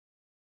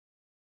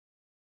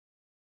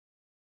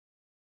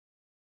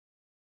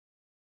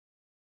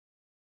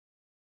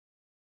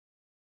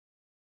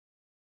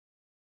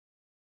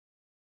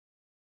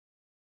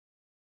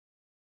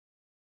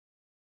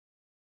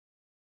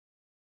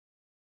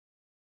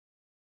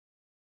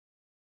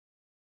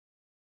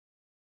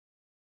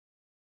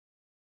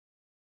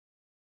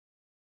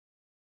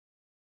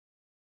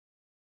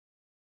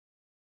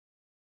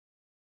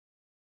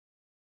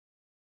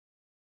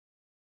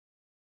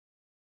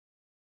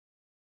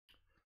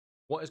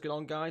What is going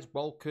on, guys?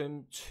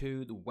 Welcome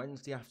to the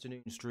Wednesday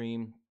afternoon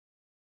stream.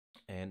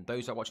 And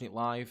those that are watching it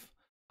live,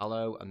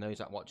 hello. And those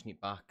that are watching it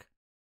back,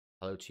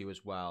 hello to you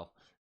as well.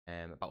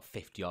 About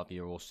 50 of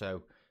you or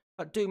so.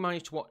 I do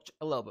manage to watch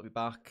a little bit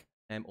back,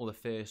 all the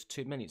first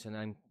 2 minutes and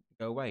then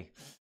go away.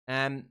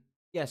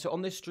 Yeah, so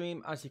on this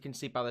stream, as you can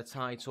see by the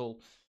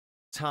title,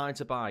 time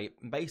to buy.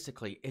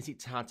 Basically, is it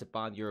time to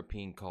buy the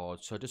European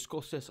cards? So I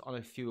discussed this on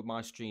a few of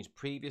my streams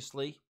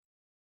previously.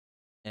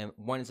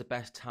 When is the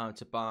best time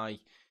to buy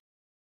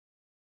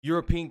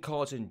European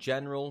cards in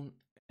general?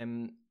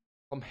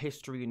 From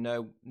history, you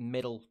know,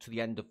 middle to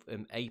the end of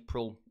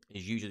April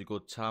is usually a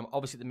good time.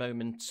 Obviously, at the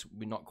moment,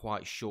 we're not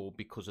quite sure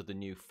because of the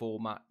new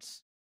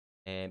formats,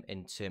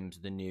 in terms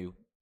of the new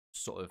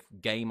sort of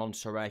game on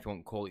Sorare, if you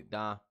want to call it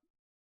that.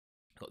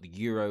 Got the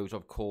Euros,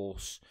 of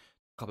course,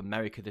 Cup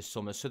America this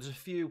summer. So there's a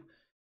few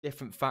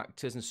different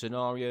factors and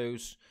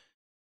scenarios.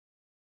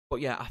 But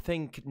yeah, I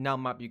think now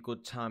might be a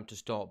good time to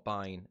start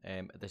buying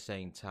at the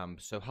same time.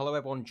 So hello,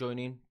 everyone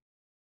joining.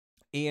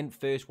 Ian,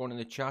 first one in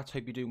the chat.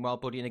 Hope you're doing well,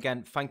 buddy. And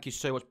again, thank you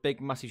so much. Big,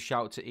 massive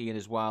shout out to Ian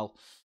as well,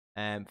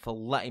 for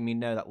letting me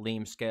know that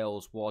Liam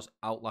Scales was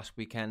out last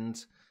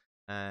weekend.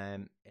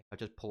 If I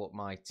just pull up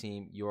my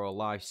team, you're a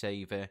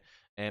lifesaver.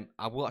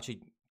 I will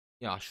actually,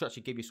 I should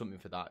actually give you something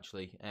for that,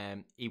 actually.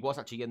 He was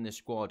actually in the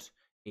squad,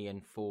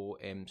 Ian, for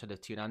sort of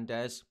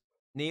Hernandez.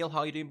 Neil,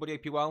 how you doing, buddy?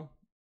 Hope you're well.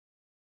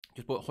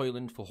 Just bought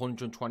Hoyland for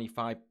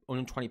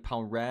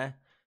 £120 rare.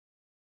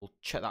 We'll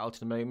check that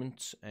out in a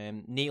moment.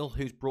 Neil,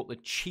 who's brought the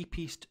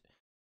cheapest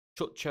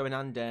Chucho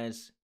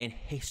Hernandez in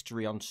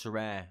history on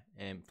Sorare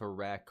for a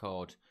rare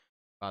card,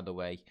 by the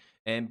way.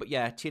 But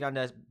yeah,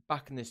 Hernandez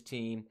back in this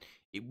team.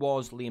 It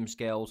was Liam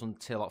Scales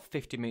until like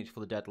 50 minutes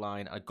for the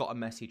deadline. I got a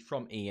message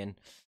from Ian,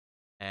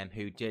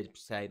 who did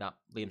say that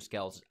Liam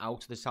Scales is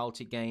out of the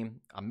Celtic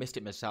game. I missed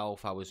it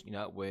myself. I was,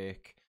 at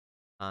work.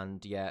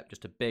 And yeah,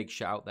 just a big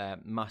shout out there.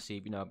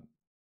 Massive, to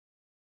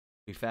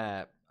be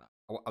fair,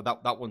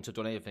 that wouldn't have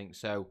done anything.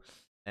 So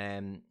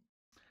I'll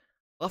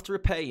have to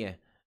repay you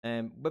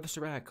with a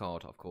Sorare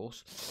card, of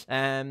course.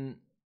 Yeah,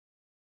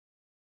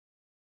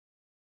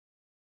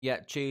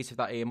 cheers for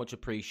that, Ian. Much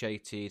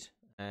appreciated.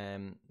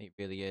 It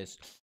really is.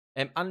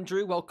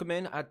 Andrew, welcome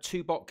in. I had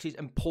 2 boxes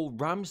and Paul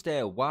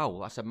Ramsdale. Wow,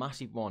 that's a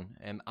massive one.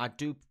 I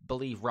do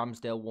believe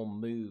Ramsdale will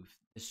move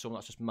this summer.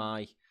 That's just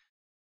my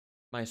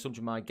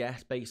assumption, my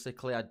guess.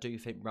 Basically, I do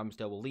think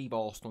Ramsdale will leave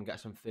Arsenal and get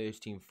some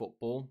first-team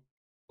football.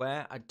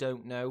 Where? I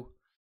don't know.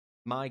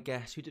 My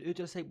guess, who did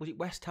I say? Was it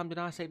West Ham, did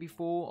I say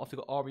before? I've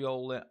got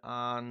Areola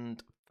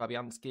and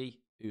Fabianski,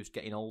 who's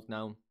getting old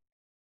now.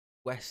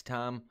 West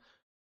Ham,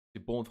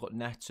 Bournemouth got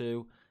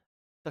Neto.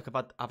 Like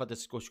I've had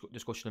this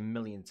discussion a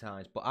million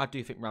times, but I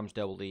do think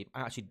Ramsdale will leave. I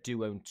actually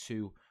do own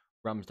 2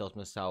 Ramsdales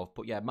myself.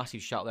 But yeah,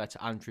 massive shout there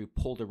to Andrew.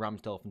 Pulled a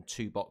Ramsdale from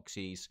 2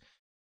 boxes.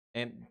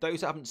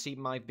 Those that haven't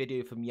seen my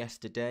video from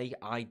yesterday,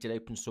 I did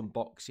open some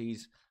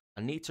boxes.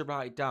 I need to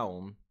write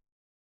down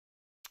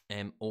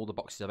all the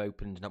boxes I've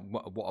opened and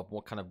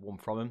what kind of won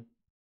from them.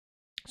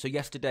 So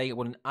yesterday I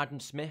won an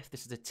Adam Smith.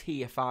 This is a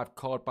tier 5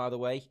 card, by the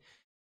way.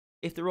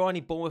 If there are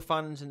any Bournemouth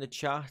fans in the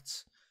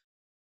chat, I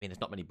mean,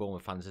 there's not many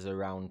Bournemouth fans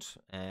around.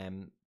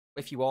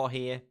 If you are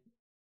here,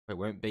 there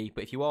won't be,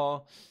 but if you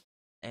are,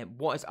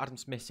 what is Adam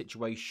Smith's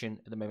situation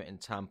at the moment in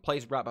time?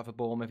 Plays right back for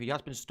Bournemouth. He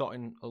has been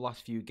starting the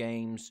last few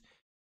games.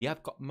 You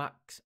have got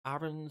Max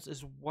Aarons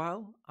as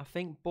well, I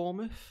think,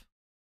 Bournemouth.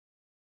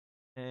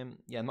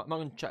 Yeah, I'm not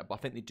going to check, but I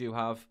think they do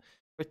have.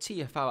 For a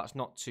TFL, that's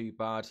not too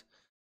bad.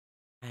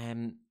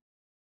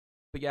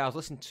 But yeah, I was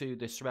listening to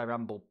the Sorare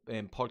Ramble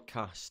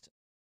podcast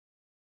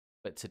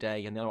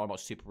today, and the other one about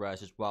Super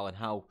Rares as well, and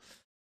how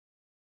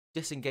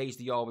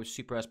disengaged they are with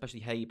Super Rares, especially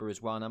Haber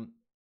as well. And I'm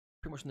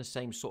pretty much in the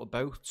same sort of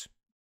boat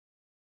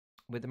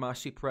with my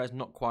Super Rares.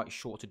 Not quite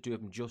sure what to do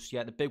with them just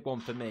yet. The big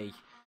one for me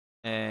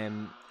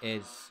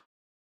is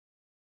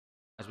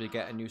as we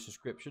get a new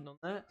subscription on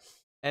there.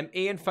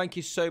 Ian, thank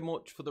you so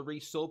much for the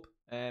resub.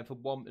 For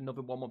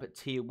another 1 month at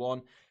tier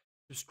 1.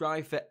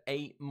 Subscribe for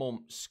 8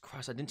 months.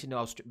 Christ, I didn't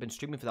know I've been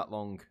streaming for that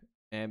long.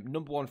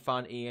 Number 1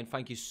 fan, Ian.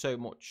 Thank you so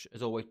much,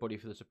 as always, buddy,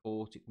 for the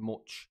support. It's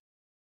much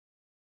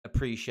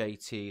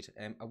appreciated.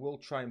 I will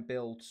try and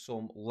build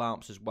some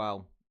lamps as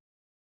well.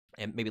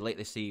 Maybe late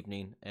this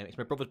evening. It's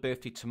my brother's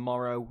birthday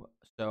tomorrow,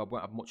 so I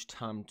won't have much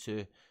time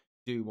to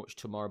do much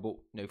tomorrow.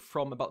 But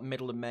from about the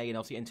middle of May and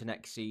obviously into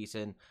next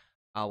season,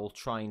 I will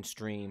try and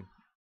stream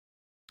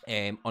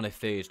on a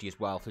Thursday as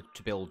well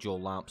to build your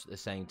lamps at the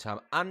same time.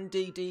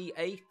 Andy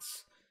D8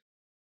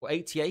 or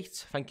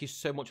 88, thank you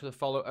so much for the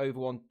follow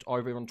over on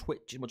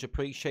Twitch. Much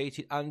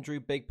appreciated. Andrew,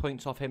 big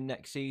points off him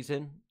next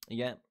season.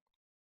 Yeah,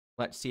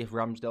 let's see if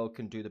Ramsdale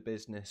can do the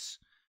business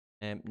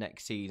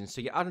next season.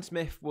 So yeah, Adam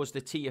Smith was the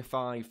tier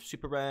 5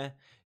 super rare.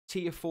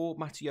 Tier 4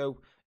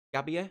 Matteo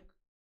Gabbia,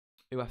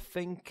 who I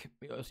think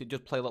obviously does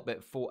play a little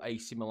bit for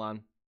AC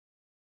Milan.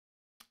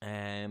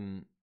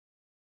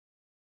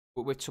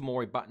 But with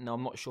Tomori back now,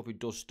 I'm not sure if he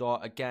does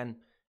start. Again,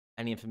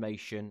 any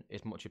information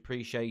is much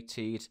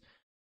appreciated.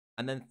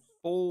 And then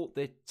for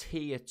the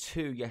tier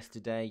 2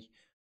 yesterday,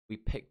 we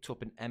picked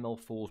up an ML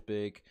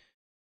Forsberg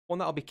one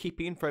that I'll be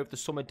keeping for over the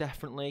summer,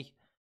 definitely.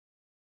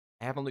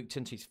 I haven't looked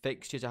into his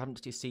fixtures. I haven't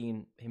actually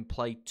seen him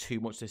play too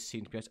much this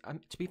season.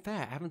 To be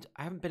fair,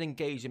 I haven't been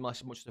engaged in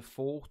as much as I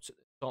thought at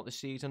the start of the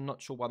season. I'm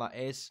not sure why that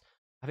is.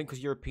 I think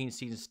because European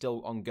season is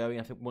still ongoing.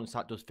 I think once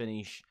that does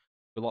finish,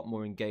 we're a lot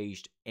more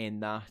engaged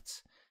in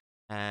that.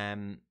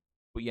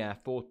 But yeah,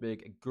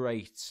 Forsberg, a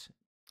great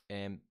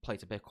play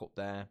to pick up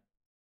there.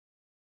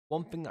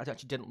 One thing that I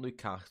actually didn't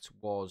look at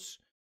was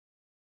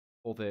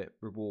other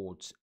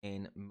rewards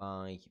in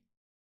my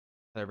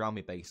around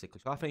me, basically.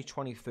 So I finished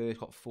 21st,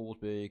 got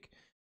Forsberg,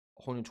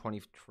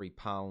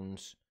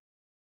 £123.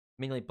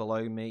 Mainly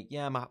below me.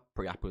 Yeah, I'm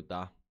pretty happy with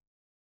that.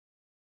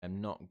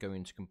 I'm not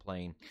going to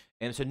complain.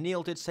 And so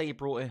Neil did say he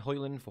brought in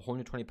Hoyland for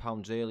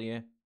 £120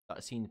 earlier.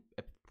 That seemed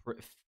a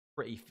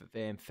pretty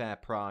fair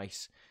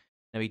price.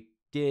 Now, he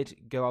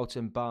did go out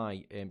and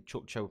buy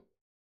Chucho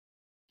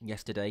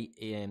yesterday.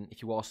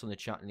 If you are still in the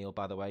chat, Neil,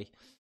 by the way,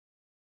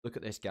 look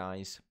at this,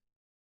 guys.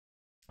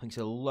 I think it's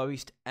the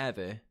lowest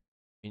ever.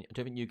 I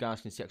don't think you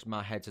guys can see it because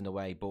my head's in the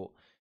way, but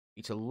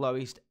it's the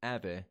lowest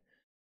ever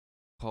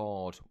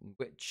card,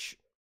 which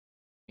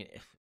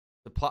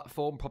the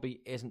platform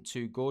probably isn't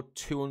too good.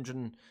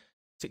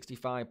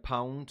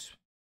 £265.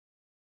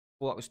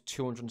 Well, that was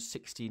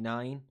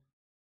 £269.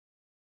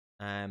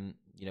 Well,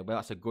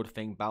 that's a good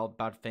thing,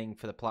 bad thing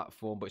for the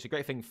platform, but it's a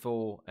great thing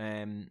for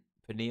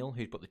Neil,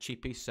 who's put the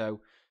cheapies.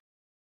 So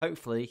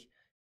hopefully,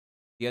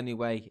 the only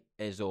way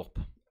is up.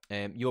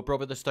 Your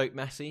brother, the Stoke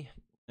Messi.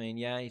 I mean,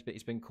 yeah,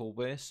 he's been called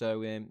worse.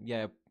 So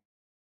yeah,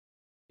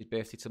 his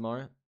birthday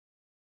tomorrow.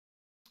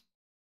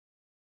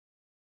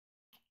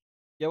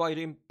 Yeah, what are you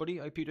doing, buddy?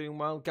 Hope you're doing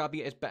well.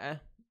 Gabby is better.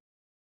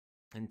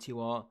 And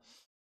Tiwar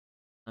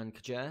and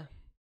Kajer. I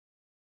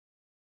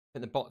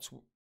think the bots were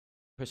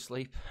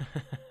asleep.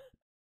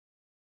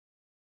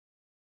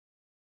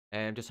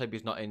 Just hope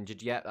he's not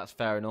injured yet. That's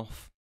fair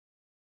enough.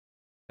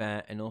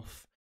 Fair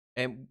enough.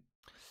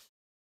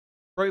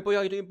 Bro boy,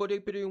 how you doing, buddy?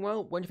 Hope you're doing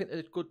well. When do you think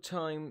there's a good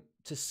time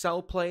to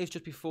sell players,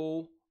 just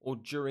before or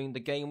during the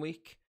game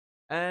week?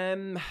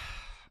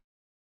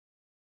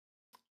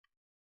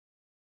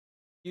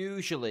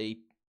 Usually,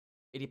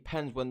 it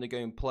depends when they go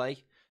and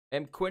play.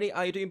 Quinny,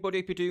 how you doing, buddy?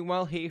 Hope you're doing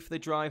well. Here for the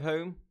drive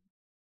home.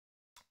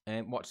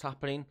 What's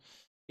happening?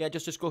 Yeah,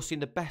 just discussing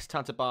the best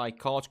time to buy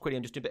cards. Quinny,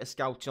 I'm just doing a bit of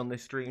scouting on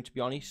this stream, to be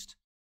honest.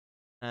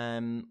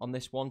 On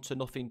this one, so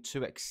nothing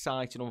too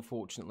exciting,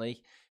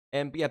 unfortunately.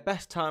 But yeah,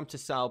 best time to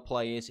sell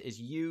players is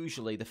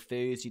usually the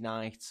Thursday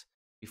night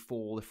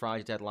before the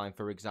Friday deadline,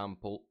 for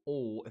example,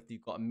 or if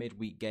you've got a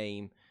midweek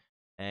game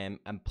and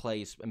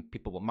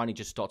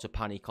managers start to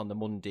panic on the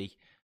Monday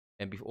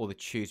or the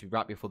Tuesday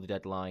right before the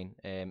deadline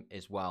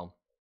as well.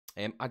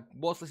 I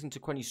was listening to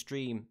Quinny's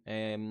stream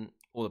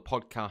or the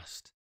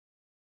podcast.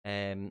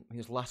 It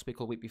was last week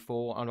or the week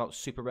before, and about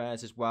super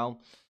rares as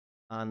well,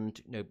 and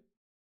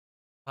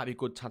might be a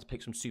good time to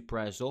pick some super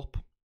rares up.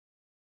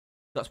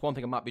 That's one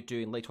thing I might be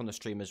doing later on the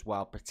stream as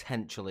well,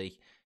 potentially,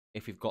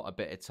 if we've got a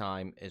bit of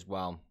time as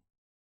well.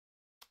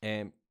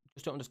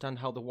 Just don't understand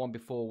how the one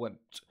before went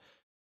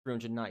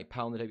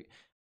 £390. It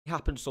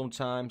happens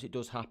sometimes. It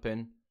does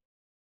happen.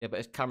 Yeah,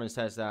 but as Cameron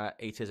says there,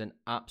 it is an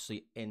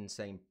absolutely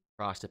insane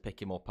price to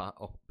pick him up at,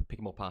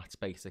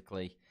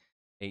 basically.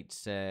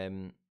 It's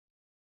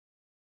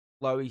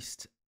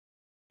lowest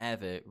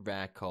ever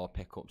rare card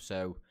pickup.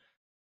 So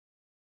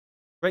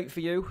great for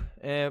you,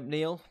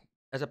 Neil.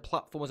 As a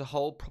platform as a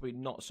whole, probably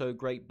not so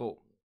great, but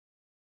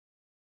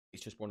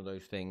it's just one of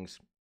those things.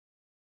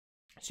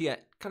 So yeah,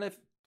 kind of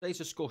today's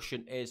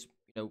discussion is,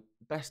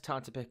 best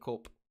time to pick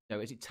up.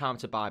 Is it time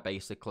to buy,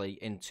 basically,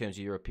 in terms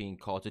of European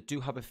cards? I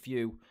do have a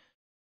few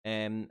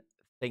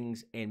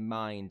things in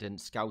mind and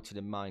scouted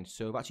in mind.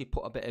 So I've actually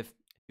put a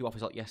few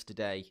offers out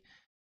yesterday,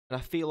 and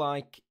I feel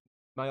like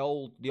the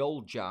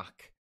old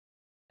Jack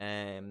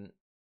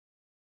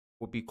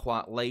would be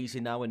quite lazy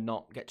now and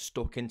not get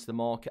stuck into the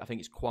market. I think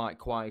it's quite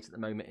quiet at the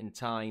moment in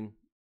time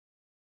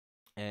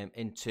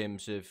in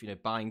terms of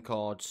buying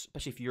cards,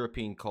 especially for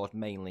European cards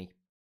mainly.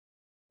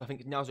 I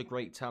think now's a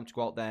great time to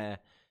go out there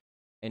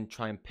and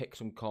try and pick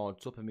some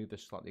cards up and move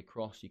this slightly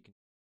across. You can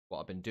what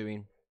I've been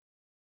doing.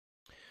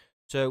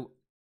 So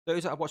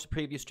those that have watched the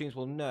previous streams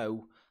will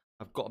know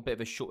I've got a bit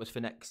of a shortlist for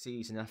next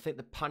season. I think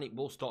the panic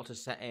will start to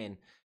set in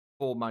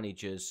for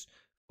managers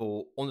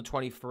for under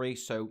 23.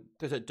 So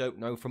those that don't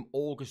know, from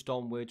August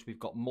onwards, we've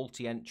got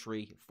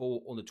multi-entry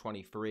for under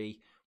 23. We've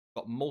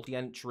got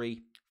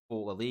multi-entry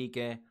for La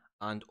Liga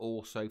and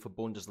also for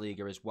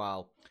Bundesliga as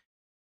well.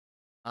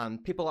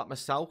 And people like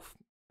myself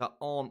that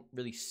aren't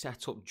really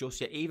set up just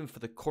yet, even for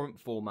the current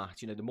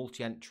format, the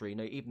multi-entry,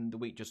 even the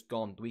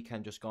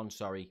weekend just gone,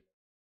 sorry.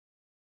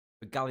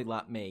 For galley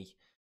like me,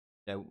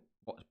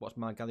 what's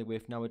my galley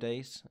worth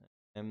nowadays?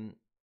 15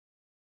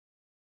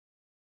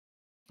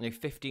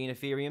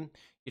 Ethereum.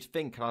 You'd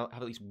think I'll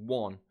have at least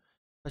one.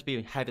 Let's be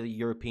heavily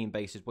European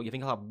basis, but you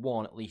think I'll have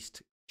one at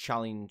least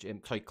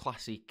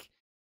classic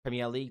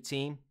Premier League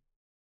team.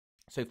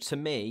 So to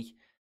me,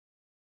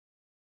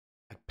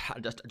 I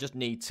just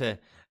need to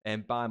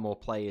buy more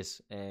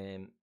players.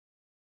 In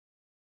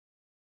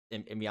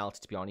reality,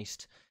 to be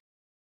honest,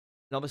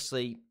 And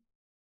obviously,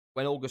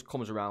 when August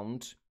comes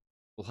around,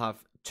 we'll have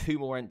 2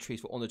 more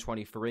entries for under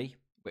 23,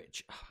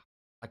 which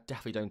I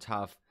definitely don't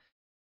have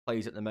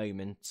players at the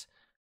moment.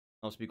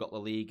 Also, we've got La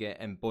Liga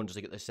and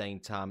Bundesliga at the same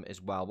time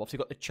as well. We've obviously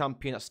got the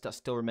champion that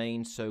still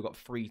remains, so we've got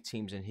 3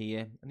 teams in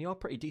here. And they are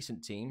pretty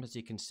decent teams, as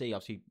you can see.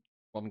 Obviously,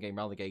 one game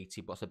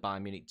relegated, but it's a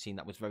Bayern Munich team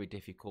that was very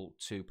difficult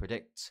to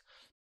predict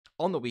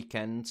on the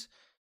weekend.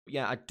 But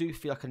yeah, I do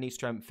feel like I need to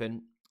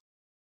strengthen.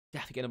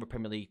 Definitely get another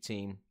Premier League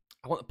team.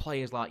 I want the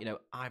players like,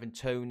 Ivan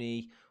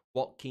Toney,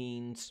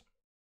 Watkins.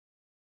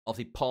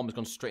 Obviously, Palmer's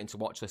gone straight into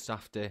watch list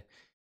after.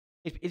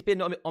 It's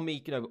been on me, on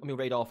my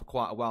radar for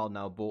quite a while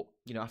now. But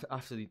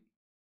after the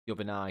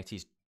other night,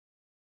 he's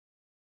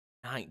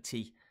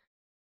 90.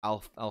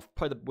 I'll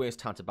probably the worst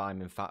time to buy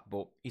him, in fact.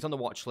 But he's on the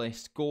watch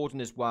list. Gordon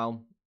as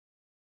well,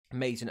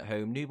 amazing at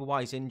home.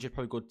 Nubel-wise injured,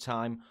 probably good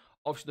time.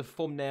 Obviously, the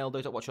thumbnail,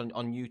 those that watch on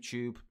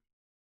YouTube,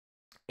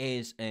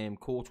 is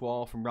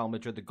Courtois from Real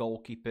Madrid, the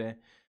goalkeeper.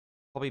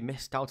 Probably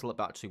missed out a little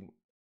bit actually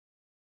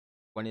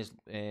when his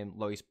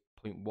lowest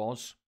point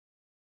was.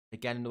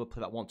 Again, another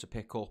player that I want to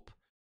pick up.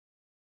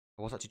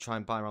 I was actually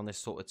trying to buy around this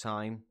sort of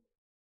time.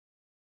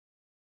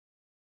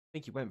 I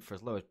think he went for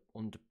as low as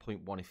under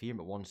 0.1 Ethereum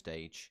at one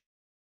stage.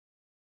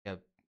 Yeah,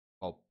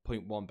 well,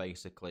 0.1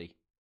 basically.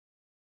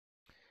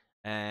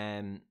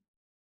 And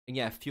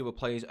yeah, a few other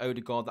players.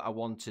 Odegaard that I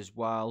want as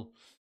well.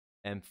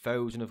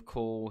 Foden, of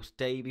course.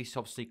 Davies,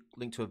 obviously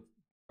linked to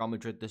Real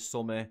Madrid this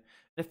summer. And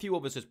a few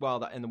others as well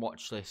that are in the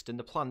watch list. And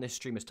the plan this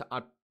stream is to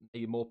add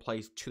maybe more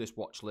players to this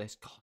watch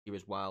list here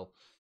as well.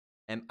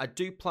 I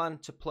do plan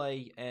to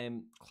play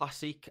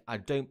Classic. I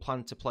don't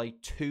plan to play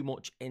too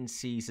much in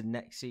season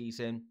next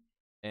season.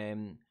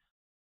 And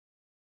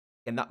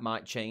that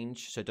might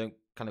change, so don't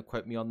kind of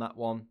quote me on that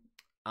one.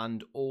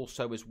 And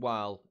also as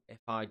well,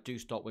 if I do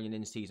start winning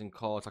in-season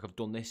cards like I've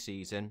done this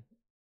season,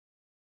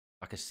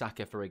 like a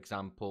Saka, for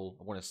example,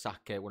 I won a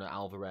Saka, won an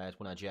Alvarez,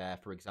 won a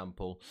Jair, for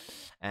example,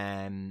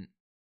 I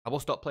will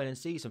start playing in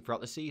season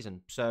throughout the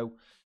season. So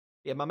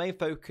yeah, my main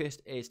focus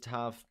is to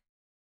have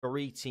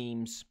 3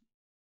 teams,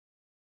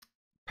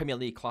 Premier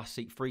League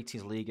Classic, 3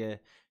 teams Liga,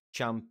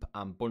 Champ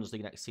and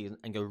Bundesliga next season,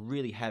 and go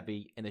really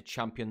heavy in the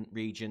champion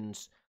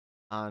regions.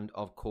 And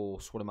of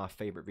course, one of my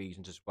favourite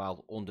regions as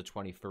well, under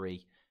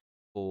 23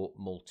 for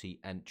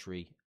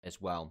multi-entry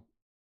as well.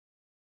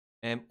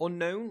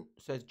 Unknown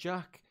says,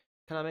 Jack,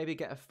 can I maybe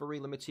get a free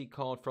limited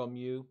card from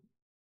you?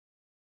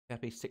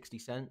 That'd be 60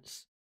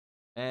 cents.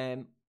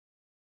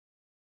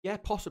 Yeah,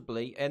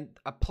 possibly. And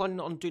I'm planning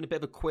on doing a bit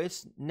of a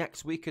quiz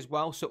next week as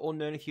well. So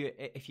Unknown,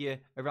 if you're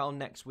around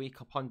next week,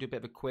 I'll plan to do a bit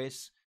of a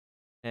quiz.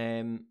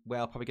 Where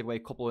I'll probably give away a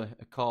couple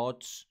of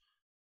cards.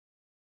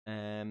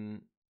 Yeah,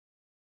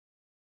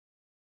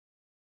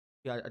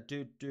 I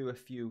do a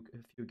few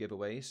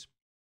giveaways.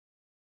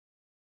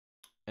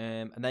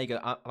 And there you go.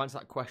 I've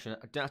answered that question.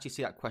 I didn't actually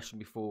see that question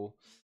before.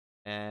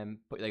 But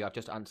there you go. I've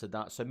just answered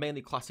that. So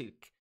mainly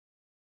Classic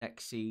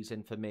next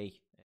season for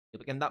me.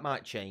 Again, that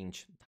might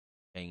change.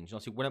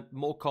 Obviously, when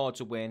more cards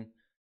to win,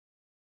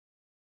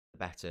 the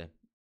better.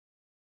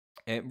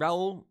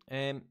 Raul,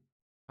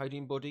 how you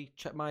doing, buddy?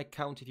 Check my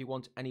account if you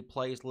want any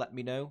players. Let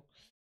me know.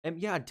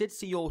 Yeah, I did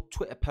see your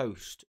Twitter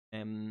post.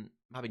 Having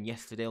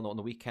yesterday or on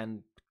the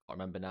weekend. I can't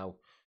remember now.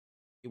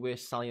 You were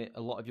selling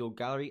a lot of your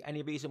gallery.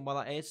 Any reason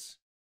why that is?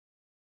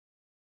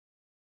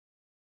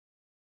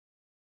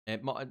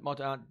 Mod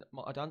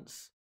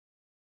dance.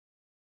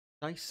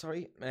 Nice.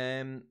 Sorry.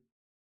 My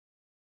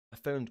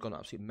phone's gone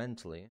absolutely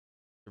mentally.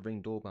 The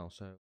Ring doorbell.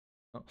 So.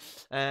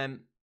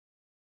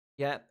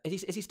 Yeah.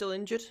 Is he still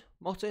injured?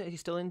 Motta? Is he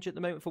still injured at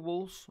the moment for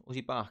Wolves? Or is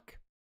he back?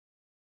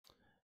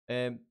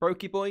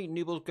 Brokey boy,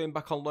 Nubel's going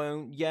back on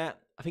loan. Yeah,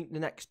 I think the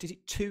next, is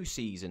it 2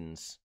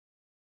 seasons?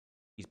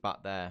 He's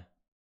back there.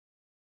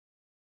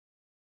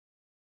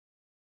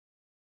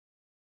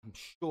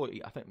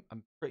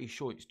 I'm pretty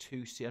sure it's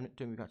 2 seasons. I don't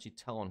know if we can actually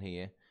tell on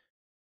here.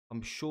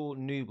 I'm sure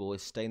Nubel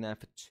is staying there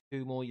for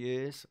 2 more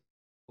years.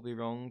 I'll be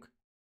wrong.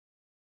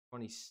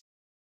 20,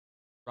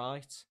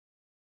 right?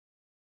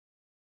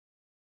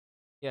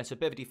 Yeah, so a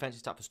bit of a defensive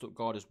stat for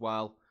Stuttgart as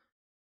well.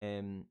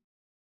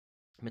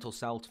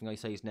 Mittelselt, I think I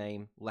say his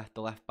name,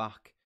 the left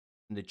back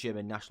in the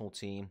German national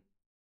team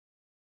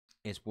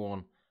is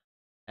one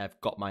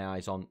I've got my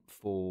eyes on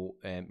for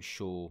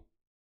sure.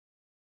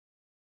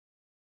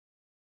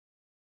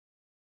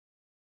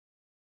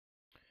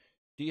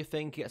 Do you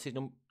think he gets his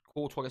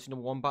Courtois gets his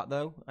number 1 back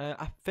though?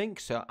 I think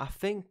so. I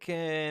think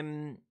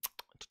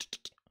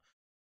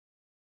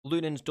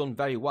Lunen's done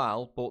very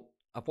well, but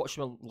I've watched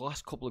him the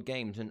last couple of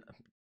games, and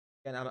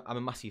again, I'm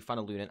a massive fan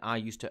of Lunen. I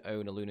used to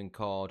own a Lunen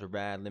card, a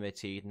rare,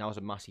 limited, and I was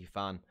a massive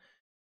fan.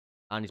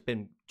 And he's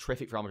been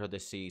terrific for Real Madrid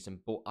this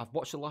season. But I've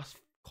watched the last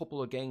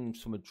couple of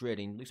games from Madrid,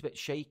 and he looks a bit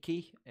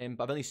shaky.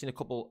 But I've only seen a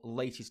couple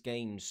latest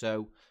games.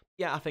 So,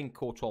 yeah, I think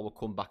Courtois will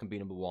come back and be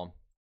number 1.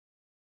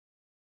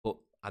 But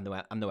I'm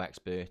no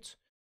expert.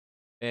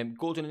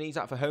 Gordon and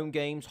Isaac for home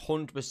games,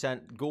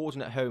 100%.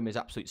 Gordon at home is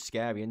absolutely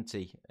scary, isn't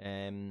he?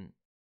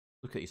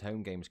 Look at his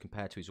home games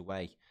compared to his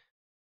away.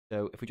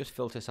 So if we just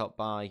filter this out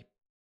by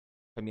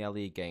Premier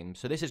League games.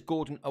 So this is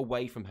Gordon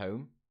away from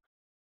home.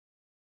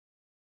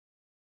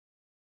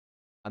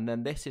 And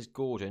then this is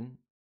Gordon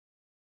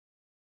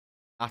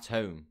at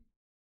home.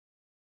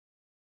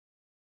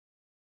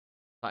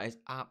 That is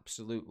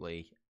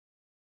absolutely...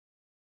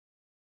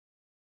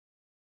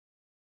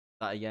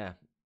 yeah.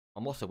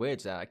 I'm lost of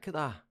words there. Look at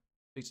that.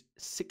 It's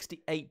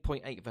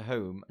 68.8 for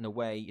home, and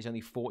away is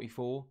only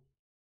 44.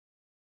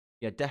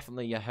 Yeah,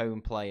 definitely a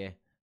home player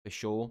for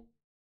sure.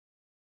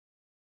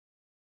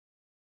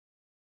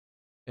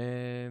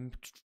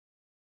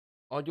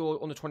 Are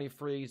your under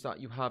 23s that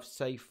you have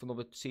safe for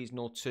another season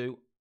or two?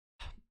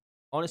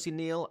 Honestly,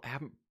 Neil, I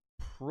haven't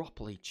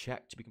properly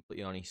checked, to be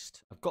completely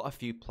honest. I've got a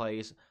few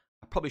players.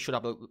 I probably should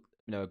have a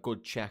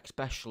good check,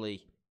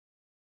 especially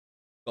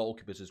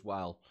goalkeepers as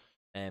well.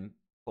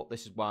 But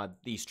this is why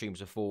these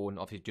streams are for, and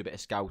obviously do a bit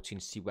of scouting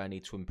to see where I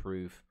need to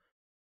improve.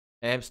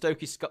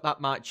 Stokey's got that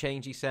might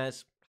change, he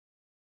says.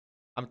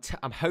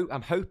 I'm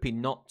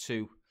hoping not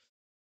to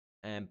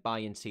buy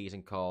in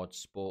season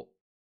cards, but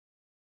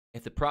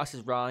if the price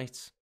is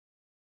right,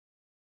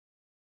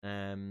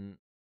 yeah,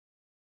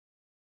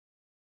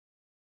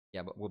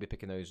 but we'll be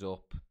picking those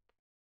up.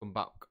 Come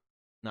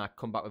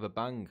back with a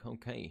bang.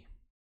 Okay.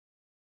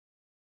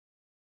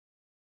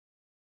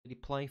 Did he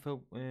play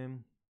for?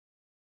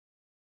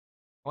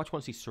 I just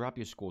want to see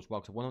Sarabia scores well,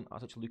 because I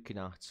was actually looking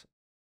at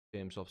in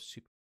terms of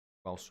Super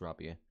well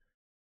Sarabia.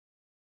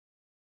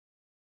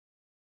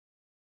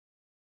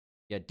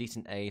 Yeah,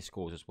 decent A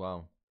scores as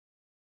well.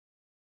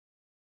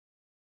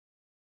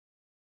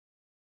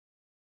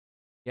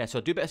 Yeah, so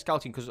I do a bit of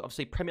scouting, because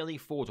obviously Premier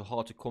League forwards are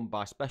hard to come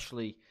by,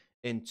 especially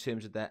in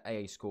terms of their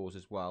AA scores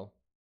as well.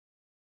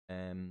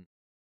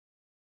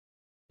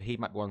 He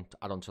might be one to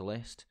add onto the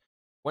list.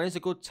 When is a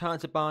good time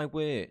to buy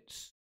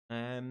Wirtz?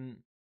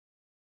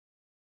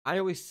 I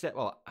always say,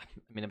 well, I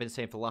mean, I've been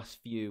saying for the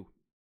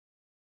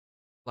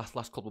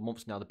last couple of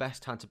months now, the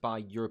best time to buy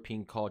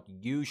European card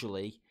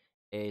usually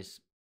is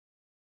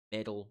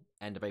end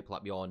of April,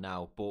 like we are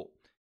now. But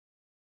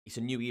it's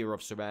a new era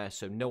of Sorare,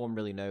 so no one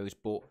really knows.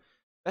 But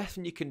best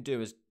thing you can do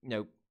is,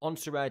 on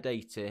Sorare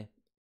data,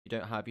 you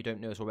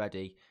don't know this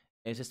already,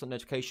 is this the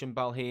notification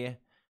bell here,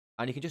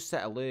 and you can just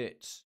set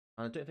alerts.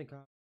 And I don't think I've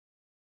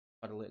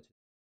had alerts.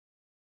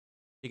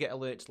 You get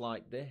alerts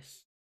like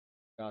this.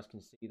 You guys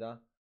can see that.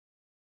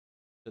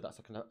 So that's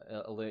like an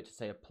alert to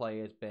say a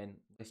player's been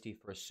listed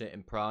for a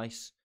certain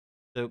price.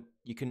 So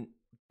you can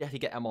definitely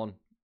get them on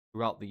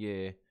throughout the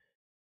year.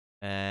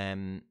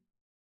 100%.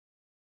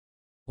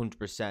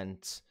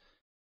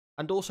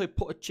 And also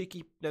put a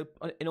cheeky,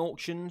 in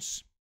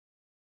auctions.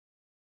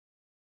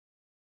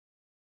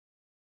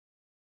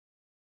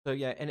 So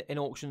yeah, in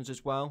auctions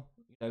as well.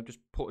 Just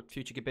put a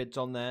few cheeky bids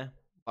on there.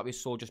 Like we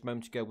saw just a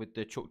moment ago with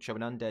the Chuck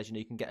Hernandez,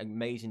 you can get an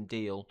amazing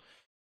deal.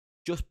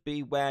 Just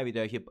be wary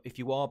though, if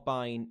you are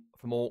buying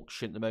from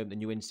auction at the moment the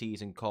new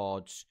in-season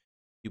cards,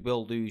 you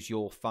will lose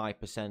your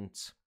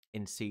 5%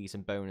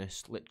 in-season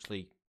bonus,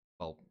 literally,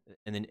 well,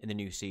 in the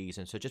new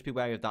season. So just be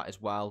wary of that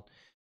as well.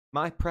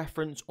 My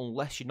preference,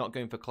 unless you're not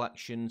going for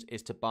collections,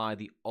 is to buy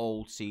the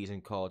old season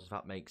cards, if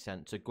that makes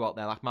sense. So go out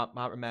there, like Matt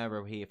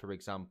Romero here, for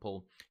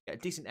example, get a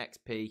decent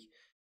XP.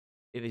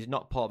 If it's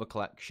not part of a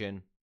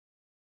collection,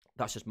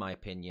 that's just my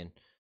opinion.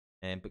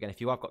 But again, if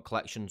you have got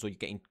collections or you're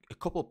getting a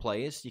couple of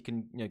players, you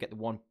can get the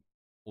 1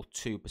 or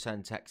 2%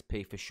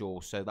 XP for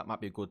sure. So that might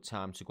be a good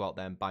time to go out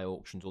there and buy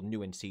auctions or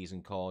new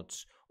in-season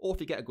cards, or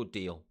if you get a good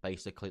deal,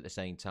 basically at the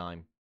same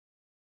time.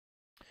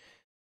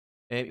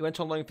 He went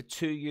on loan for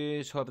 2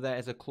 years. However, there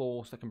is a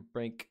clause that can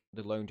break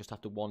the loan just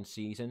after 1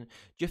 season.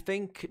 Do you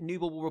think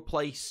Newell will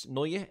replace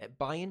Neuer at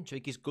Bayern? Do you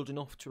think he's good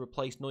enough to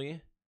replace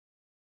Neuer?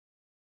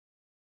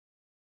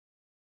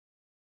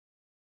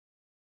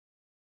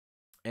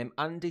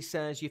 Andy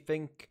says, you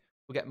think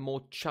we'll get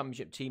more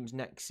championship teams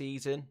next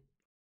season?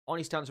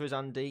 Honest answer is,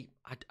 Andy,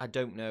 I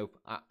don't know.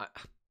 I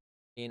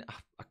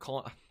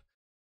can't.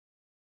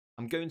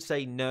 I'm going to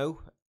say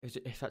no,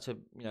 if that's a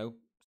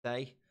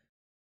say.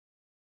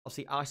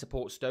 Obviously, I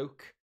support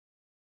Stoke.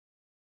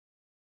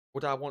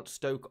 Would I want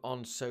Stoke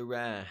on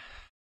Sorare? I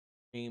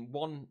mean,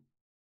 one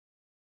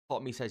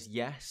part of me says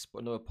yes,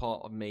 but another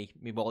part of me,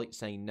 my wallet,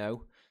 saying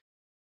no.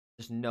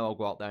 Just no, I'll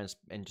go out there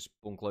and just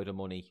bunk a load of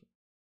money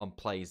on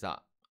plays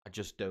that I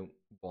just don't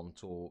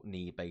want or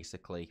need,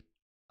 basically.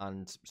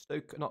 And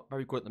Stoke are not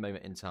very good at the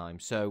moment in time,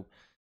 so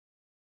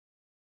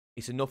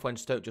it's enough when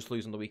Stoke just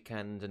lose on the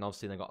weekend, and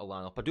obviously they got a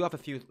lineup. I do have a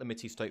few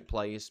limited Stoke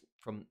players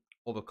from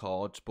other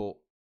cards, but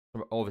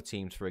from other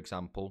teams, for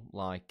example,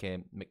 like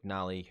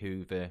McNally,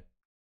 Hoover,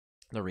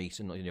 Lloris,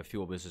 and a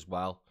few others as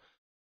well.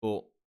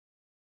 But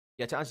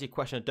yeah, to answer your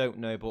question, I don't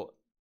know. But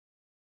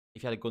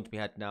if you had a gun to my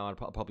head now, I'd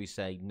probably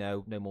say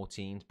no more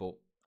teams. But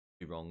I'd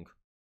be wrong.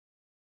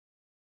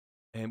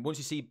 Once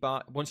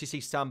you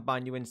see Sam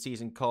buying you in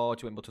season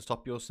card, you're able to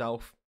stop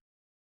yourself.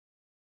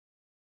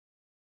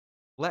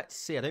 Let's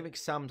see. I don't think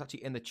Sam's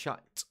actually in the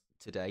chat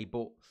today,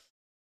 but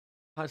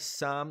has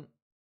Sam?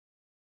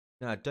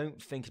 No, I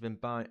don't think he's been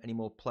buying any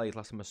more plays.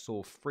 Last time I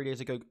saw 3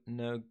 days ago.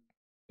 No.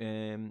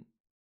 I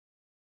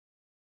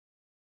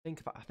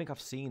think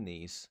I've seen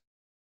these.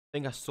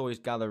 think I saw his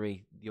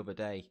gallery the other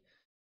day.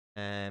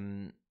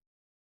 But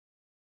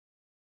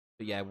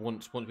yeah,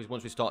 once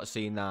we start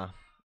seeing that,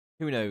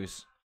 who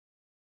knows?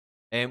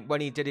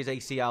 When he did his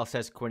ACL,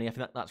 says Quinny, I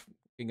think that's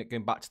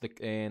going back to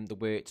the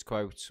Wirtz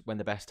quote, when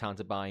the best time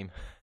to buy him.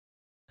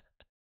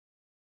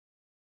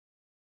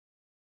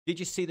 Did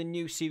you see the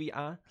new Serie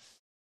A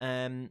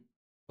for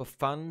the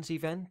fans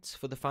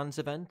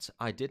event?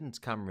 I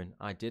didn't, Cameron.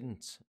 I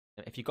didn't.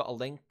 If you got a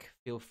link,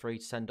 feel free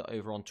to send it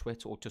over on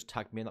Twitter or just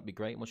tag me in. That'd be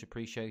great. Much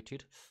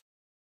appreciated.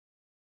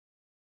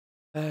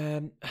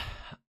 I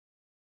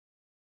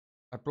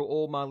brought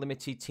all my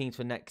limited teams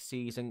for next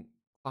season.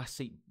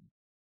 Classic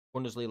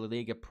Bundesliga,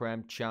 Liga,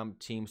 Prem, Champ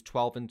teams,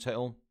 12 in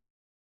total.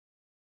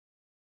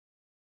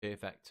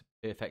 Perfect.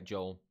 Perfect,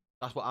 Joel.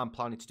 That's what I'm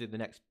planning to do the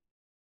next.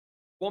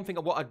 One thing,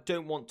 what I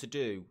don't want to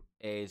do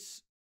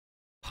is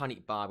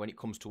panic buy when it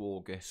comes to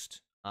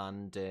August.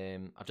 And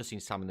I've just seen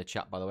Sam in the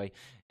chat, by the way.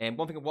 And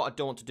one thing, what I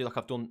don't want to do, like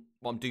I've done,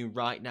 what I'm doing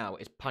right now,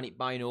 is panic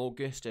buy in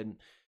August and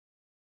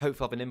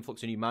hopefully have an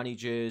influx of new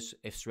managers.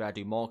 If Sorare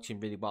do marketing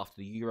really well after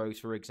the Euros,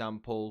 for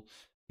example,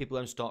 people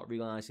don't start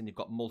realising they've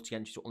got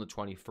multi-entries under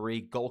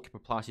 23. Goalkeeper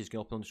prices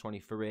going up under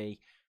 23.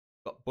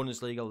 Got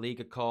Bundesliga,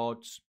 Liga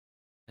cards.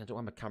 I don't know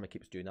why my camera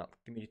keeps doing that.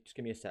 Just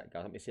give me a sec,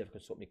 guys. Let me see if I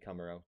can sort my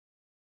camera out.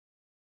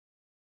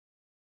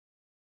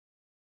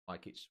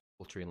 Like it's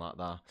fluttering like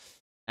that.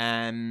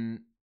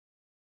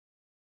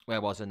 Where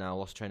was I now?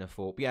 Lost train of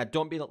thought. But yeah,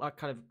 don't be like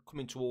kind of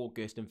coming to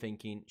August and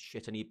thinking,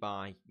 shit, I need to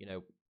buy,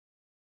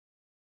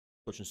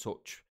 such and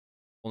such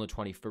under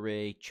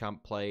 23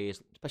 champ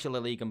players, especially La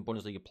Liga and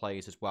Bundesliga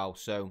players as well.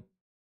 So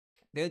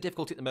the only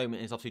difficulty at the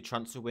moment is obviously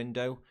transfer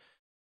window.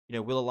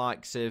 Will the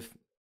likes of,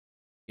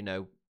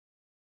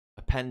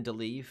 Openda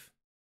leave?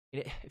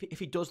 If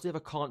he does leave, I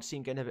can't see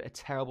him getting a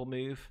terrible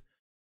move.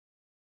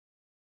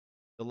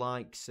 The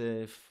likes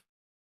of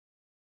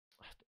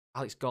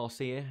Alex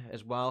Garcia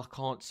as well. I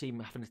can't see him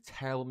having a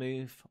terrible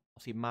move.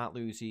 Obviously, he might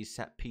lose his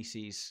set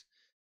pieces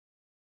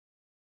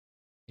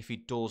if he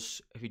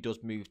does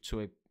move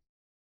to a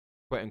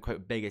quote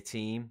unquote bigger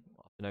team.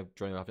 I know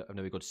Johnny have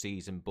a good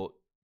season, but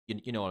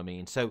you know what I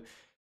mean. So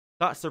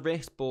that's the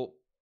risk, but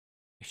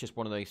it's just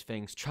one of those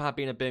things. Try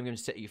being a Birmingham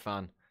City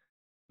fan.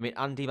 I mean,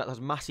 Andy, that was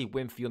a massive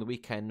win for you on the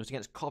weekend. It was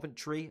against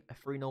Coventry, a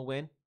 3-0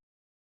 win.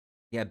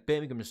 Yeah,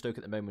 Birmingham and Stoke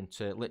at the moment,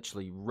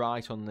 literally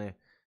right on the.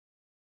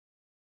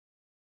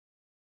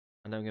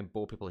 I know I'm going to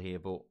bore people here,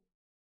 but I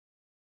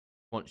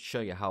want to show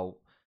you how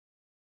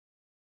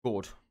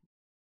good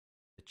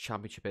the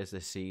Championship is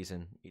this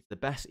season. It's the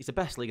best. It's the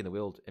best league in the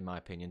world, in my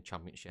opinion.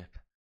 Championship.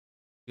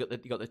 You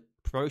got the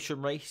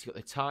promotion race. You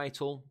got the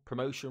title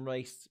promotion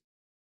race.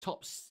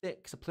 Top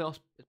 6. The playoffs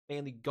is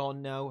mainly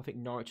gone now. I think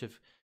Norwich have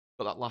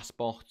got that last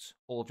spot.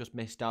 All have just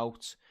missed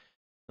out.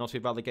 And also,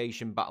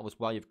 relegation battle as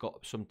well. You've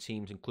got some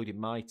teams, including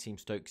my team,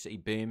 Stoke City,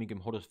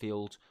 Birmingham,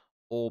 Huddersfield,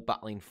 all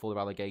battling for the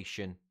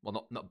relegation.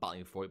 Well, not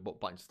battling for it,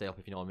 but battling to stay up,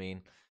 if you know what I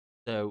mean.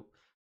 So,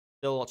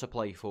 still a lot to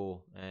play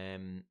for.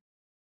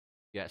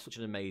 Yeah, it's such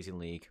an amazing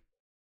league.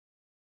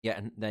 Yeah,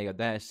 and there you go.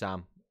 There's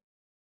Sam.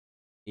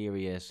 Here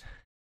he is.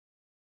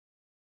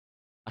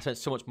 I spent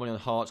so much money on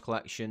Hearts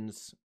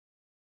collections.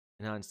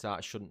 In hindsight,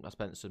 I shouldn't have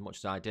spent so much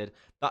as I did.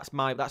 That's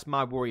my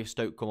worry if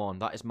Stoke come on.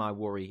 That is my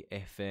worry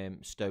if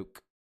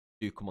Stoke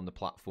do come on the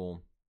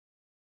platform.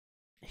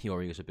 Here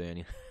he is a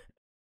burning.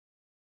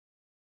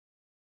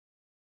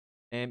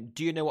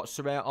 Do you know what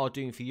Sorare are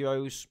doing for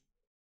Euros?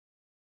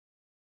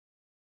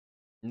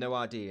 No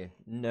idea.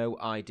 No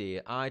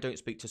idea. I don't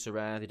speak to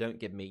Sorare. They don't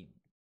give me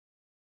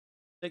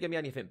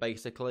anything,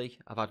 basically.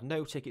 I've had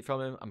no ticket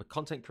from him. I'm a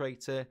content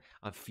creator.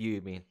 I'm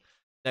fuming.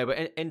 No,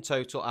 but in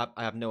total,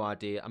 I have no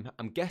idea.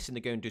 I'm guessing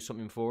they're going to do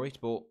something for it,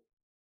 but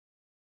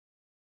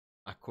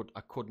I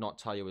could not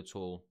tell you at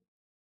all.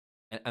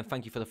 And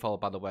thank you for the follow,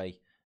 by the way,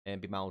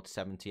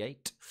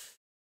 Bimal78.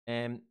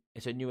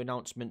 It's a new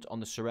announcement on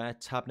the Sorare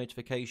tab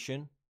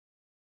notification.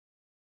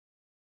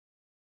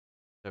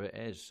 So it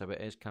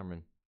is,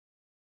 Cameron.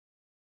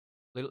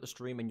 Look at the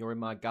stream and you're in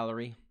my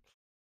gallery.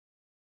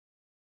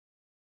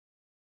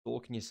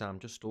 Stalking you, Sam.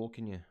 Just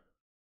stalking you.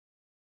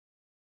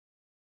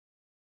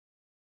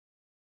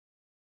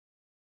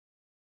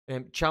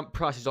 Champ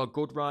prices are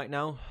good right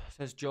now,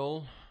 says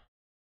Joel.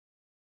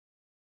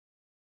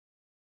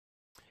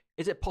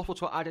 Is it possible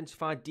to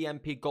identify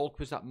DMP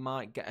goalkeepers that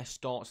might get a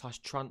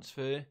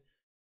start/transfer?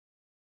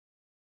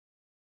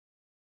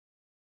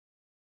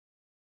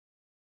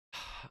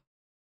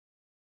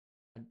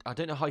 I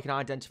don't know how you can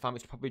identify them.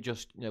 It's probably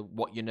just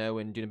what you know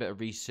and doing a bit of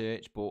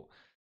research, but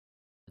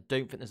I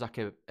don't think there's like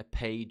a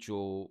page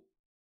or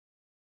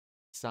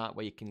site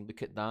where you can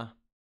look at that.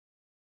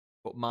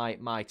 But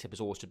my tip is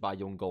always to buy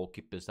young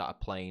goalkeepers that are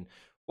playing.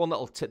 One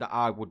little tip that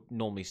I would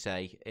normally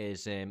say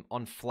is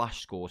on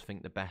Flash Scores. I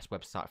think the best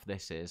website for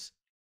this is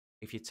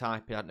if you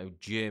type in, I don't know,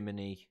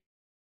 Germany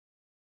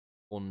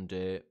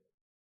under.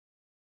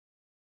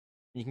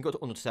 You can go to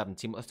under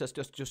 17. Let's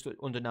just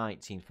under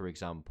 19, for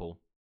example.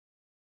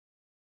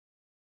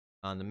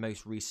 And the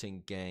most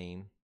recent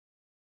game.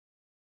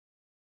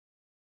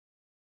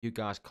 You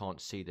guys can't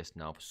see this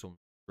now for some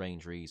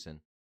strange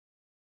reason.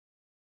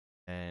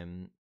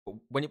 But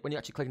when you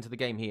actually click into the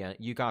game here,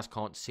 you guys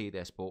can't see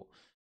this, but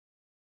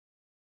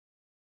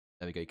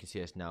there we go. You can see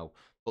this now.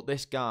 But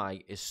this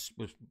guy was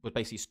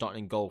basically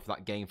starting in goal for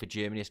that game for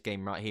Germany. This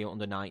game right here,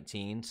 under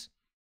 19s.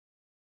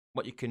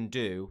 What you can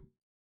do,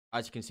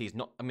 as you can see, is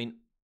not. I mean,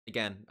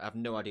 again, I have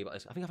no idea about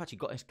this. I think I've actually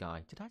got this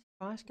guy. Did I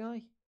buy this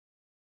guy?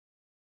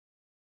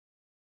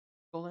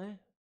 Still there?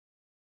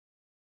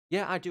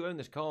 Yeah, I do own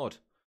this card.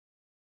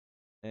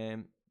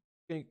 Getting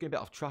a bit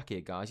off track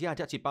here, guys. Yeah, I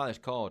did actually buy this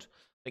card.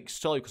 I think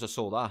solely because I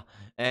saw that.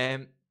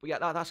 But yeah,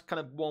 that's kind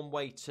of one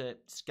way to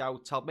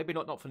scout out. Maybe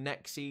not for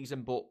next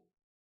season, but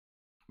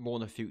more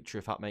in the future,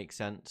 if that makes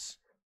sense.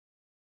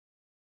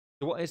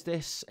 So what is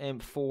this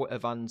for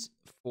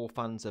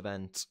fans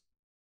event?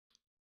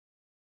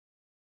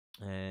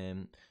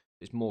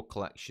 There's more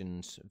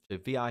collections. So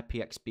VIP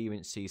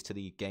experiences to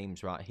the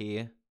games right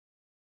here.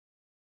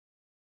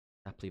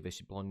 Napoli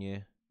versus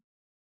Bologna.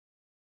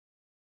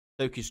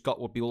 Stokey Scott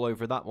will be all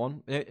over that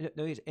one.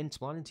 No, he's Inter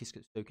Milan,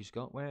 Stokey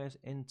Scott. Where's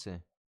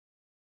Inter?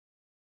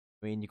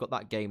 I mean, you've got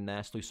that game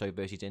there, Sluso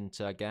versus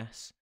Inter, I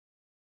guess.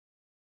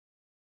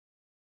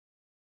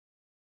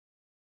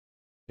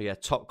 But yeah,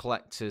 top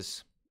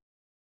collectors.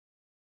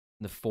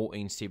 The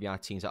 14 CBI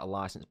teams that are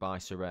licensed by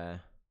Sorare.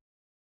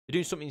 They're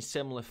doing something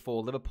similar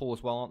for Liverpool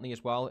as well, aren't they,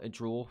 as well? A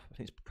draw. I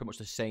think it's pretty much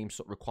the same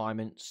sort of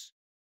requirements.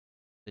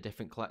 The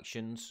different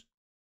collections.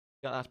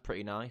 Yeah, that's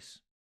pretty nice.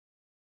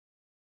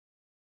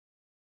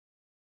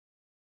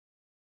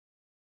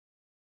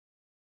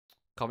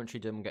 Coventry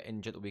didn't get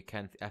injured the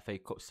weekend. FA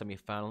Cup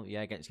semi-final.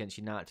 Yeah, against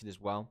United as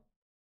well.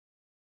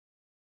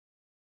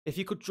 If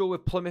you could draw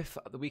with Plymouth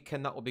at the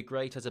weekend, that would be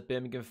great as a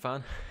Birmingham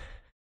fan.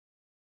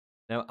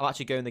 Now, I'm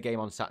actually going the game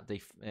on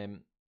Saturday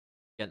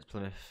against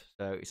Plymouth.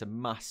 So it's a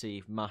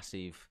massive,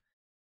 massive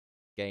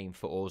game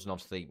for us. And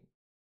obviously,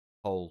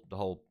 the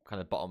whole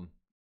kind of bottom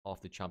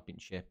half the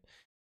championship.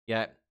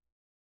 Yeah,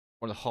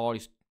 one of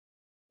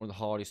the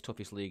hardest,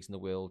 toughest leagues in the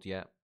world.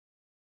 Yeah,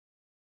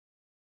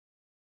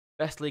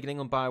 best league in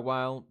England by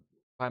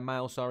a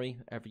mile. Sorry,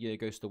 every year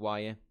goes to the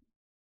wire.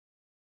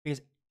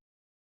 Because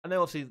I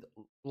know obviously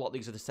a lot of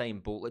leagues are the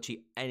same, but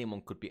literally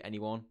anyone could beat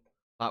anyone.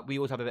 Like we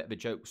always have a bit of a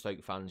joke,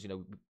 Stoke fans. You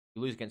know,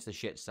 we lose against the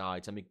shit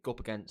sides, and we go up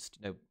against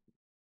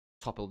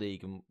top of the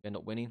league and end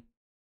up winning.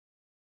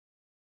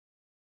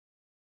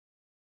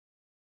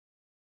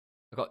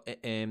 I've got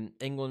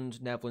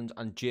England, Netherlands,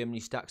 and Germany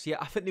stacks. Yeah,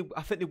 I think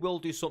they will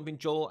do something,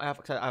 Joel. I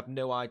have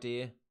no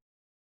idea.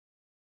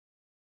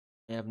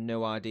 I have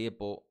no idea,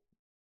 but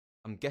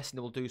I'm guessing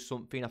they will do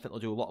something. I think they'll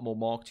do a lot more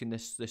marketing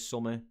this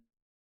summer,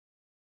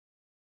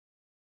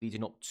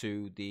 leading up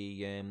to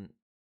the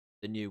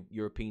new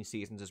European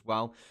seasons as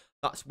well.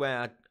 That's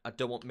where I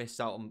don't want to miss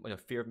out on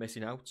fear of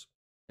missing out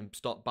and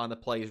start buying the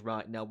players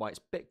right now. Why it's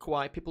a bit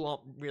quiet. People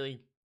aren't really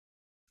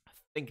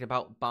thinking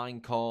about buying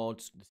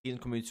cards. The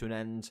season's coming to an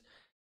end.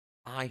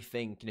 I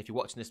think, and if you're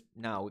watching this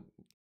now,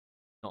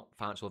 not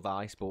financial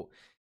advice, but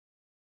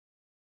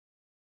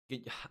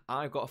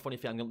I've got a funny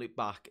feeling I'm going to look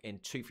back in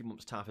 2-3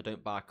 months' time if I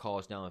don't buy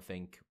cars now and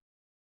think,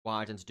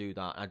 why didn't I do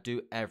that? And I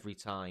do every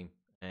time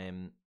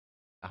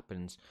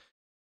happens.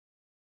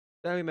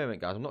 Very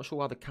moment, guys. I'm not sure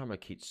why the camera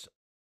keeps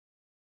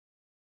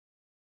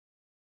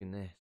in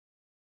this.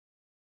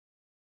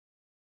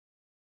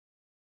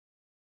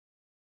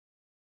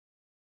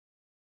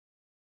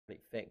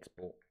 It fixed,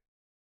 but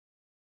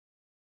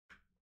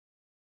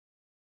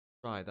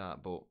try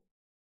that, but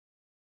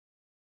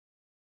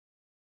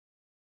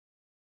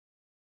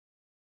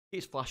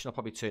it's flashing. I'll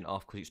probably turn it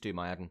off because it's doing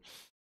my head.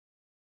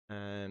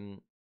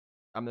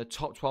 I'm the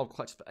top 12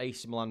 collectors for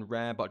AC Milan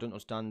rare, but I don't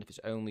understand if it's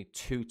only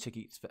 2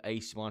 tickets for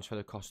AC Milan for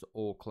the cost of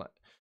all collect.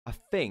 I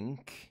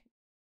think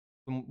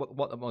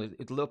what the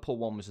Liverpool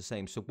one was the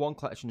same. So 1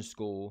 collection to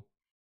score.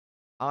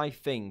 I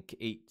think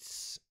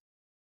it's.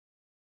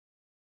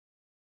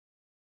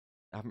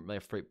 I haven't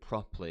read through it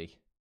properly.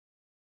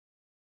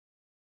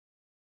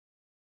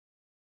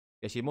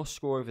 Yes, you must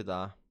score over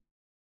there.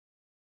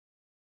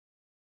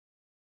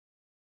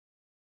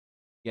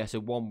 Yeah, so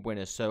 1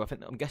 winner. So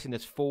I'm guessing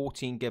there's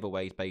 14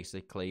 giveaways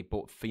basically,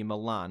 but for your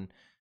Milan,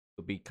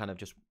 it'll be kind of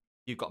just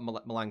you've got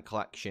Milan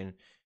collection.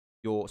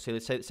 Say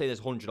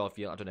there's 100 of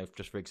you. I don't know,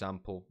 just for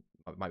example,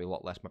 it might be a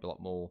lot less, might be a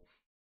lot more.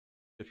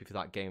 Just for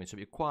that game, so it'll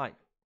be quite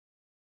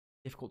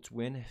difficult to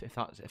win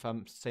if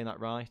I'm saying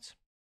that right.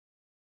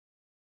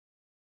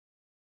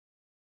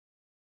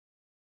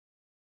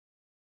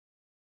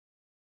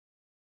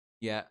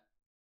 Yeah,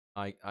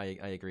 I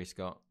agree,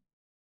 Scott.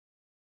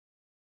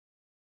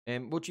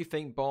 What do you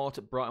think Bart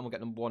at Brighton will get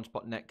number 1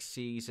 spot next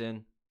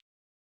season?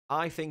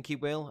 I think he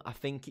will. I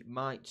think it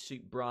might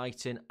suit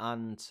Brighton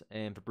and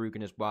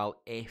Verbruggen as well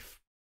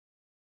if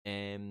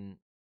De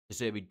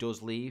Zerbi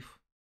does leave.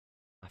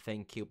 I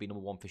think he'll be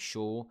number 1 for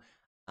sure.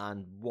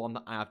 And one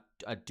that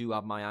I do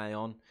have my eye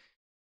on.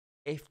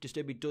 If De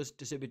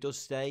Zerbi does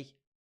stay,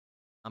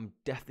 I'm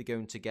definitely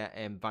going to get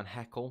Van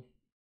Heckel.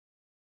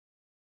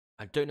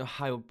 I don't know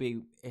how it'll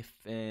be if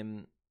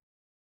Ben.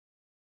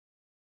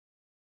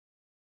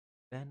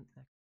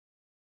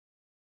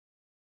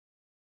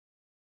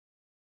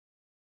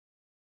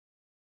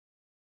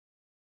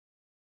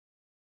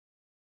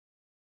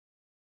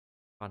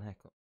 Van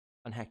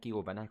Hecke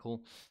or Van Heckel.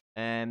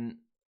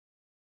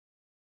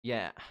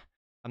 Yeah,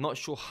 I'm not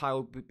sure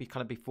how be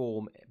kind of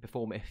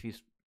perform if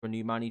he's a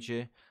new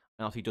manager,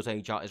 and if he does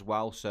age out as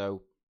well.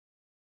 So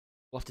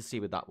we'll have to see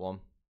with that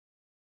one.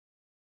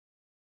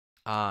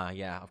 Ah,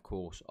 yeah, of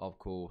course, of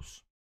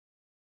course.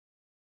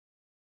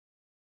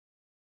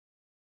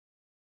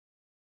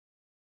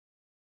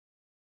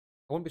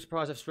 I wouldn't be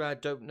surprised if Sorare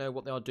don't know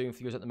what they are doing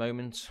for you at the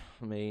moment.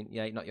 I mean,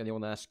 yeah, you're not the only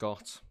one there,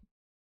 Scott.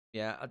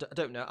 Yeah, I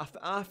don't know.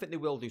 I think they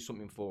will do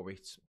something for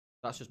it.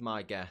 That's just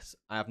my guess.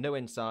 I have no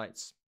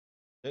insights.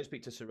 Don't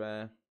speak to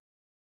Sorare.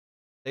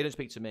 They don't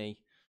speak to me.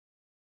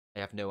 I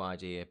have no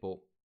idea. But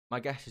my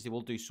guess is they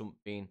will do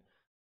something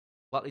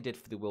like they did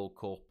for the World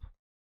Cup.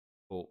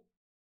 But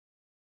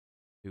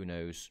who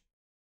knows?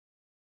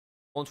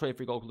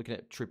 123 goals looking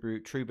at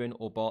Trubin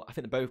or Bot. I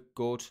think they're both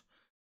good.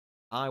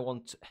 I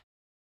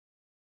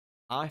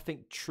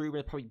think Trubin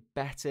is probably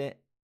better.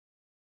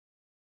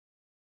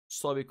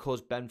 Solely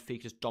because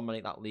Benfica just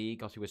dominate that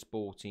league. Obviously, we're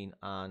Sporting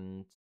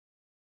and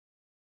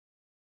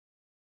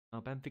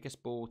Benfica,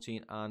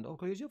 Sporting, and oh,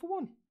 who's the other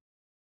one?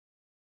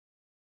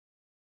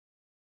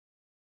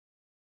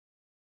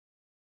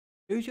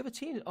 Who's the other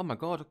team? Oh my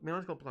god, my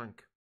mind's gone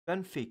blank.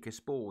 Benfica,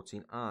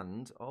 Sporting,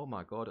 and oh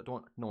my god, I don't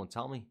want no one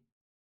tell me.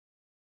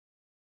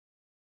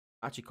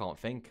 I actually can't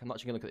think. I'm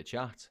actually gonna look at the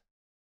chat.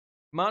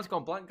 Mind's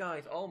gone blank,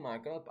 guys. Oh my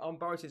god, how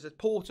embarrassing is this?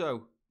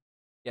 Porto.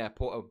 Yeah,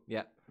 Porto.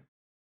 Yeah.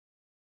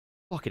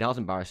 Fucking hell's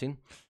embarrassing.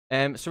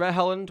 Sorare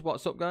Holland,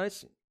 what's up,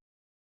 guys?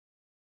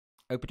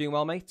 Hope you're doing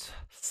well, mate.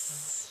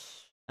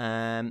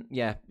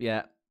 Yeah.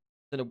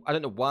 I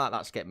don't know why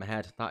that's getting my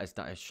head. That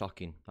is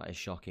shocking. That is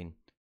shocking.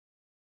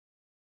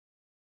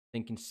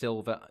 Thinking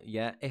Silva,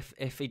 yeah.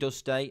 If he does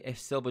stay, if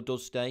Silva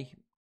does stay,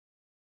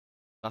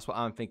 that's what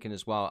I'm thinking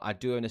as well. I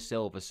do own a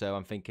Silva, so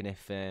I'm thinking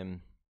if he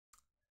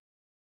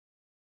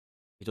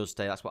does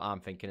stay, that's what I'm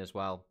thinking as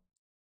well.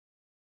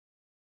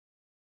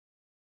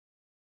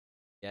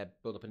 Yeah,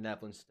 build up a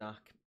Netherlands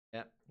stack.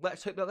 Yeah,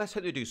 let's hope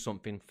they do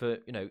something for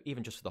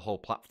even just for the whole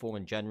platform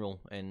in general.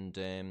 And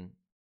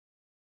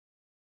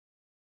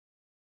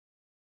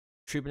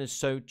Trubin is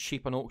so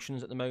cheap on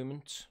auctions at the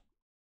moment.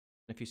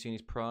 If you've seen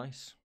his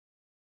price.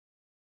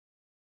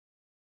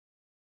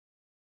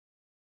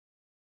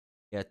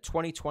 Yeah,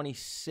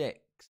 2026.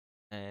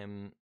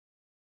 This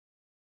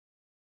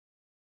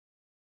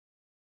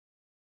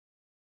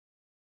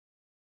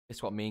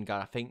is what I mean,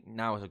 guys. I think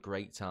now is a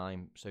great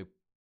time. So,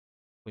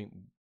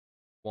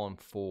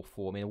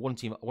 0.144. I mean, one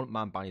team. I wouldn't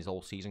mind buying his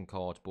all season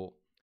card, but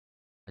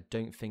I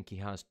don't think he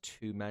has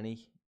too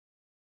many.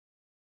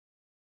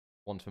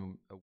 One from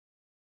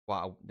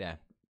wow, yeah,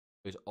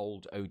 those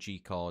old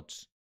OG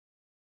cards.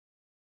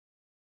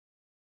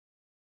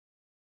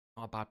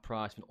 Not a bad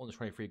price. From under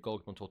 23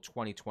 gold until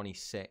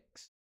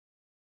 2026.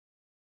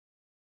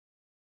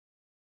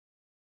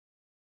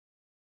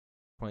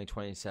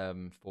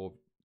 2027 for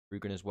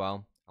Rugen as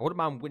well. I wouldn't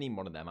mind winning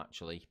one of them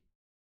actually.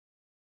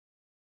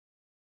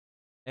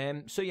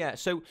 So yeah,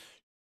 so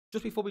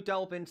just before we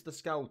delve into the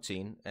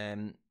scouting,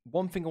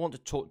 one thing I want to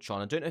touch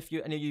on. I don't know if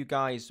any of you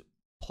guys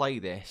play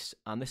this,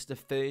 and this is the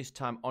first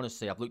time,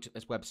 honestly, I've looked at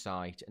this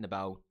website in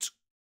about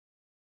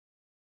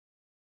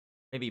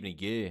maybe even a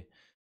year,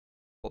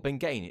 but I've been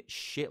getting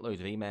shitloads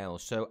of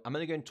emails. So I'm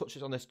only going to touch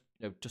this on this,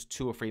 just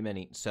 2 or 3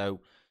 minutes. So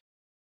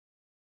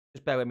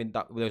just bear with me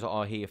that those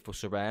are here for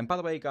Sorare. And by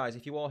the way, guys,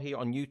 if you are here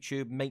on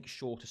YouTube, make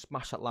sure to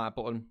smash that like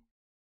button.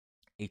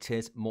 It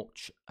is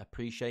much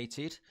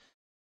appreciated.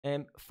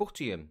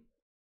 Footium.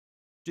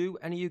 Do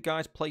any of you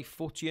guys play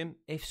Footium?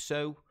 If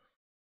so,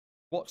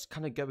 what's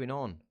kind of going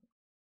on?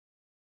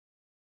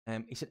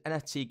 It's an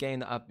NFT game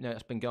that I've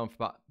it's been going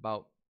for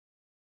about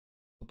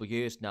a couple of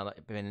years now. That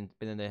it's been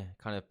in the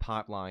kind of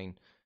pipeline,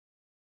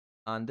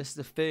 and this is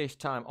the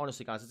first time.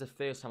 Honestly, guys, this is the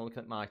first time I'm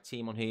looking at my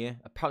team on here.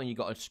 Apparently, you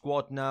got a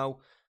squad now.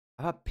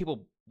 I've had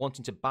people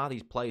wanting to buy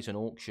these players in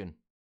auction,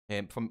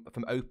 from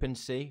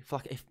OpenSea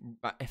for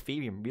like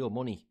Ethereum real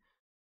money.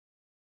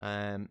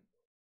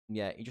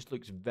 Yeah, it just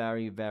looks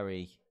very,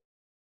 very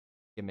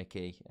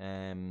gimmicky.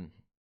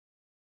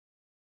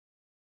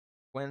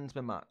 When's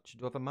my match?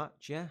 Do I have a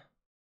match? Yeah,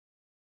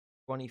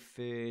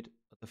 23rd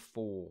of the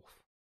 4th.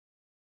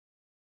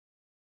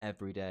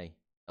 Every day,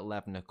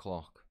 11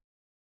 o'clock.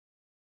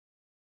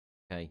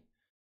 Okay.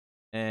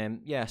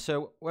 Yeah,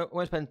 so we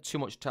won't spend too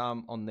much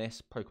time on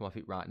this. Probably come off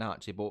it right now,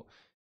 actually. But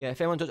yeah, if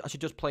anyone does actually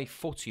just play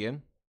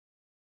Footium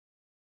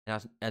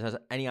and has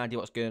any idea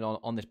what's going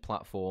on this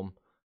platform,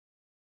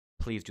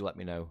 please do let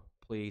me know.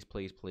 Please,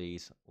 please,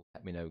 please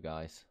let me know,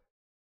 guys.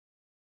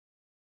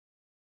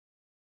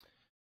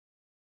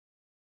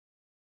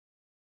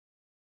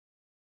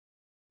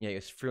 Yeah,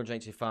 it's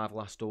 385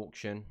 last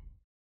auction.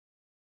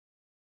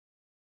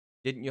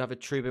 Didn't you have a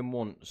Trubin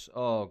once?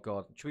 Oh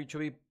god, should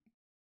we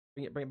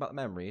bring back the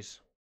memories?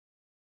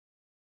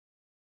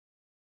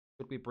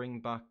 Should we bring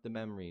back the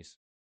memories?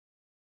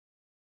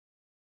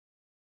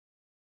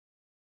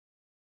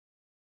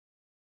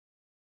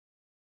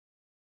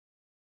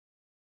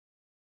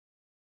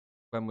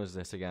 When was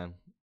this again?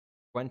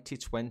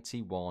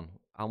 2021.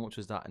 How much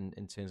was that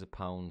in terms of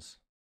pounds?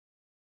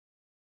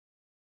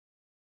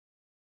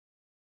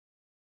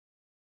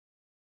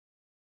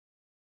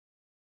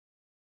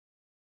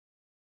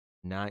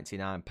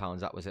 £99.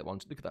 That was it.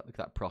 Look at that. Look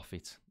at that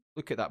profit.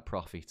 Look at that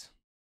profit.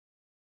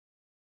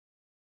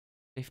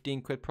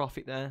 15 quid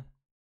profit there.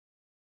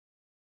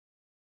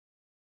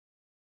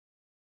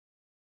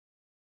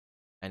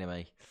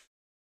 Anyway,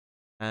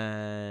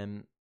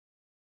 Lionel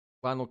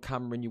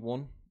Cameron, you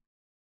won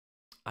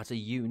as a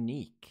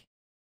unique.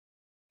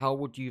 How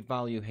would you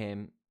value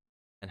him,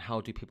 and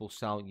how do people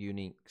sell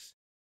uniques?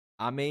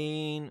 I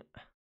mean,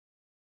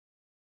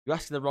 you're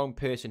asking the wrong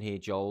person here,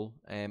 Joel.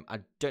 I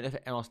don't know if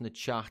anyone else in the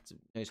chat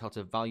knows how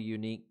to value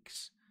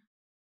uniques.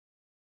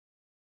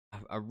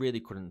 I really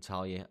couldn't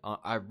tell you.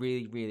 I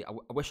really,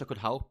 I wish I could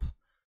help.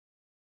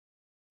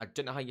 I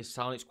don't know how you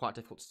sell it. It's quite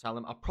difficult to sell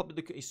them. I'll probably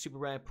look at his super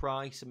rare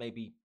price and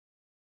maybe,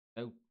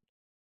 you know,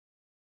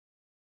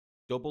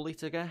 double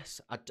it, I guess.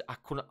 I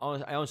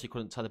honestly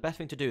couldn't tell. The best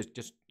thing to do is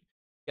just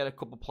get a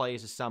couple of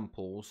players as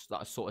samples that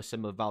are sort of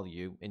similar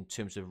value in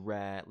terms of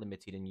rare,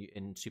 limited,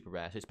 and super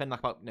rare. So spend like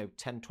about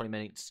 10-20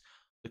 minutes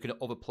looking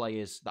at other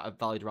players that are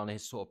valued around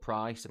his sort of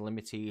price, and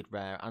limited,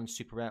 rare, and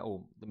super rare,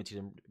 or limited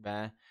and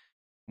rare,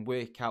 and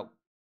work out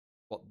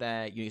what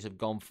their units have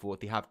gone for if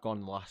they have gone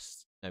in the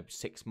last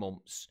 6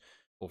 months,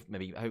 or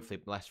maybe hopefully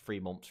the last 3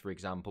 months, for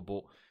example.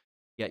 But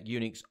yeah,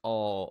 uniques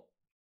are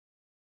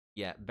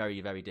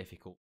very, very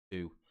difficult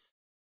to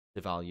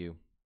value.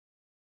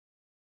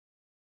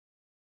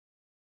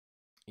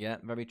 Yeah,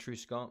 very true,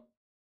 Scott.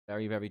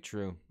 Very, very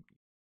true.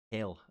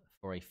 Hill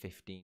for a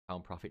 £15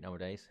 profit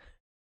nowadays.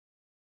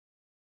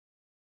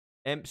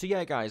 So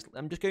yeah, guys,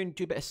 I'm just going to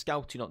do a bit of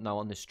scouting up now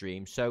on the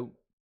stream. So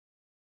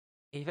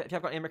if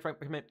you've got any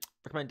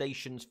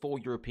recommendations for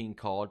European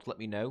cards, let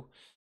me know.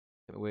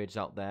 Get my words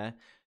out there.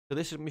 So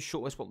this is my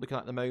shortlist. What I'm looking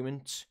at the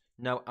moment.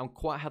 Now I'm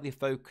quite heavily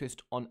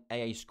focused on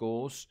AA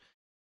scores.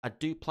 I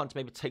do plan to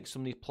maybe take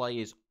some of these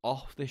players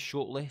off this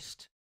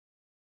shortlist.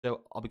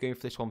 So I'll be going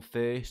for this one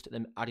first, and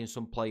then adding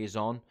some players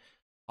on.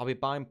 I'll be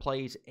buying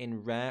players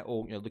in rare,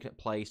 or looking at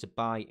players to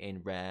buy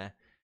in rare,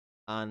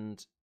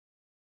 and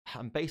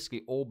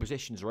basically all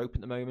positions are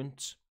open at the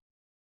moment.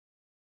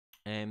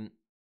 So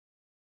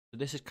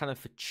this is kind of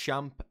for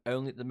champ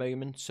only at the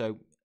moment. So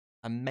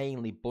I'm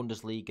mainly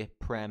Bundesliga,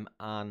 Prem,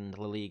 and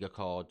La Liga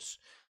cards.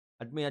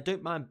 I mean, I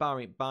don't mind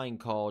buying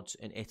cards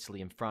in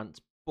Italy and France,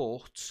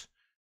 but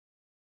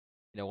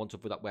I want to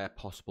avoid that where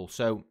possible.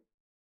 So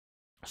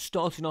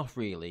starting off,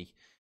 really,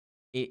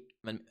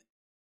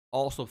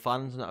 Arsenal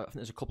fans, and I think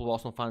there's a couple of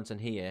Arsenal fans in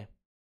here.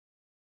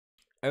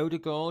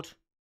 Odegaard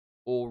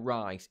or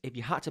Rice? If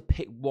you had to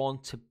pick one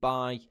to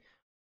buy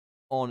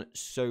on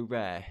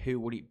Sorare, who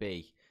would it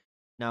be?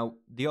 Now,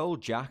 the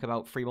old Jack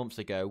about 3 months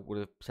ago would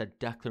have said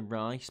Declan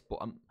Rice, but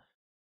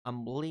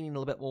I'm leaning a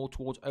little bit more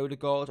towards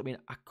Odegaard. I mean,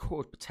 I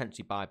could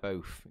potentially buy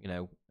both,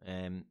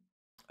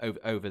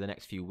 over the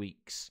next few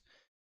weeks.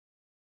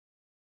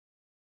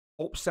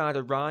 Upside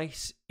of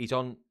Rice, he's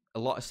on a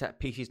lot of set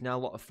pieces now, a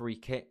lot of free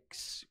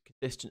kicks,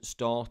 consistent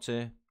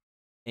starter.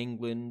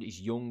 England, he's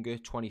younger,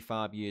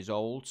 25 years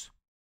old.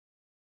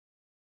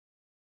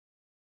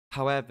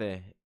 However,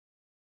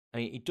 I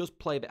mean, he does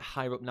play a bit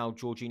higher up now.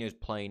 Jorginho's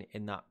playing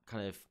in that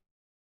kind of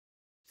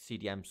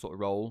CDM sort of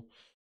role.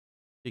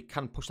 He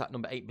can push that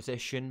number 8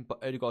 position,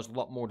 but Odegaard's a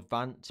lot more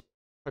advanced,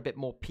 a bit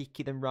more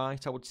peaky than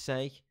Rice, I would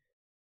say.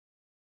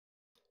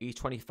 He's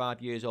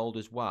 25 years old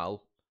as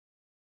well.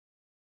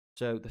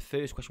 So the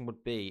first question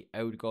would be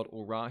Odegaard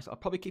or Rice. I'll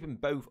probably keep them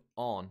both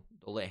on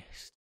the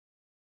list.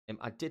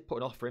 I did put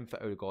an offer in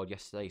for Odegaard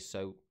yesterday,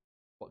 so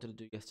what did I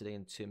do yesterday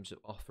in terms of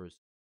offers?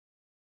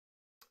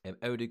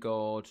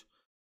 Odegaard,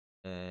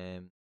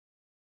 again,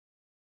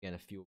 a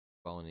few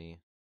on here.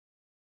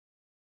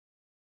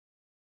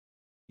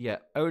 Yeah,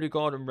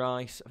 Odegaard and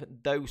Rice, I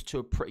think those two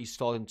are pretty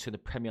solid into the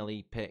Premier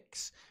League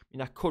picks. I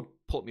mean, I could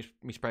put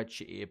my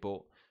spreadsheet here,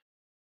 but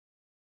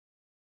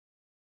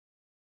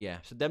yeah,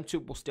 so them two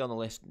will stay on the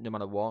list no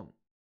matter what.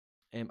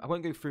 I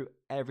won't go through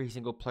every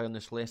single player on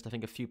this list. I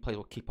think a few players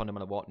will keep on no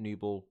matter what.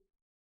 Newball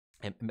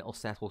and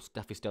Middleset will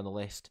definitely stay on the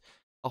list.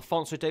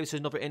 Alphonso Davies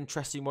is another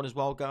interesting one as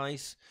well,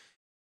 guys.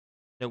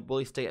 Will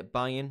he stay at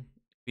Bayern?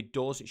 If he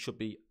does, it should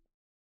be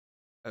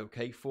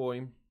okay for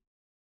him.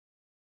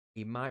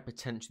 He might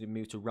potentially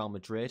move to Real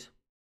Madrid,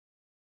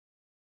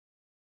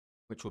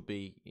 which would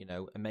be,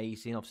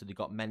 amazing. Obviously, they've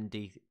got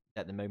Mendy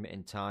at the moment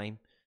in time.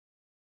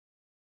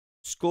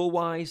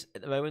 Score-wise,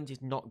 at the moment,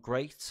 he's not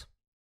great.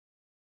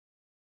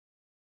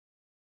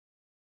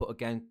 But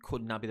again,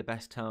 could now be the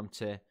best time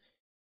to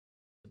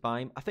buy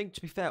him. I think,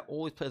 to be fair,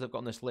 all these players I've got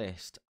on this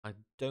list, I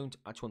don't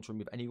actually want to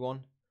remove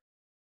anyone.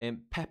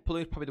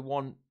 Pepelu is probably the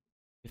one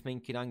you're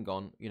thinking, hang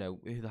on,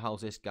 who the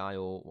hell's this guy,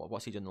 or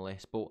what's he doing on the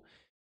list? But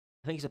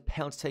I think he's a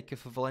penalty taker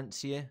for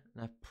Valencia,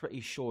 and I'm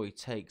pretty sure he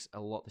takes a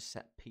lot of the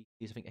set pieces.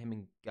 I think him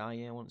and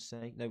Gaia, I want to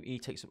say. No, he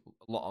takes a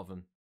lot of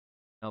them.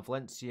 Now,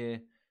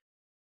 Valencia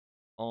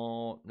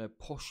are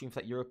pushing for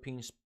that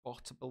European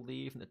spot, I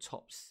believe, in the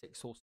top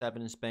 6 or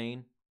 7 in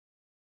Spain.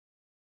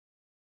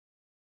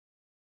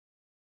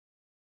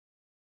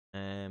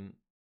 Yeah,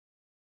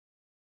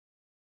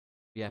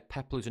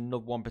 Pepler's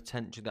another one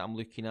potentially that I'm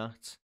looking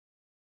at.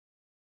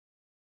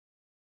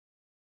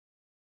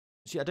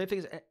 So yeah, I don't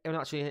think there's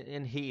anyone actually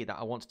in here that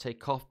I want to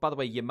take off. By the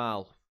way,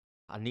 Yamal.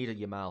 I need a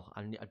Yamal.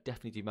 I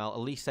definitely do Yamal.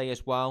 Elise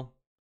as well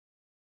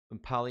from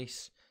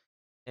Palace.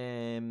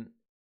 Davy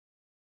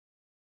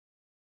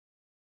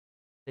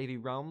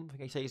Ram, I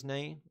think I say his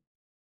name.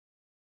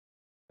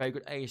 Very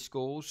good A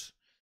scores.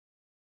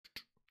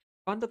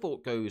 Van der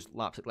Vaart goes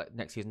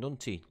next season,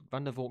 doesn't he?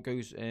 Van der Vaart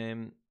goes.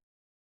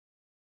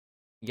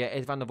 Yeah,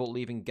 is Van der Vaart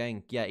leaving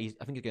Genk? Yeah, I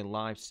think he's going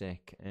Leipzig.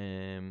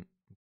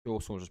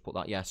 Sure, someone just put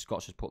that. Yeah,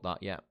 Scott's just put that.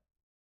 Yeah.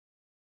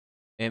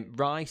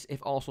 Rice,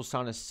 if also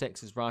signed as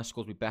 6, his Rice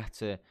scores be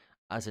better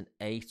as an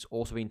 8.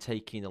 Also been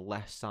taking the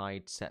left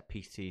side set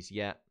pieces.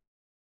 Yeah.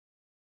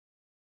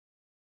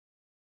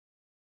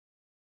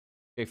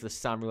 Go for the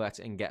Sam Roulette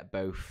and get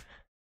both.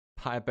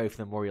 Hire both of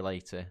them, worry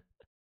later.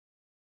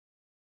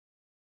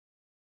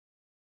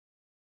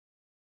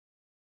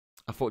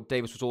 I thought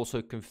Davis was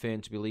also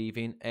confirmed to be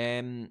leaving. I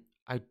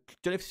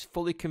don't know if it's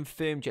fully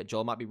confirmed yet,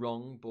 Joel. I might be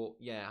wrong, but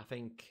yeah, I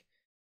think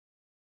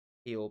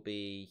he'll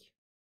be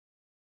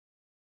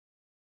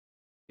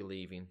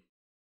leaving.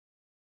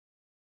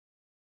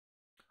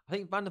 I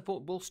think Van der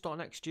Vaart will start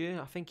next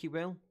year. I think he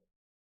will.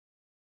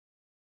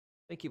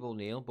 I think he will,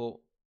 Neil, but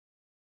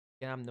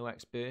yeah, I'm no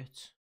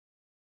expert.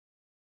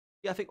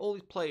 Yeah, I think all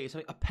these players, I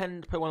mean,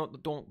 Append probably one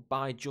that don't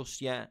buy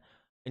just yet,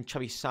 and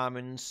Chavi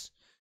Simons.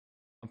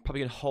 I'm probably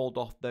going to hold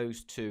off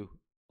those two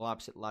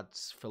Leipzig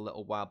lads for a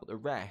little while, but the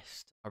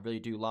rest I really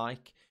do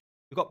like.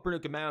 We've got Bruno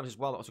Guimaraes as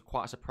well. That was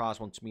quite a surprise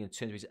one to me in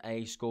terms of his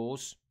A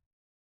scores.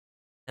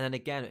 And then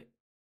again,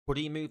 could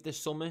he move this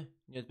summer?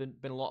 You know, there's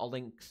been a lot of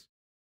links.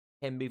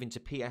 Him moving to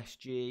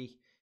PSG,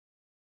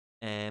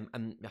 and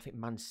I think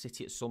Man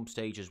City at some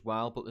stage as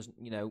well. But there's,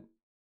 you know,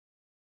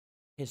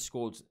 his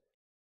scores,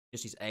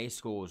 just his A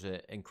scores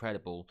are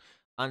incredible.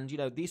 And you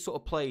know, these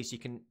sort of players you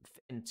can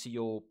fit into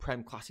your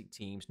Prem Classic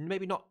teams.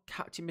 Maybe not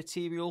captain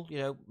material. You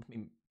know, I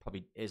mean,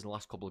 probably is in the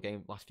last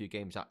few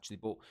games actually.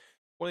 But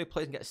one of the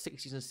players can get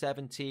 60s and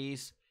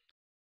 70s.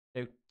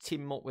 You know,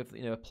 team up with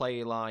a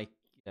player like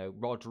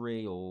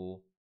Rodri or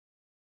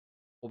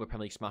other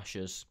Premier League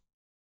smashers.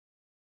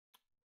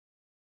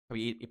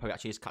 He probably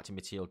actually is captain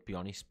material, to be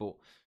honest. But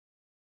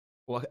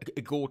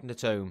a Gordon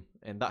at home,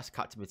 and that's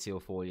captain material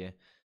for you.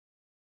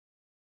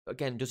 But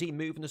again, does he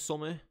move in the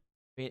summer?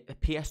 I mean, a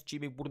PSG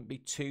wouldn't be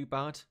too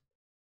bad.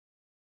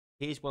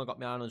 Here's one I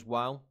got my eye on as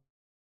well.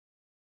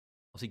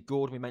 Obviously,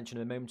 Gordon we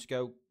mentioned a moment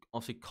ago.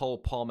 Obviously, Cole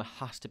Palmer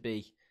has to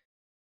be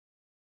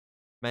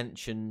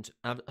mentioned.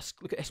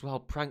 Look at this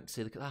wild prank.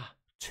 Look at that.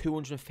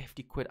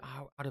 250 quid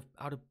out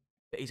of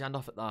bit his hand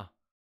off at that.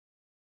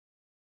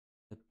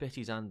 The bit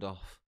his hand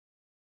off.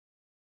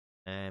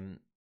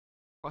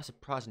 Quite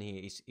surprising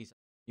here. His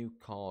new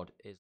card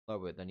is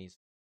lower than his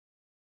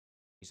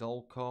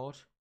old card.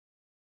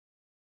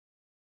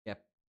 Yeah,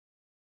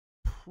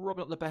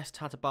 probably not the best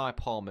time to buy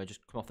Palmer.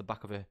 Just come off the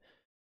back of a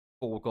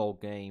 4-goal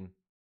game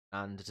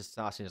and just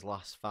starting his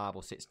last 5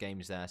 or 6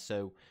 games there.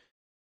 So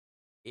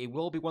it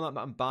will be one that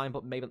I'm buying,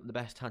 but maybe not the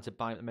best time to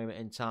buy at the moment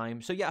in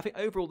time. So yeah, I think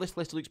overall this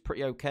list looks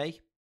pretty okay.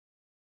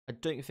 I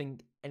don't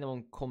think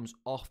anyone comes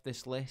off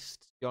this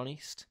list, to be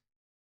honest.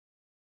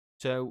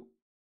 So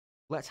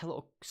let's have a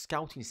little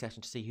scouting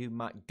session to see who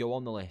might go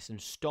on the list.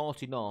 And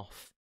starting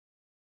off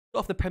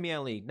the Premier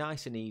League,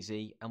 nice and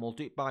easy, and we'll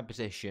do it by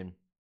position.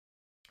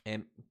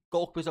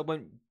 Goalkeepers I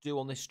won't do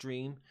on this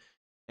stream.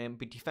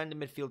 But defending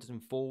midfielders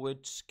and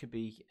forwards could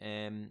be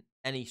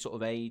any sort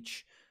of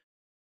age.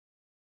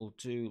 We'll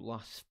do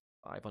last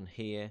 5 on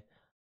here.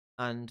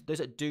 And those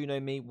that do know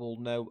me will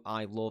know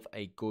I love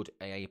a good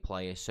AA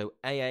player. So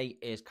AA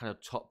is kind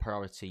of top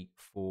priority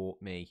for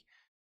me.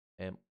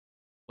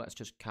 Let's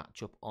just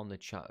catch up on the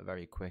chat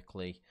very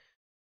quickly.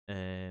 He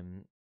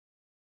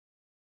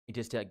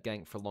did stay at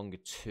Genk for longer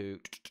too.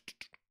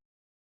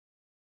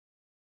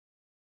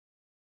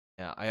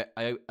 Yeah,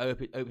 I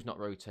hope it's not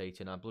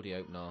rotating. I bloody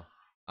hope not.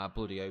 I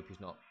bloody hope he's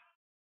not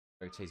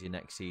rotating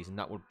next season.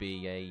 That would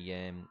be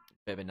a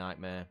bit of a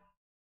nightmare.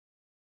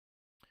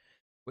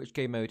 Which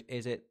game mode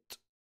is it?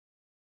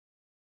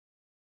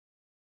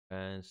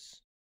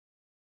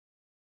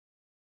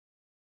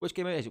 Which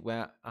game mode is it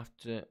where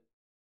after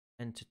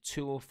enter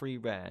 2 or 3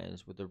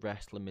 rares with the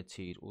rest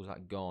limited, or was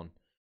that gone?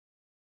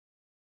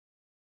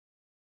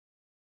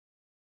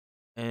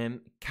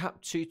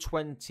 Cap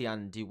 220,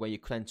 Andy, where you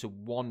can enter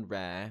 1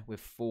 rare with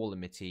 4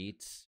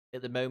 limited.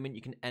 At the moment,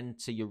 you can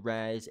enter your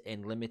rares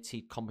in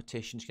limited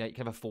competitions. You can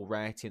have a full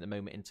rarity at the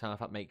moment in time, if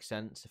that makes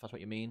sense, if that's what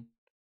you mean.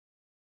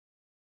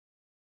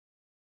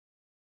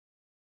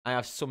 I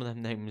have some of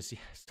them names,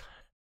 yes.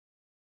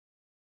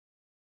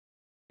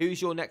 Who's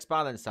your next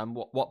buy then, Sam?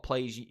 What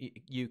plays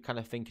you kind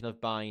of thinking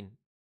of buying,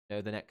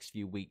 the next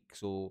few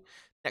weeks or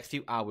next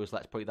few hours?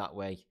 Let's put it that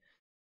way.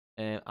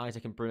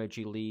 Isaac and Bruno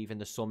G leave in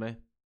the summer.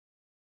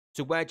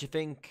 So where do you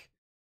think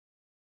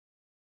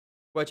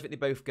they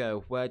both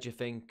go? Where do you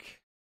think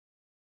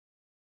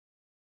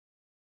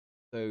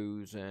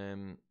those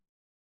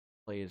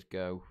players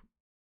go?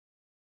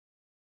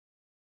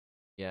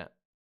 Yeah.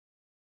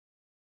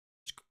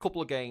 Just a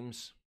couple of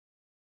games.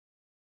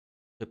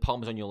 So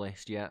Palmer's on your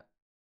list, yeah.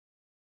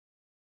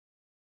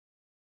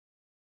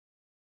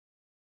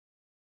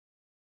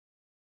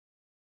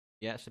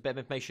 Yeah, it's a bit of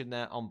information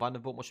there on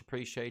Vanderbilt, much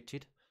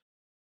appreciated.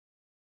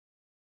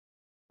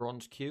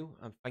 Bronze Q,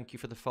 and thank you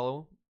for the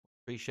follow.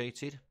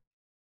 Appreciated.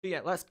 So yeah,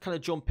 let's kind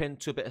of jump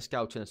into a bit of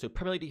scouting. So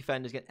Premier League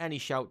defenders, get any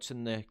shouts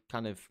in the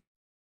kind of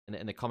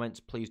in the comments,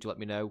 please do let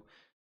me know.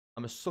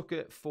 I'm a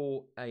sucker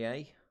for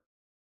AA.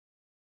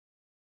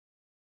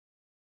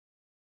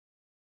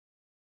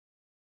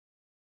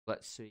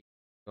 Let's see.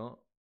 Got.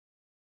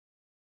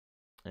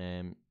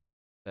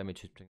 Let me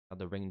just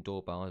the ring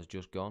doorbell has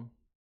just gone.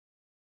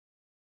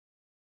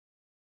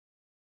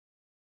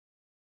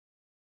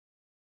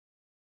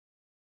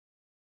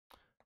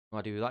 No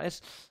idea who that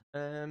is.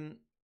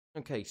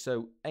 Okay,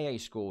 so AA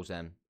scores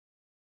then.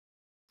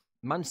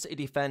 Man City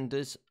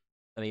defenders,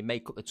 I mean,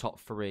 make up the top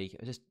 3.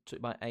 Is this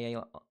took by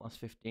AA last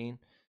 15?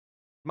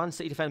 Man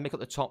City defenders make up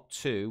the top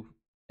 2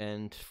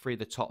 and 3 of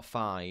the top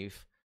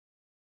 5.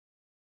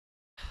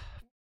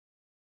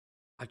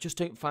 I just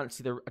don't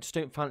fancy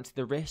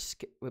the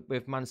risk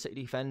with Man City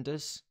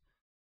defenders.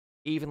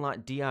 Even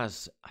like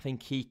Diaz, I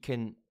think he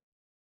can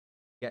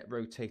get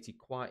rotated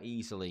quite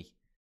easily.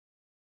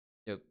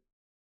 You know,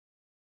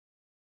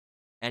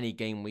 any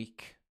game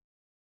week.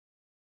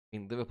 I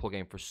mean, Liverpool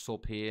game for a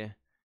sub here.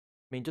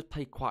 I mean, just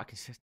play quite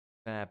consistent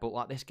there. But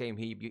like this game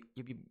here,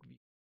 you'd be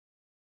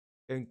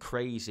going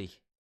crazy.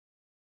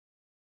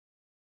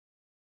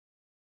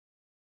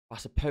 I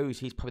suppose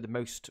he's probably the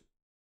most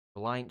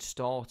reliant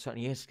starter, and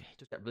he does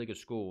get really good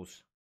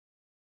scores.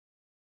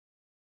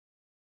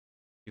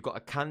 You've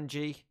got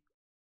Akanji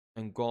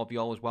and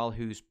Guardiola as well,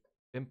 who's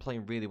been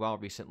playing really well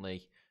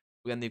recently.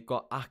 But then they've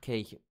got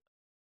Ake.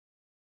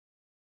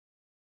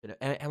 You know,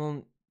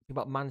 anyone think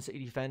about Man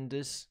City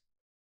defenders?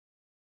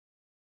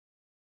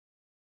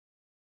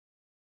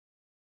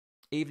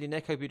 Evening,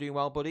 Nick. Hope you're doing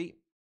well, buddy.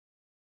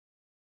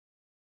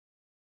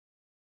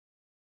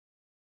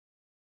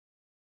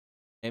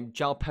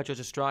 Jal Pedro's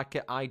a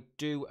striker. I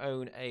do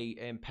own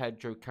a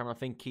Pedro Cameron. I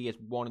think he is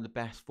one of the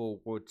best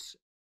forwards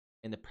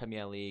in the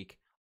Premier League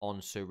on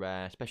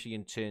Sorare, especially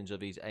in terms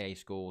of his AA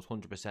scores,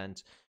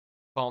 100%.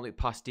 Can't look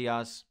past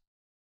Diaz.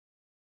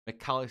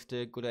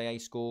 McAllister, good AA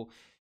score.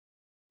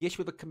 The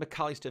issue with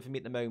McAllister for me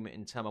at the moment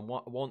in time, I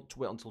want to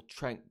wait until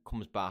Trent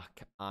comes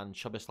back and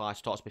Szoboszlai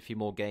starts with a few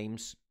more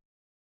games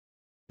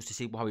just to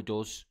see how he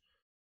does.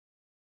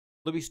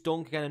 Lewis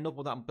Dunk, again, another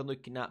one that I've been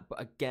looking at, but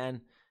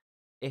again,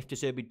 if De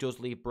Zerbi does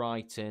leave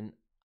Brighton,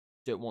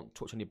 don't want to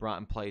touch any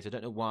Brighton players. I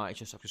don't know why. I've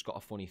just got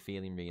a funny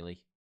feeling,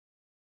 really.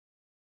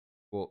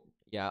 But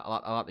yeah,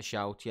 I like the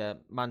shout. Yeah,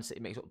 Man City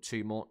makes up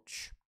too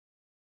much.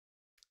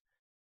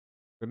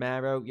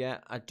 Romero, yeah,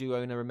 I do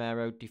own a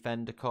Romero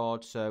defender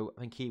card, so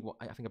I think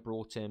I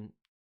brought him.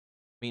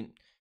 I mean,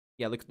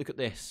 yeah, look at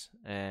this.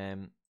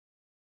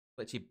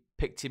 Literally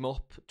picked him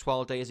up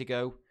 12 days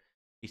ago.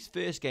 His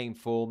first game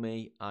for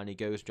me, and he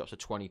drops a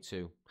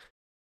 22.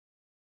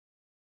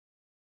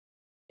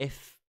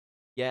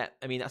 Yeah,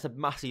 I mean, that's a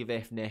massive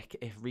if, Nick.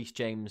 If Reece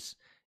James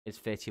is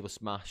fit, he will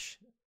smash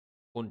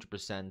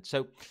 100%.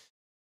 So,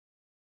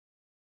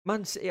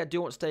 Man City, I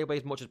do want to stay away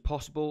as much as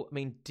possible. I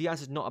mean,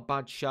 Diaz is not a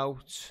bad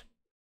shout.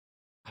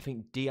 I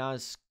think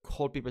Diaz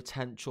could be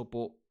potential,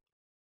 but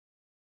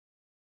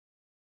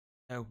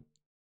no.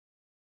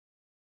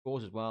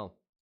 Scores as well.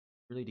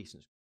 Really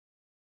decent.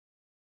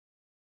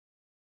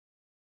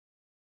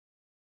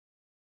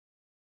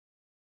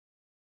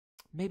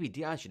 Maybe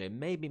Diaz,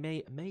 maybe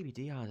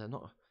Diaz. I'm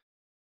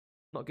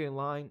not going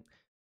line.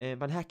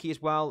 Van Hecke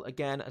as well.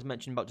 Again, as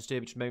mentioned about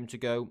Disturbance a moment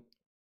ago,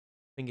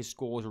 I think his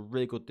scores are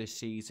really good this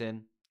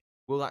season.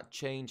 Will that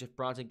change if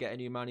Brighton get a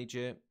new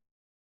manager?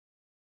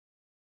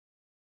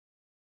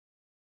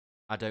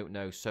 I don't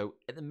know. So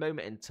at the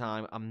moment in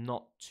time, I'm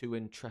not too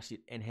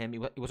interested in him. He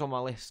was on my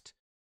list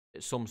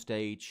at some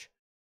stage,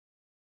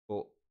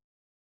 but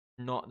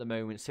not at the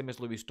moment. Same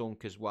as Lewis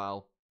Dunk as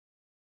well.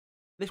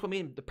 This one, I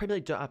mean, the Premier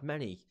League don't have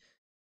many.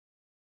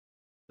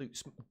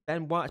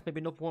 Ben White's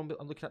maybe another one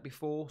I'm looking at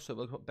before, so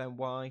we'll look at Ben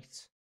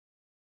White.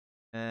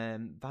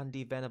 Van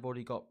de Ven, I've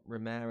already got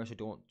Romero, so I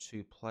don't want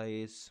 2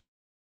 players.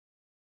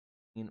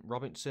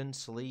 Robinson,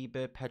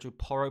 Saliba, Pedro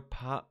Porro,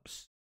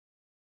 perhaps.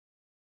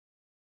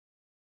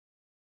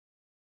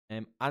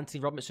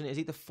 Anthony Robinson, is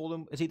he the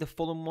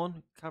Fulham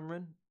one,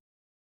 Cameron?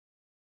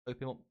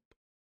 Open him up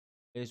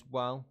as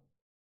well.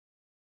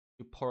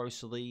 Porro,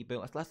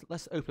 Saliba.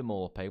 Let's open them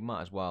all up,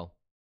 might as well.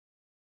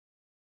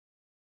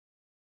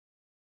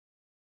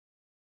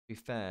 To be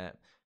fair,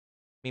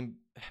 I mean,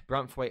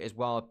 Brantford as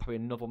well, probably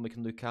another one we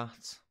can look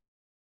at.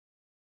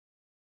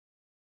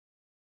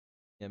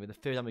 Yeah, I mean, the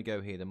further time we go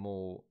here, the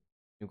more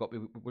we've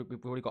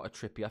already got a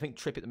Trippier. I think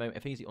Trippier at the moment,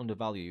 if he's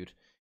undervalued,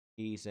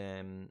 he's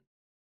when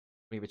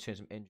he returns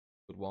from injury,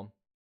 good one.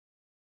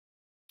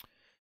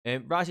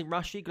 Rising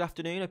Rashi, good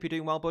afternoon. Hope you're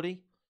doing well,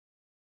 buddy.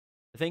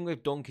 The thing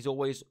with Dunk is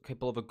always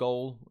capable of a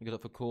goal. He goes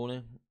up for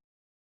corner.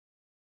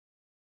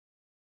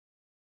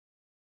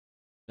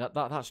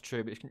 That's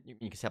true, but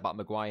you can say about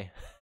Maguire.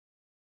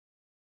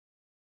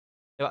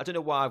 I don't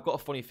know why. I've got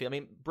a funny feeling. I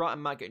mean,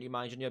 Brighton might get a new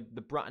manager. You know,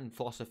 the Brighton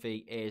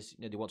philosophy is,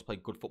 they want to play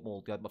good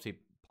football. They had obviously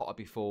Potter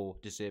before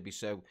De Zerbi,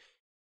 so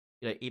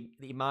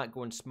he might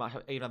go and smash.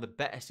 He'll have a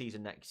better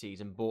season next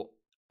season. But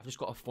I've just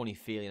got a funny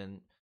feeling,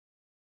 and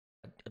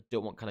I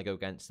don't want to kind of go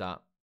against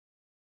that.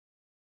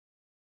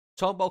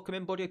 Tom, welcome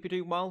in, buddy. Hope you're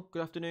doing well.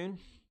 Good afternoon.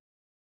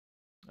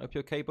 Hope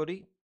you're okay,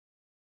 buddy.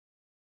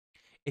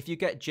 If you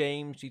get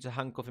James, you need to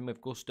handcuff him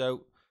with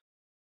gusto.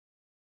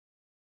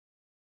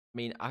 I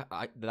mean,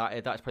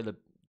 that's probably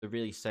the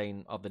really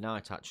saying of the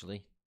night,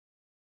 actually.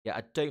 Yeah,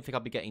 I don't think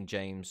I'll be getting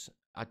James.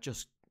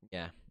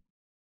 Yeah.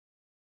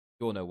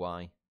 You all know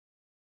why.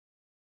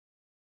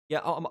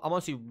 Yeah, I'm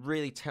honestly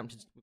really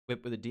tempted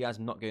with the Diaz,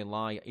 I'm not going to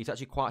lie. He's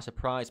actually quite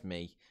surprised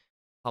me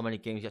how many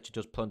games he actually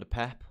does play under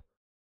Pep.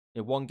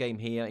 One game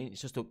here,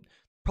 it's just the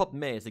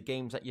problem is the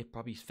games that you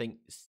probably think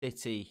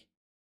City,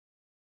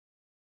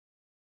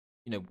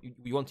 you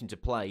want him to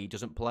play, he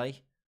doesn't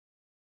play.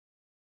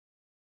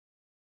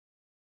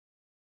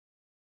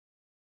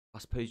 I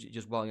suppose he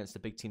does well against the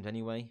big teams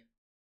anyway.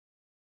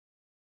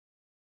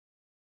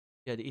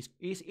 Yeah,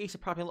 he's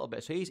surprised me a little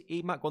bit, so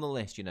he might go on the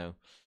list,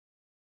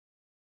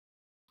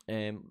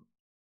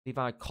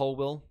 Levi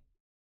Colwill,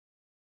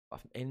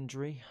 apart from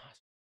injury,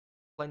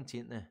 plenty,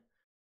 isn't there?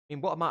 I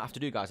mean, what I might have to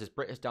do, guys, is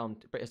break us down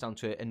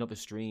to another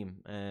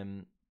stream.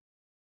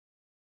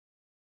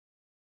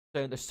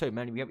 So there's so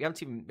many. We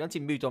haven't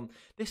even moved on.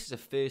 This is a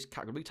first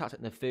category. We talked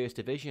in the first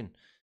division.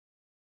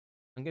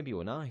 I'm gonna be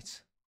all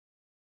night.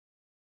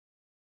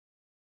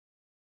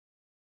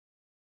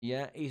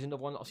 Yeah, he's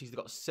another one. Obviously, he's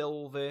got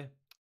Silver,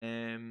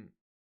 Paddy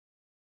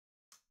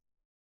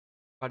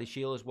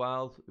Shield as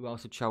well. Who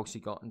else have Chelsea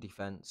got in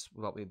defence?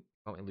 Without me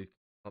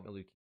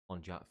Luke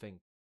on Jack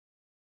thing.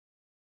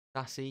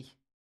 Sassy.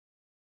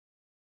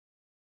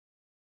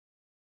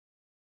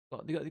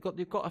 They've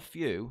got a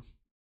few.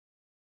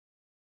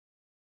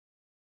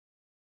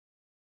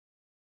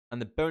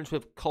 And the bonus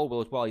with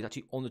Colwell as well, he's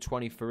actually under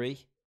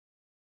 23.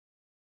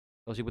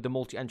 Obviously, with the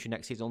multi-entry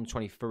next season on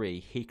 23,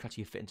 he can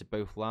actually fit into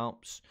both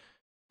lamps.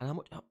 And how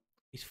much? Oh,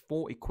 it's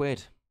 40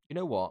 quid. You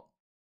know what?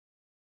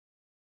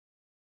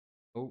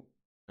 Oh,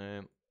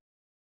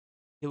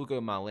 he'll go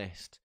on my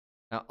list.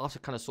 Now, I'll have to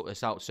kind of sort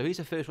this out. So he's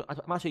the first one.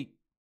 I'm actually...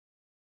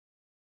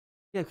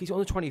 Yeah, he's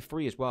under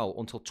 23 as well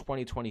until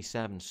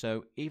 2027.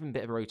 So even a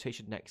bit of a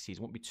rotation next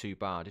season won't be too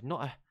bad.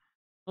 Not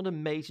an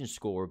amazing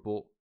scorer,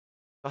 but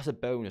that's a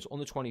bonus.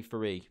 Under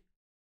 23.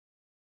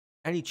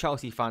 Any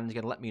Chelsea fans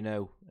going to let me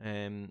know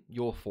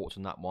your thoughts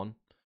on that one.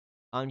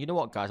 And you know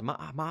what, guys?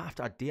 I might have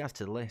to add Diaz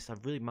to the list. I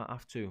really might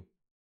have to.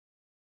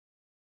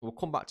 We'll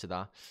come back to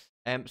that.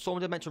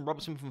 Someone did mention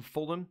Robertson from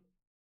Fulham.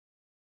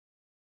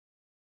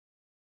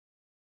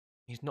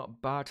 He's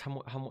not bad.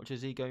 How much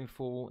is he going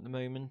for at the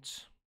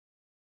moment?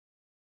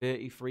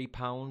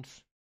 £33.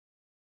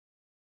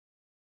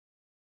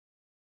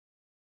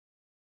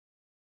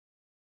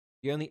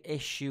 The only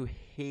issue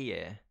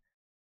here,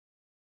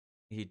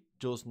 he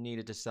does need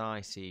a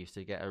decisive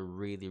to get a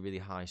really, really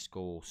high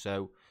score.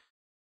 So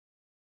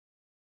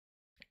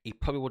he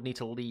probably would need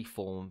to leave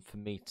form for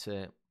me to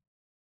have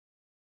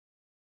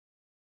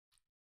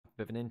a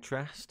bit of an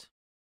interest.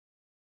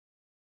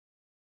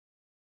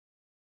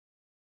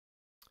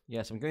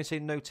 Yes, I'm going to say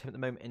no to him at the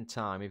moment in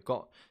time. We've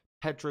got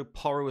Pedro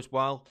Porro as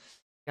well.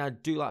 Yeah, I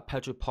do like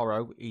Pedro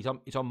Porro. He's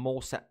on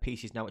more set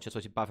pieces now, which is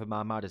obviously bad for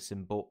my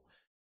Madison, but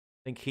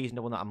I think he's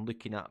the one that I'm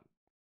looking at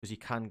because he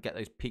can get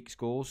those peak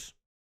scores.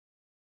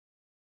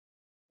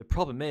 The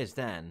problem is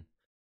then,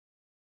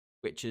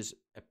 which is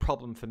a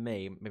problem for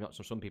me, maybe not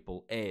for some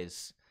people,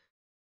 is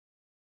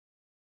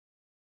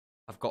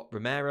I've got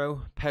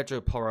Romero,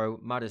 Pedro Porro,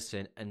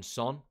 Madison, and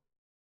Son.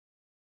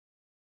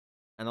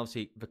 And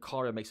obviously,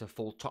 Vicario makes a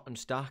full Tottenham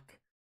stack.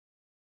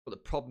 But the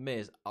problem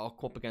is, I'll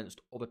come up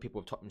against other people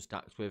with Tottenham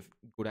stacks with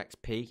good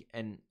XP.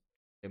 And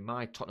in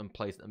my Tottenham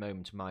plays at the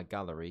moment, in my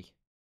gallery,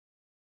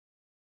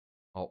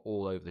 are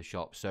all over the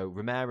shop. So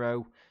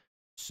Romero,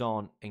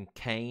 Son, and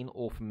Kane,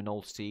 all from an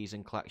old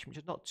season collection, which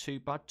is not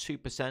too bad.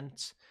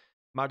 2%.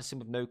 Madison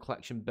with no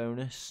collection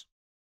bonus.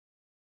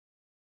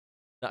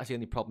 That's the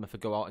only problem if I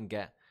go out and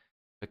get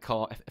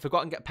Vicario. If I go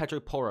out and get Pedro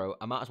Porro,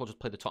 I might as well just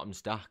play the Tottenham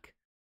stack.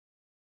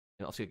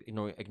 And obviously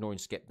ignoring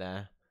Skip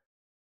there.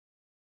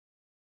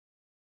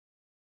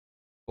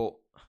 But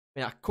I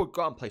mean, I could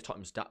go out and play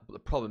Tottenham stack, but the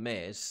problem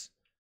is,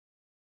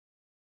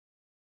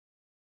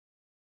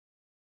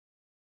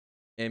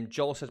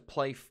 Joel says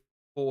play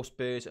 4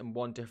 Spurs and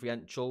 1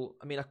 differential.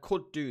 I mean, I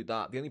could do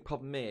that. The only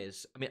problem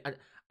is, I mean,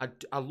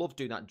 I love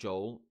doing that,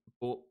 Joel,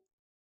 but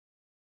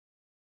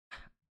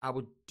I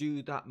would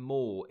do that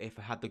more if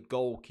I had the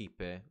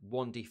goalkeeper,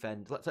 1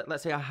 defend.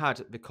 Let's say I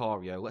had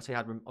Vicario. Let's say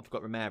I've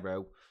got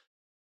Romero,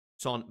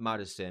 Son,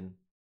 Madison.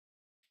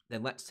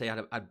 Then let's say I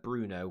had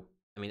Bruno.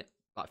 I mean,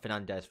 like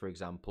Fernandez, for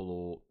example,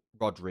 or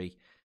Rodri.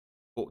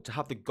 But to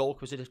have the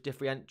goalkeeper as a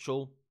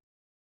differential,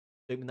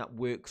 I don't think that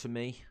works for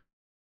me.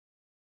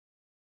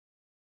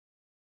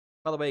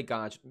 By the way,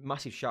 guys,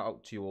 massive shout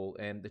out to you all.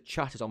 The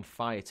chat is on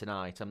fire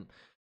tonight. I'm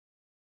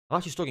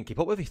actually struggling to keep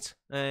up with it.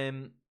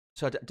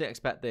 So I didn't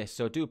expect this.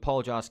 So I do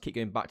apologise. Keep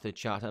going back to the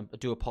chat. I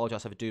do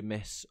apologise if I do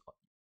miss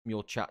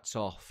your chats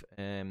off.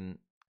 It's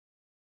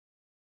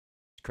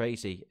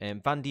crazy.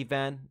 Van de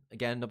Ven,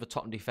 again, another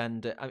Tottenham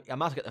defender. I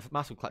might get the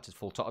massive collector's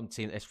full Tottenham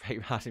team. It's very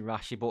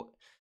Rashi, but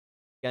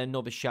again,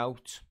 another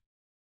shout.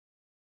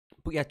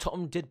 But yeah,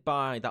 Tottenham did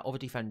buy that other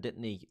defender,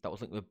 didn't he? That was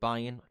linked with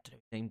Bayern. I don't know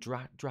his name,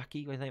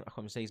 Draki, I can't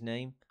even say his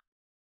name.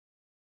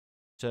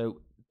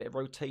 So, bit of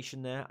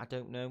rotation there. I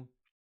don't know.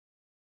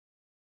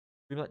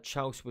 Remember that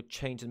Chelsea would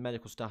change the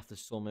medical staff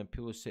this summer.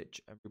 Pulisic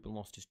and Ruben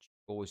Loftus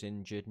always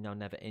injured, now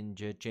never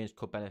injured. James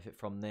could benefit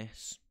from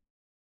this.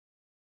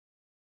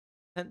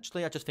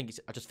 Potentially, I just think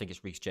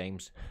it's Reece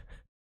James.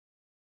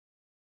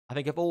 I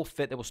think if all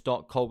fit, they will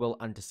start Colwell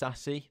and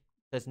Disasi.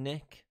 There's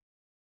Nick.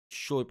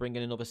 Sure, bring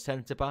in another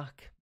centre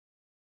back.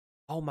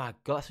 Oh my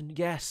god,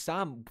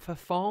 Sam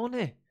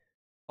Fafani.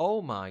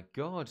 Oh my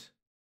god.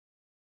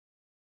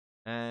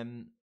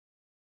 We'll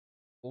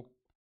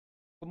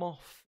come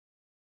off.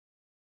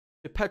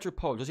 So Pedro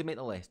Porro, does he make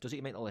the list? Does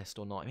he make the list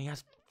or not? I mean, he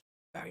has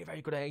very,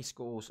 very good A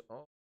scores.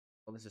 Oh,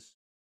 well, this is.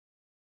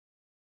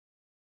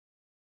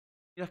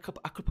 Yeah,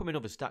 I could put him in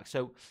another stack.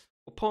 So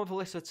we'll put him on the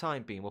list for the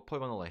time being. We'll put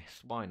him on the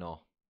list. Why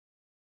not?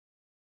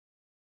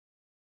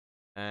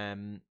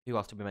 Who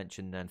else to be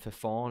mentioned then?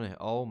 Fafana.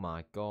 Oh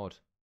my god,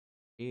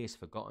 he is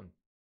forgotten.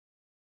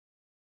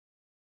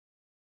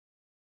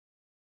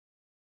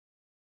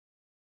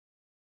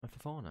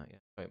 Fafana,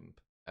 yeah.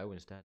 Oh,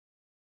 instead.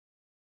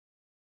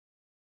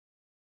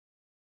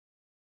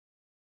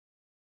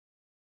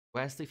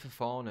 Wesley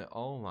Fafana.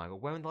 Oh my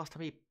god, when was the last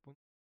time he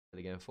played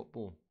a game of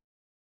football?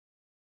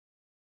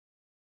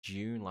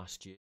 June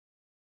last year.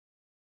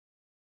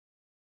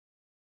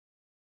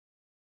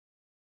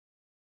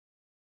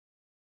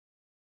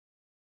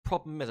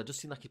 Problem is, I just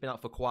seem like he's been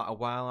out for quite a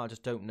while. I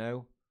just don't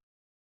know.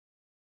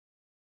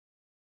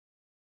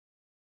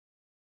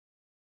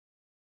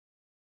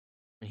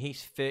 And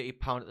he's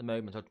 £30 at the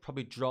moment. I'd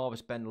probably rather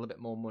spend a little bit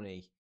more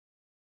money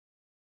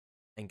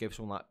and give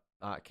someone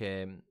like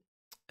a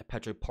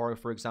Pedro Porro,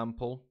 for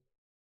example.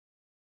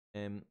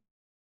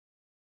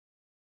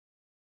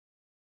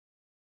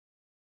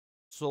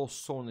 Saw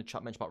someone in the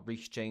chat mention about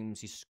Reece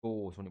James. He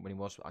scores when he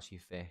was actually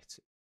fit.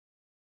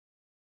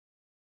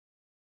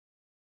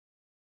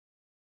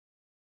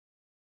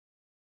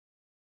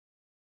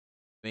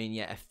 I mean,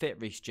 yeah, a fit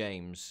Reece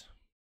James.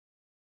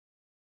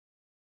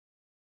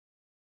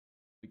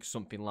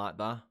 Something like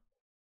that.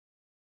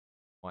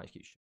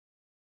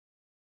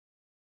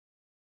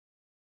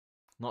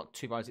 Not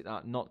too bad, is it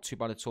that? Not too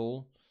bad at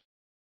all.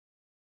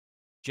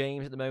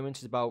 James at the moment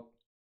is about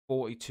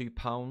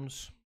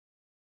 £42.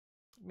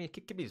 I mean,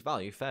 give me his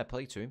value. Fair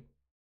play to him.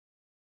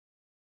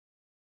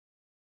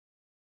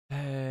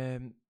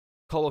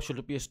 Colwell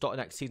should be a starter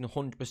next season,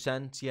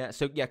 100%. Yeah,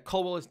 so yeah,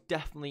 Colwell is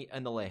definitely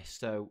in the list.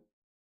 So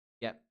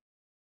yeah,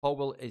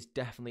 Colwell is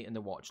definitely in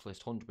the watch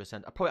list,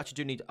 100%. I probably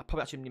actually need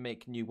to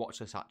make new watch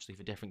lists actually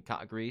for different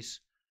categories.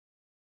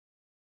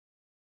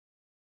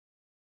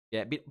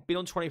 Yeah, being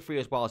on 23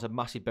 as well is a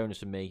massive bonus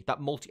for me. That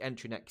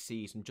multi-entry next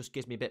season just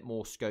gives me a bit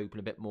more scope and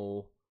a bit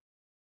more.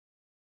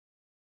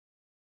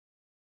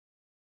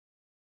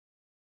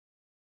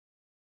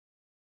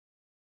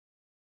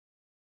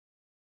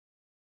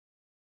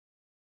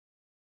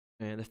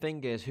 And the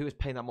thing is, who is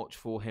paying that much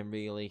for him,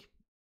 really?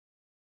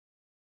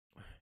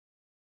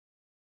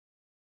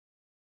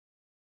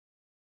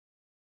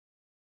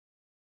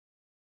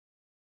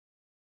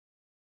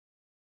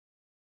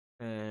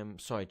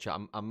 Sorry, chat.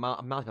 I'm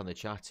mad on the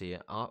chat here.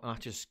 I'll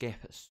have to skip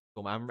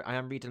some. I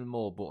am reading them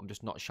more, but I'm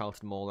just not shouting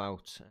them all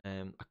out.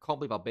 I can't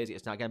believe how busy it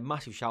is now. Again,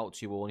 massive shout out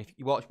to you all. And if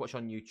you watch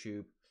on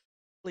YouTube,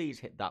 please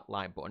hit that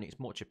like button. It's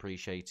much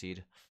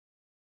appreciated.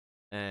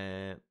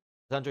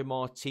 Sandro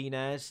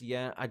Martinez,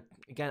 yeah. I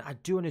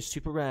do want a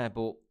super rare,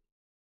 but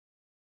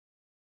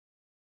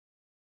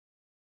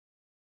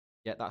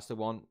yeah, that's the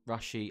one.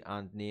 Rashi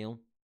and Neil.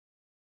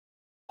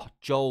 Oh,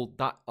 Joel,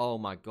 oh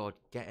my god,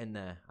 get in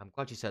there. I'm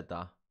glad you said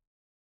that.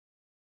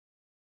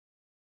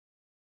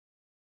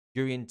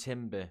 Jurien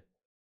Timber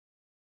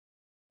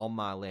on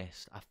my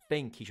list. I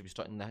think he should be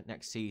starting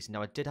next season.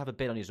 Now, I did have a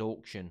bid on his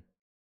auction.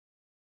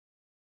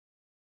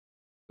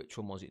 Which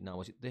one was it now?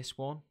 Was it this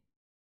one?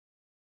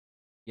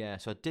 Yeah,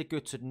 so I did go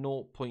to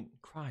 0.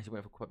 Christ, it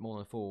went for quite more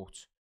than I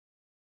thought.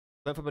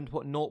 Went for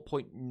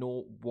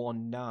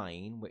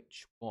 0.019,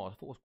 which I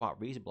thought was quite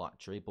reasonable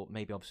actually, but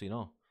maybe obviously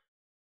not.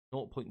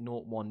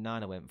 0.019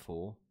 I went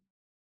for.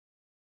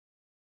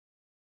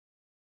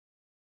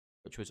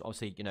 Which was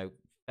obviously,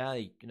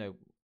 fairly, the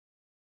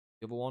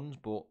other ones,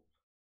 but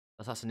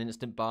that's an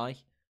instant buy.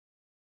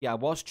 Yeah, I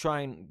was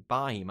trying to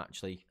buy him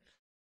actually.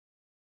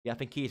 Yeah, I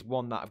think he's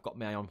one that I've got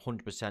my eye on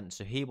 100%.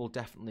 So he will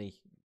definitely,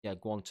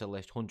 go on to the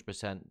list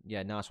 100%.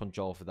 Yeah, nice one,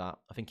 Joel, for that.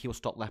 I think he will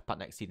stop left back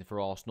next season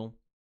for Arsenal.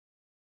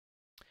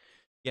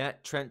 Yeah,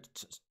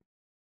 Trent,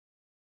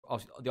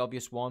 the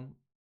obvious one,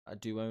 I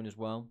do own as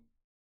well.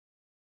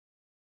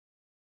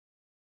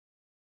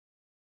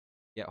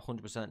 Yeah,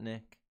 100%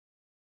 Nick.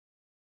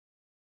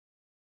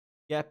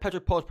 Yeah, Pedro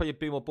Porro's probably a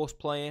boom or bust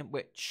player,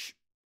 which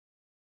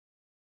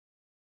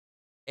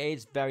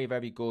is very,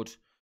 very good to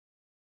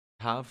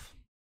have.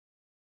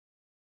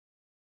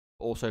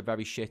 Also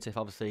very shit if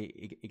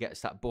obviously he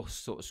gets that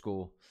bust sort of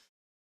score.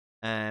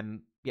 Yeah,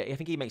 I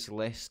think he makes a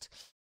list.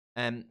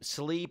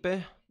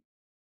 Saliba.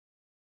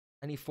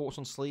 Any thoughts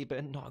on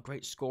Saliba? Not a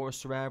great scorer,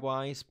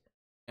 Sorare-wise.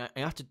 I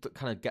have to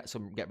kind of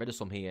get rid of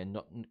some here.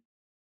 Not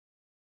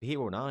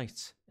Hero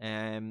Knight.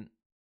 In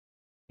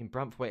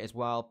Brantford as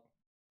well,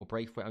 or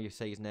Braithwaite, how you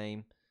say his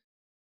name.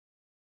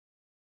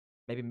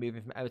 Maybe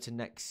moving from Everton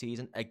next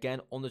season.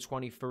 Again, under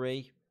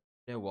 23.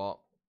 You know what?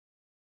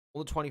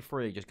 Under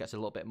 23 just gets a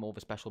little bit more of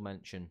a special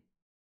mention.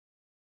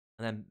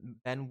 And then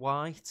Ben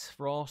White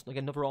for Arsenal.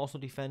 Again, another Arsenal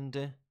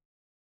defender.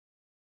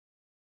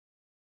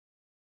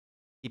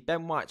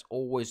 Ben White's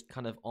always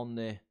kind of on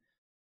the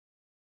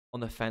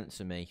fence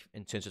for me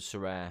in terms of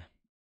Sorare.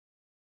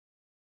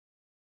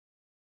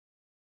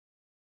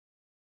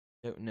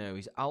 Don't know.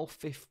 His AA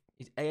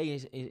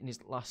is in his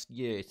last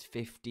year. It's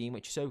 15,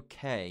 which is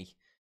okay.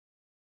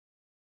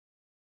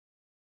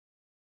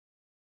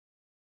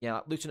 Yeah,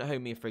 like Luton at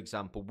home here, for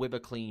example, with a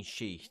clean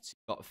sheet,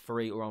 got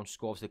 3 around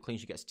score. So the clean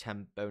sheet gets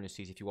 10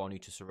 bonuses if you are new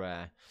to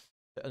Sorare.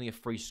 But only a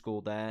 3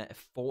 score there. A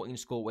 14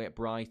 score away at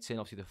Brighton.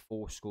 Obviously, the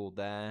 4 score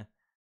there.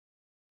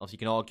 Obviously, you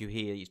can argue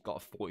here he's got a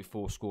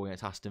 44 score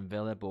against Aston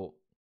Villa, but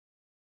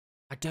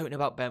I don't know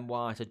about Ben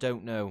White. I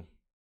don't know.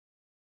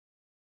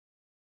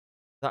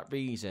 For that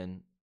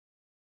reason,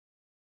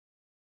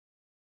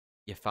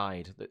 you're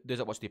fired. Those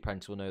that watch The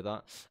Apprentice will know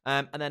that.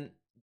 And then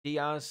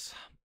Diaz.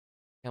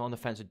 I'm on the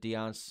fence with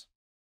Diaz.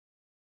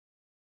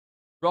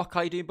 Rock, how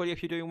you doing, buddy?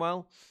 If you're doing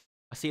well.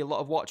 I see a lot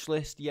of watch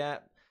list. Yeah.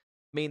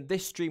 I mean,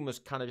 this stream was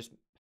kind of just...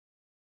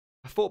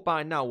 I thought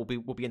by now we'll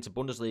be into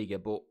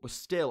Bundesliga, but we're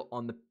still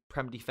on the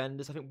Prem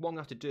Defenders. I think what I'm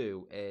going to have to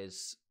do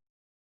is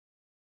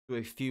do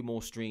a few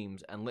more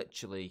streams and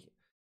literally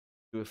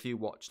do a few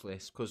watch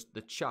lists, because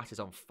the chat is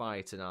on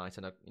fire tonight,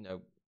 and I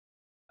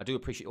do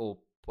appreciate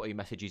all putting your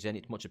messages in.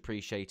 It's much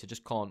appreciated.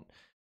 Just can't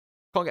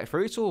get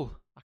through it all.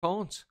 I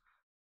can't.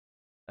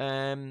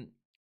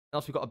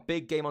 Also, we've got a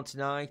big game on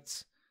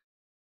tonight.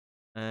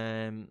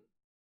 Oh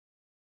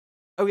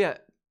yeah,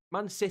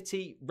 Man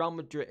City, Real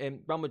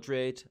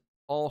Madrid,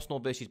 Arsenal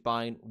versus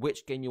Bayern.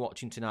 Which game you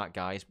watching tonight,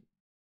 guys?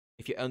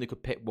 If you only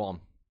could pick one,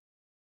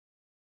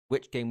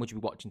 which game would you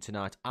be watching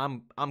tonight?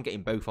 I'm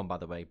getting both on, by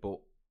the way, but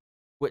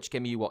which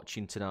game are you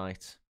watching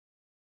tonight?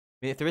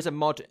 I mean, if there is a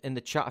mod in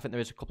the chat, I think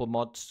there is a couple of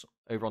mods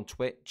over on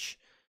Twitch.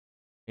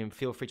 And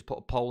feel free to put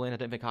a poll in. I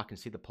don't think I can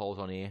see the polls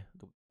on here.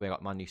 We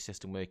got my new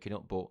system working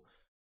up, but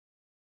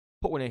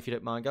put one in if you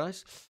don't mind,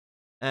 guys.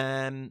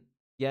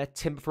 Yeah,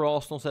 Timber for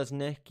Arsenal, says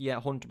Nick. Yeah,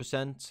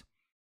 100%.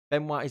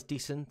 Ben White is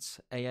decent.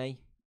 AA.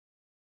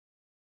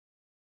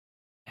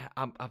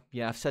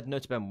 I've said no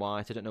to Ben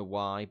White. I don't know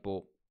why,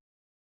 but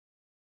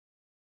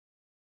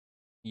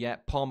yeah,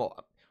 Palmer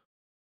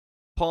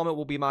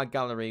will be my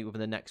gallery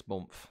within the next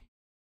month.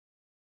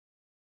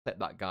 Click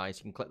that, guys.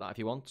 You can click that if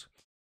you want.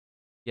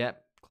 Yeah,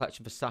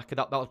 collection for Saka.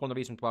 That was one of the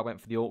reasons why I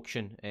went for the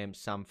auction,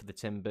 Sam, for the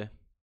Timber.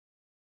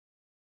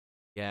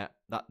 Yeah,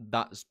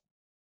 that's...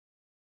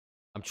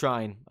 I'm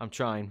trying.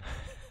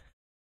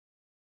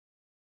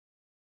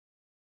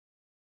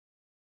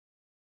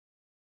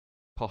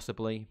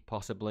 Possibly.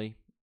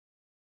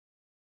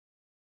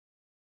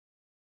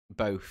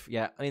 Both,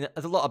 yeah. I mean,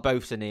 there's a lot of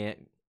boths in here.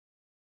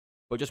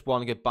 But just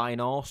want to go buying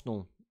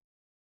Arsenal.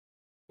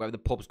 Wherever the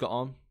pub's got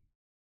on.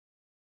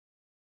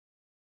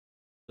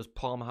 Does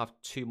Palmer have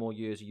 2 more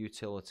years of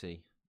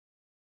utility?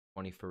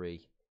 23.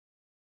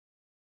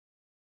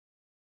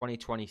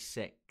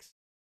 2026.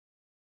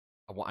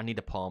 I need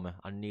a Palmer.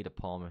 I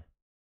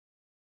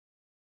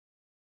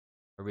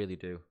really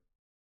do.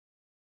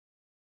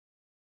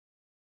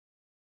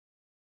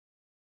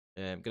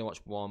 I'm gonna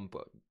watch one,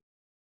 but I'm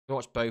gonna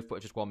watch both,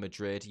 but just one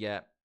Madrid. Yeah.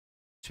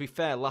 To be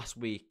fair, last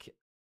week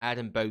I had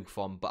them both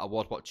on, but I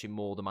was watching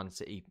more the Man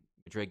City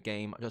Madrid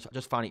game. I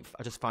just find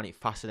it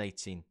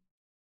fascinating.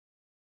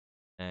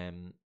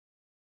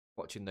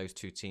 Watching those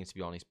two teams, to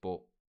be honest. But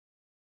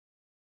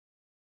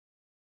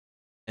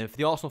and for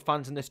the Arsenal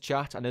fans in this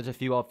chat, I know there's a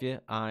few of you,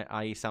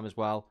 i.e. Sam as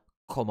well.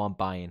 Come on,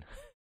 Bayern.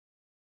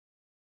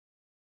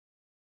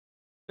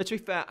 But to be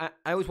fair, I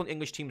always want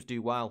English teams to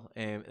do well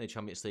in the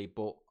Champions League,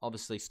 but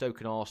obviously Stoke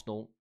and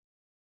Arsenal.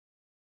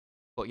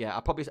 But yeah,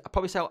 I probably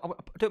say I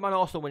don't mind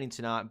Arsenal winning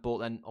tonight, but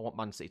then I want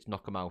Man City to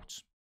knock them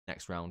out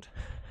next round.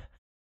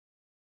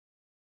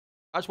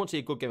 I just want to see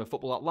a good game of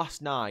football. Like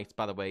last night,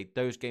 by the way,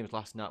 those games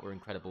last night were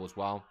incredible as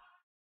well.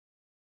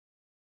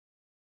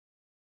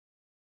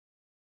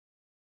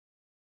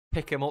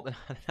 Pick him up, and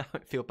I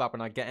don't feel bad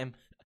when I get him.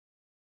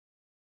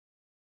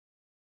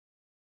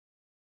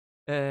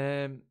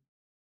 You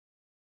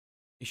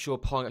sure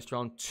Paul gets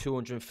around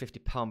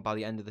 £250 by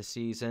the end of the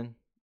season?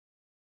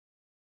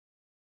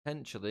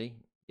 Potentially.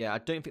 Yeah, I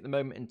don't think the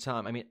moment in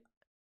time. I mean,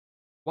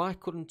 why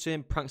couldn't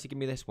Pranksy give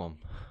me this one?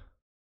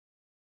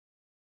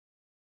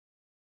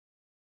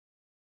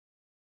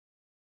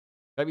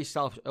 Very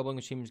selfish.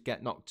 English teams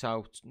get knocked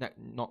up,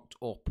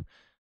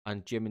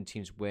 and German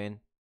teams win.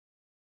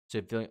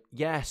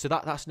 Yeah, so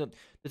that's no,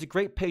 there's a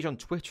great page on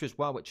Twitter as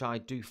well, which I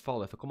do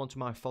follow. If I come onto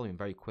my following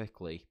very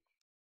quickly,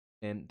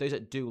 those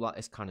that do like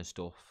this kind of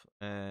stuff,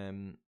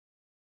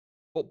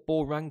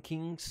 football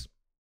rankings,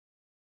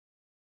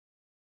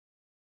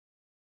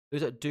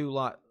 those that do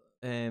like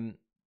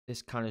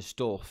this kind of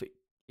stuff,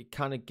 it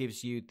kind of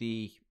gives you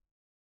the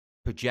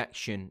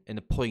projection and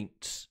the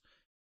points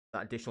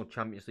that additional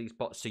Champions League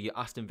spots. So your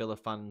Aston Villa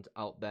fans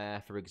out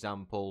there, for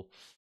example.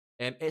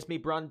 It's me,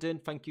 Brandon.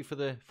 Thank you for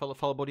the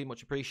follow, buddy.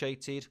 Much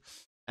appreciated.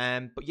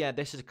 But yeah,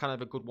 this is kind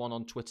of a good one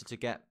on Twitter to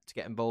get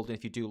involved in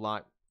if you do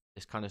like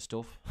this kind of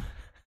stuff.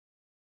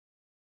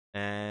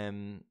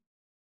 Yeah,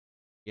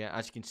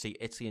 as you can see,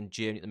 Italy and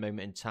Germany at the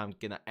moment in time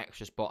getting that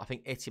extra spot. I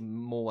think Italy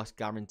more or less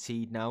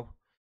guaranteed now.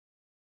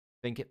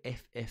 I think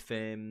if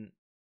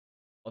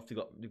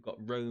we've got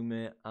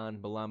Roma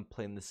and Milan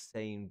playing the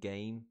same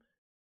game.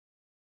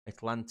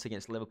 Atlanta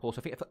against Liverpool. So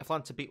I think if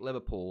Atlanta beat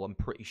Liverpool, I'm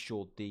pretty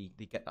sure they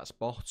get that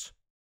spot.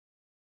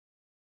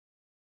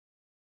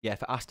 Yeah,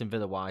 for Aston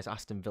Villa wise,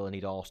 Aston Villa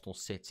need Arsenal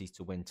City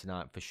to win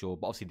tonight for sure.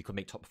 But obviously they could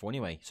make top four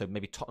anyway. So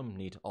maybe Tottenham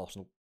need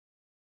Arsenal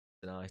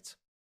tonight.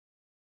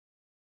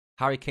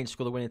 Harry Kane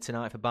scored the winner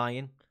tonight for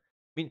Bayern. I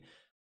mean,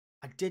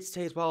 I did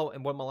say as well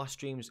in one of my last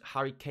streams,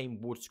 Harry Kane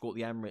would score at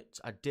the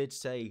Emirates. I did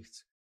say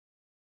it.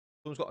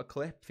 Someone's got a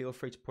clip. Feel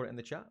free to put it in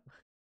the chat.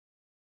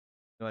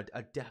 No,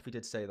 I definitely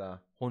did say that.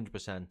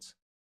 100%.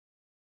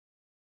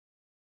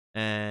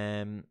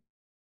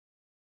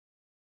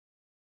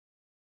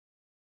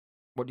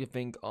 What do you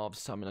think of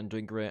Simon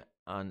Andringre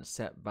and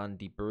Sepp van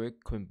die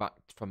Burg coming back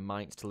from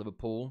Mainz to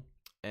Liverpool?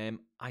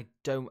 I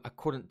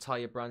couldn't tell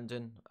you,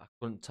 Brandon. I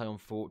couldn't tell you,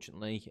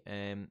 unfortunately.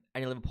 Any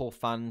Liverpool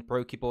fan,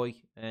 Brokey boy?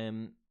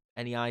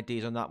 Any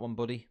ideas on that one,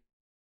 buddy?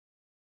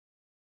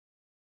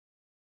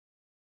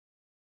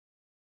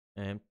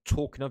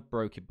 Talking of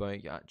Brokey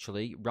boy,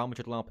 actually, Real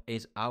Madrid Lab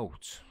is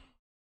out.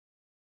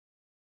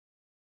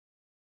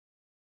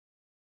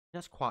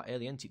 That's quite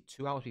early, isn't it?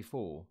 2 hours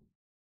before.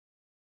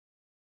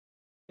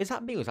 Is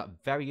that me or is that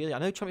very early? I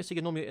know Champions League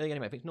is normally early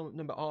anyway. I think it's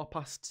number not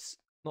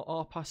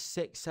past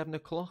 6, 7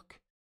 o'clock.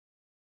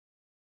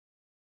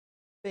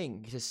 I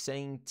think it's the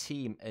same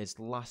team as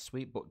last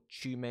week, but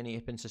too many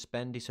have been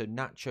suspended. So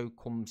Nacho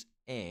comes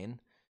in.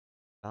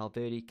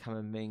 Valverde,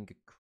 Camavinga,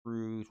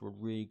 Cruz,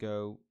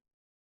 Rodrigo.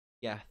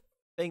 Yeah,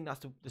 I think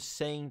that's the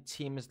same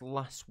team as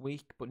last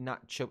week, but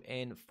Nacho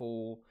in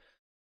for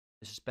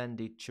the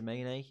suspended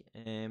Chimene.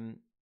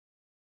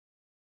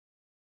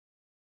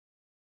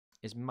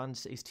 Is Man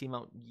City's team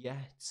out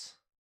yet?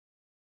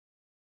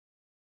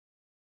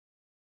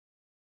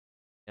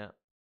 Yeah.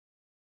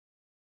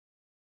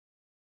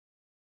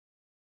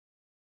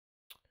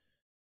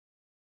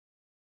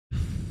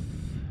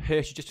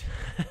 Hershey just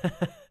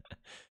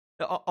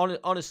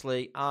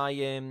honestly,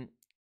 I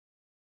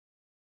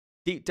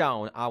deep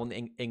down I want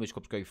the English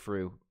clubs to go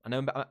through. I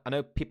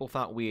know people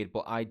find that weird,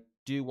 but I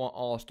do want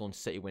Arsenal and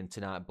City win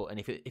tonight. But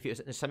if it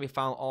was in the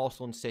semi-final,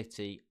 Arsenal and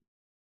City,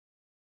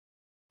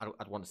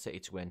 I'd want City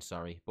to win.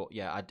 Sorry, but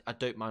yeah, I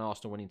don't mind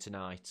Arsenal winning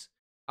tonight.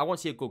 I want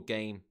to see a good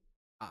game.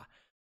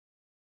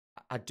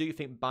 I do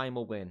think Bayern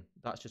will win.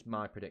 That's just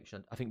my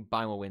prediction. I think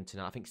Bayern will win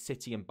tonight. I think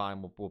City and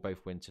Bayern will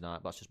both win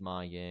tonight. That's just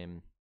my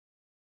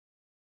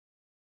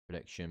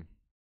prediction.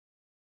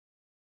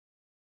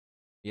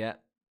 Yeah,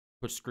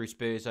 could screw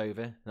Spurs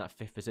over in that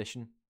 5th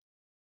position.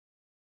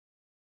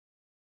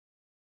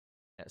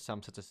 Yeah,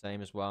 Sam said the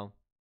same as well.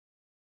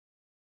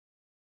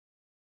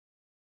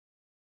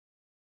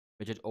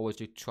 Madrid always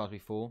do try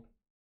before.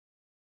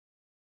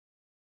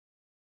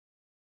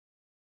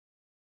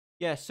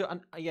 Yeah, so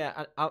I'm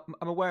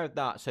aware of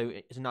that. So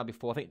it's an hour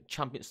before. I think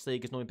Champions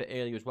League is normally a bit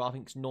earlier as well. I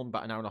think it's normally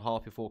about an hour and a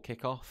half before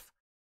kickoff.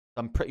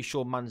 I'm pretty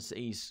sure Man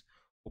City's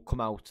will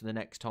come out in the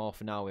next half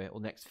an hour or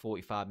next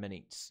 45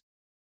 minutes.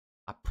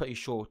 I'm pretty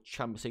sure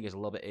Champions League is a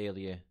little bit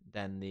earlier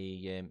than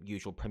the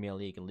usual Premier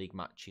League and league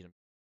matches. I'm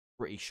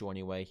pretty sure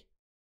anyway.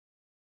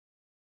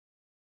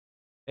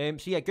 So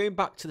yeah, going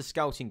back to the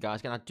scouting, guys.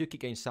 Again, I do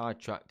keep getting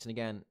sidetracked, and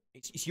again,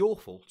 it's your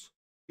fault.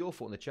 Your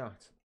fault in the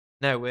chat.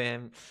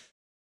 No,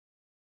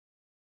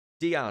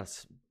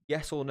 Diaz.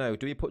 Yes or no?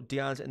 Do we put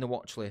Diaz in the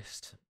watch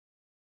list?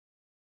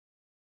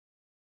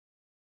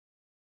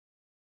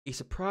 He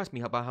surprised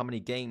me about how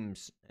many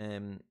games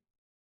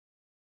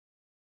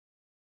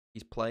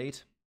he's played.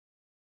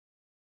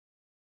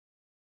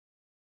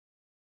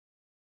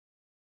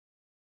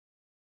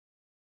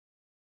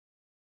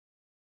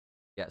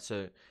 Yeah,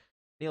 so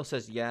Neil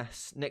says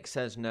yes. Nick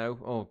says no.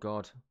 Oh,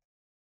 God.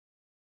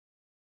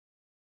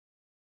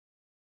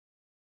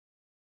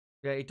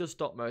 Yeah, he does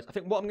stop most. I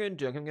think what I'm going to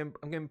do, I'm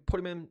going to put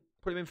him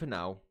in for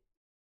now.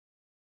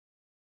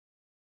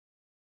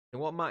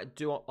 And what I might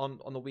do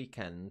on the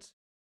weekend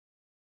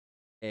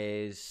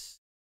is,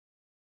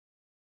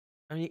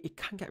 I mean, he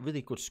can get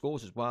really good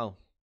scores as well.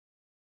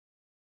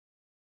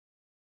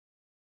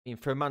 I mean,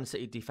 for a Man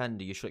City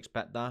defender, you should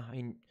expect that. I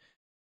mean,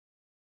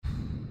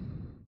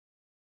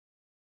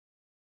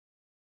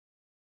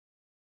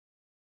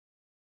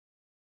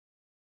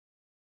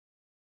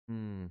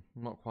 I'm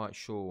not quite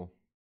sure.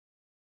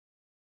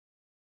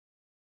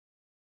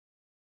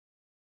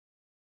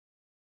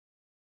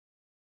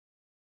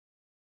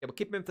 Yeah, we'll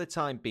keep him in for the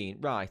time being.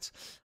 Right.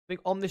 I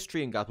think on this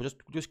stream, guys, we'll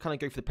just kind of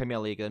go for the Premier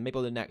League, and maybe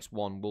on the next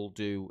one we'll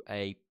do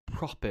a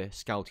proper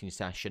scouting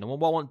session. And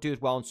what I want to do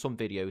as well on some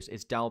videos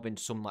is delve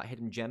into some like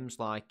hidden gems,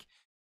 like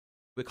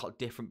we call it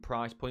different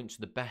price points.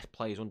 So the best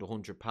players under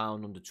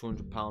 £100, under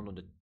 £200,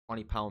 under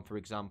 £20, for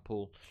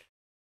example.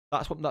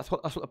 That's what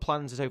the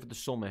plans is over the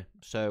summer.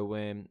 So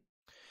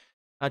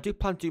I do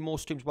plan to do more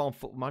streams while on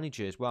Football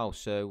Manager as well.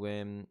 So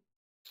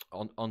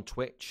on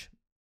Twitch,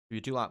 if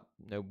you do like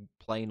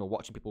playing or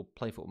watching people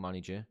play Football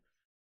Manager,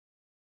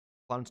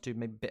 plan to do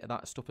maybe a bit of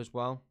that stuff as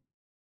well.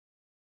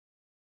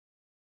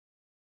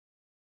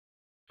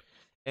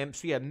 So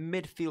yeah,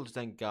 midfielders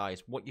then,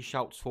 guys. What your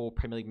shouts for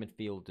Premier League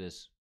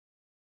midfielders?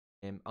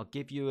 I'll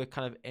give you a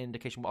kind of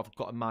indication what I've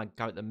got in my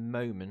guy at the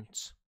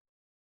moment.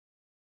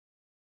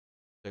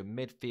 So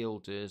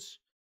midfielders,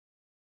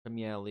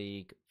 Premier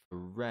League for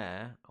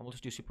rare, and we'll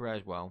just do super rare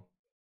as well.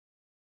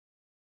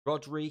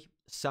 Rodri,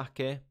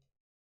 Saka,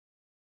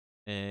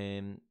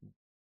 Gomez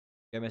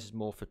is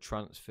more for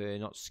transfer,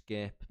 not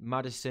skip.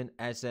 Maddison,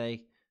 Eze,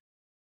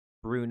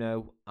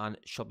 Bruno, and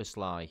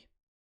Szoboszlai.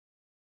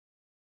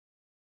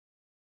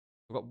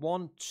 I've got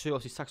 1, 2,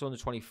 obviously Saka's under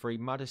 23,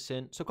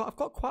 Maddison. So I've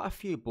got quite a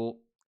few, but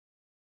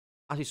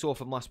as you saw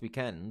from last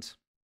weekend,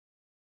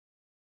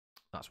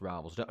 that's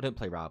Rivals. I don't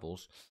play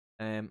Rivals.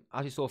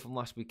 As you saw from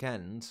last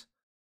weekend,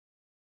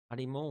 I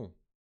need more.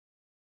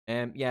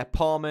 Yeah,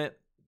 Palmer.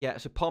 Yeah,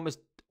 so Palmer's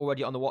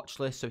already on the watch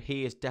list, so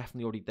he is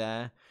definitely already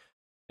there.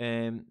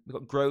 We've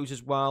got Groves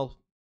as well.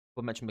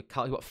 We mentioned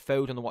McCall. We've got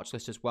Foden on the watch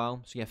list as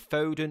well. So yeah,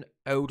 Foden,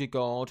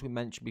 Odegaard, we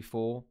mentioned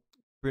before.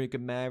 Bruno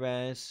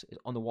Guimaraes is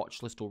on the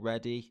watch list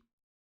already.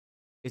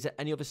 Is there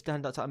any other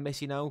standouts that I'm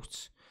missing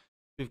out?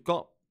 We've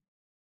got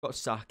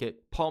Saka.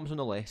 Palmer's on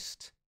the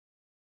list.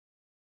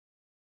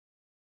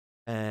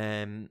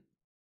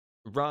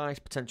 Rice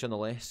potentially on the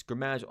list.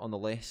 Guimaraes on the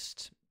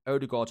list.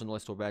 Odegaard's on the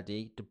list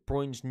already. De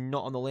Bruyne's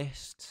not on the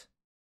list.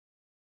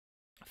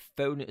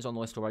 Foden is on the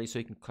list already, so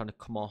he can kind of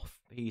come off.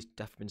 He's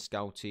definitely been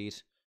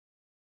scouted.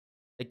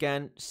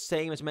 Again,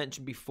 same as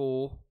mentioned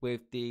before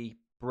with the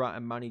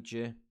Brighton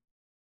manager,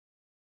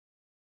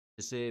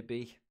 De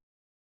Zerbi.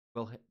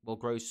 Will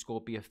Groves'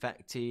 score be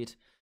affected?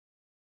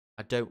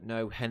 I don't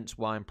know, hence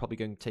why I'm probably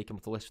going to take him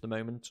off the list for the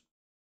moment.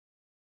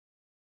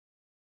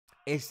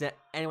 Is there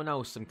anyone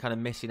else I'm kind of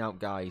missing out,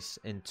 guys,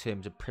 in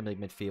terms of Premier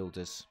League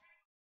midfielders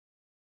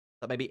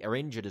that maybe are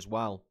injured as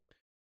well?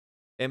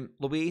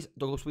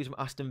 Douglas Luiz from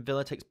Aston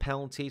Villa takes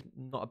penalties.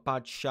 Not a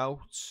bad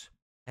shout.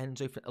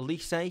 Enzo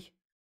Elise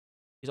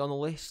is on the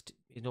list.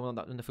 He's not on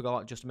that one I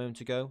forgot just a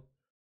moment ago.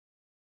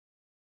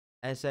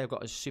 Eze, I've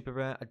got a super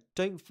rare. I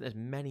don't think there's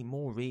many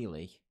more,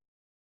 really.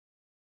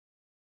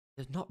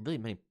 There's not really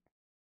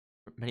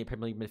many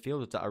Premier League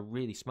midfielders that are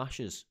really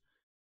smashers.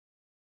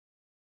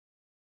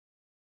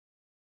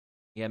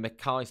 Yeah,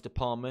 McAllister,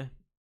 Palmer,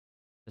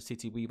 the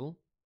City Weevil.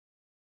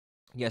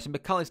 Yeah, so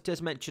McAllister,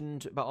 as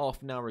mentioned about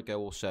half an hour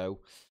ago or so,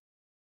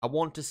 I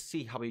want to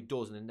see how he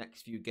does in the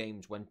next few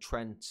games when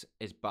Trent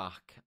is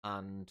back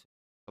and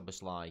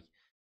Szoboszlai.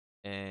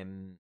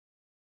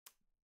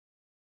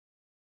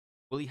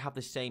 Will he have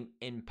the same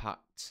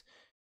impact?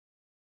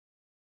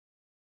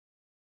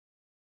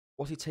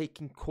 Was he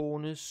taking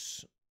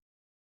corners?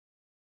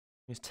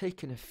 He's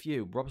taken a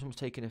few. Robinson was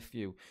taking a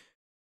few.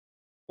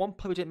 One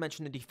player we didn't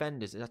mention the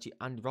defenders is actually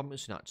Andy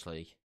Robinson,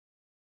 actually.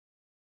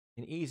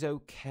 And he's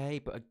okay,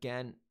 but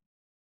again,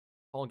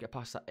 can't get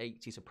past that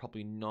 80, so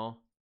probably not.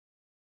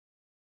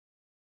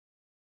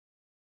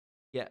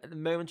 Yeah, at the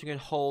moment, we're going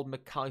to hold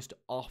McAllister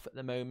off at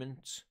the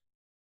moment.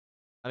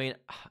 I mean,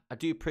 I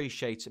do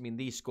appreciate,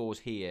 these scores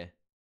here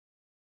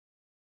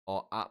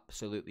are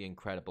absolutely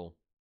incredible.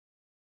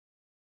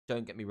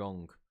 Don't get me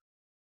wrong.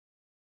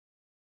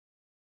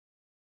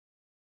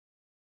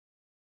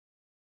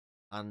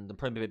 And I'm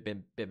probably a bit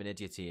of an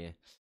idiot here.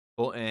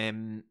 But,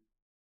 and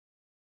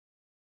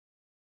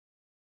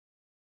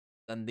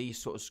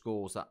these sort of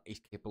scores that he's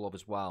capable of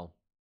as well.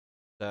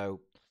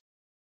 So,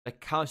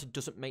 McAllister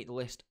doesn't make the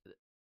list,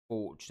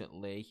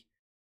 fortunately.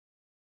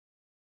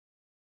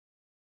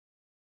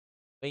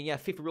 Yeah,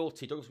 FIFA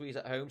royalty, Douglas Luiz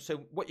at home.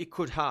 So what you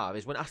could have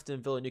is when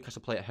Aston Villa and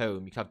Newcastle play at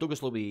home, you can have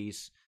Douglas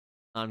Luiz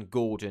and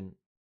Gordon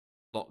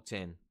locked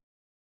in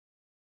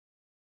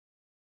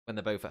when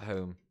they're both at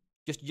home.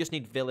 You just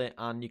need Villa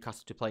and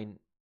Newcastle to play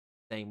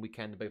same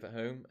weekend, both at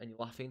home, and you're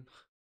laughing.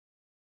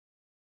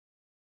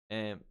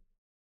 Yeah,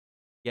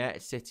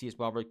 it's City as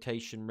well,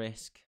 rotation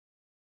risk.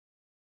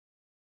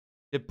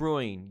 De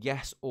Bruyne,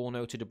 yes or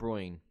no to De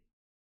Bruyne?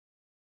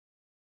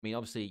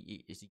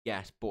 Obviously, it's a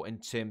yes, but in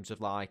terms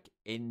of, like,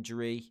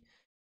 injury,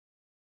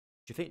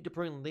 do you think De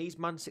Bruyne leaves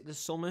Man City this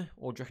summer,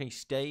 or do you reckon he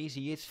stays?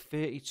 He is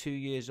 32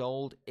 years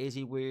old. Is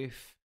he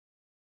worth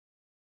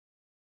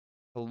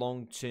a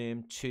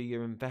long-term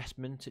 2-year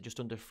investment at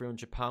just under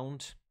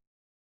 £300?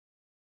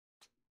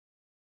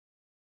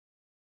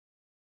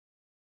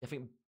 I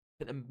think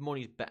the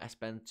money's better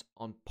spent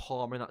on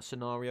Palmer in that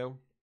scenario.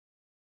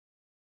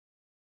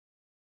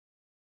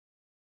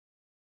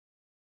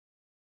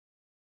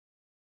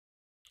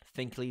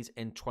 Think leads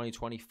in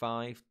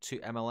 2025 to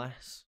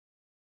MLS.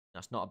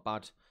 That's not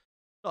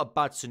a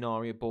bad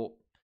scenario, but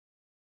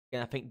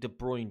again, I think De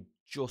Bruyne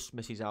just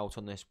misses out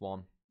on this one.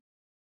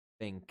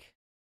 I think.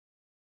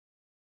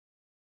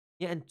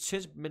 Yeah, and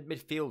terms of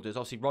midfielders,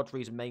 obviously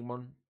Rodri's the main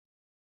one.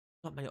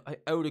 Not many.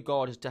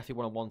 Odegaard is definitely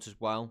one I want as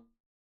well.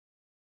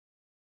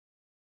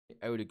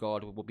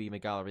 Odegaard will be in my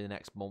gallery the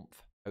next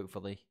month,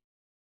 hopefully.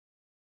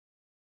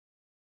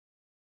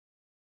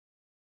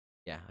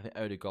 Yeah, I think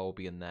Odegaard will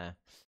be in there.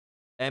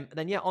 And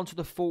then, yeah, onto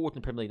the forward in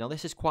the Premier League. Now,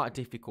 this is quite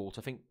difficult.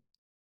 I think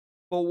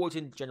forwards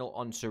in general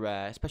on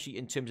Sorare, especially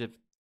in terms of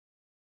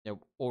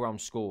all-round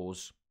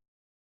scores,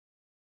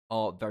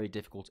 are very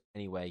difficult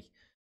anyway.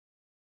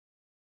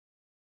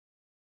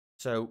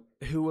 So,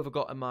 who have I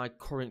got in my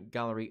current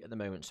gallery at the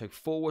moment? So,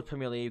 forward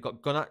Premier League, you've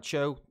got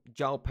Garnacho,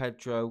 João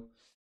Pedro,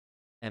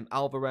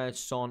 Alvarez,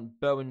 Son,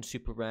 Bowen,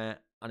 super rare,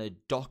 and a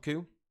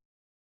Doku.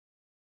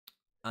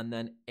 And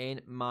then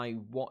in my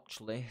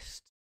watch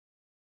list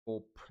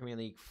for Premier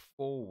League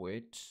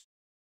forwards,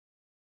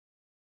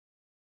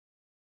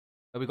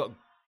 we've got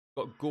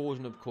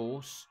Gordon, of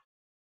course.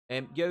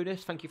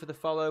 Yodas, thank you for the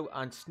follow,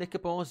 and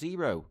Snickerbar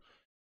 0.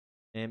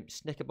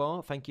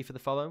 Snickerbar, thank you for the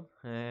follow.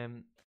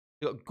 We've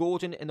got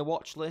Gordon in the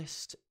watch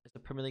list as the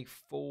Premier League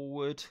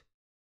forward.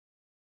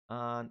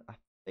 And I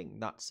think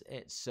that's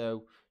it.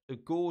 So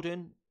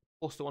Gordon,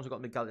 plus the ones we've got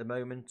in the gallery at the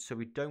moment. So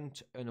we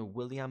don't own a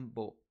William,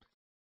 but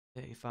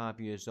 35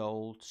 years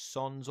old.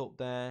 Son's up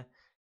there.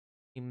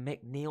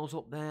 McNeil's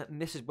up there.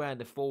 And this is where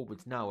the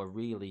forwards now are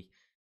really...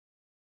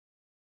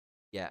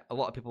 Yeah, a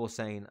lot of people are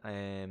saying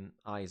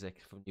Isaac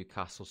from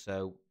Newcastle.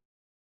 So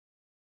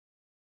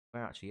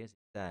where actually is he?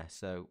 There.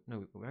 So,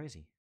 no, where is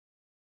he?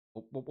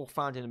 We'll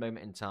find in a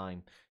moment in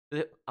time.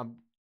 I'm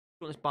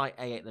doing this by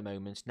A at the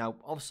moment. Now,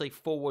 obviously,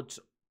 forwards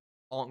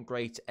aren't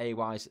great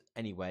A-wise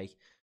anyway.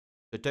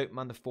 So don't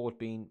mind the forward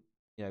being,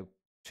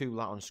 too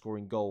light on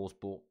scoring goals,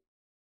 but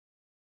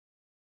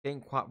getting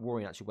quite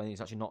worrying actually when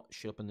he's actually not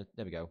shut up in the...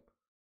 There we go.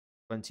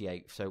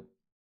 28th. So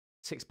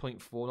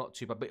 6.4, not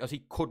too bad. But as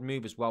he could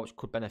move as well, which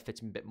could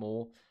benefit him a bit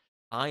more.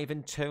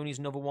 Ivan Toney's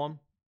another one.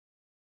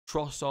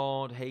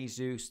 Trossard,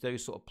 Jesus,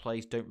 those sort of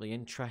plays don't really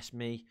interest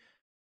me.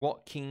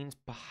 Watkins,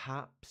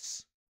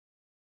 perhaps.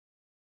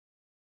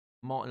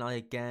 Martinelli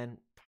again.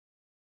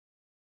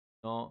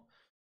 Not.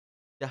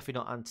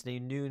 Definitely not Anthony.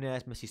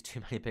 Nunes misses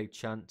too many big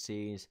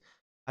chances.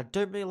 I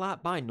don't really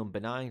like buying number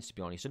 9s, to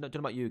be honest. I don't know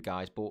about you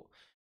guys, but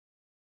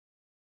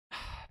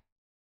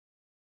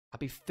I'd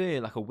be fair,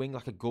 like a wing,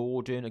 like a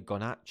Gordon, a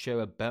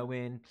Garnacho, a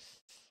Bowen,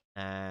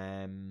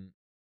 a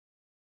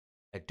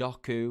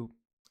Doku,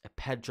 a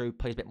Pedro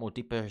plays a bit more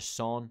deeper, a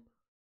Son.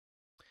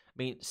 I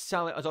mean,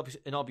 Salah is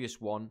obviously an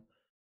obvious one,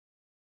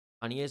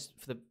 and he is,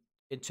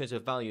 in terms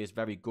of value, is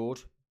very good.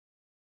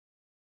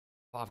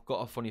 But I've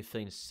got a funny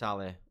feeling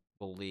Salah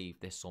will leave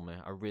this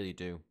summer. I really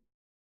do.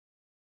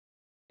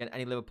 And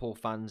any Liverpool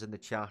fans in the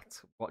chat,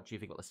 what do you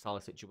think about the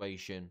Salah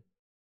situation?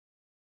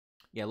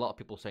 Yeah, a lot of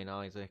people saying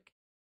Isaac.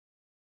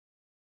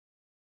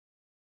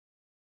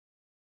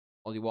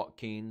 Ollie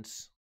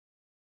Watkins.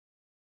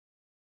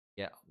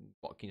 Yeah,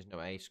 Watkins no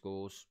A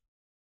scores.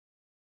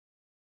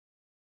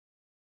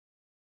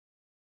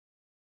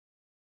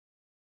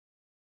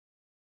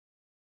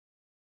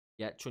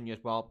 Yeah, Chunya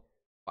as well.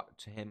 Back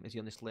to him. Is he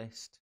on this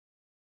list?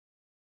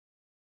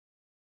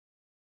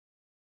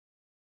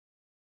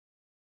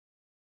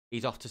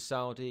 He's off to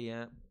Saudi,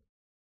 yeah.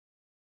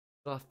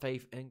 Still have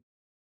faith in...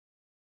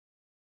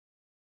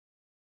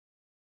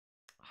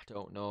 I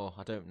don't know.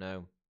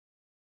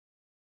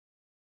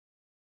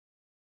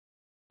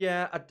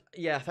 Yeah,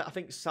 I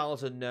think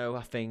Salah's a no.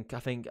 I think,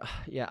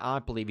 yeah, I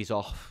believe he's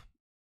off.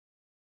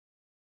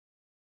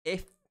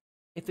 If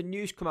the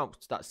news come out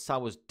that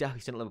Salah's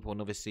definitely still at Liverpool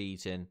another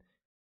season,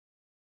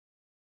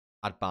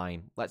 I'd buy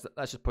him. Let's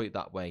just put it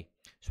that way.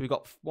 So we've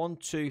got 1,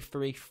 2,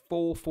 3,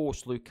 4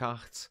 forwards to look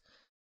at.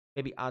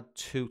 Maybe add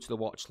 2 to the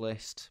watch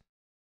list.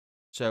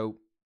 So,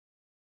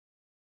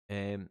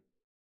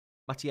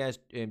 Matthias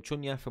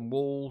Cunha from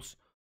Wolves,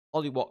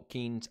 Ollie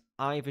Watkins,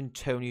 Ivan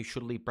Toney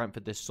should leave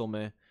Brentford this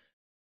summer.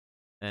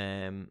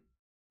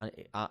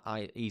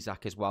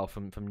 Isaac as well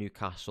from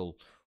Newcastle.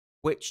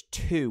 Which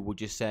 2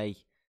 would you say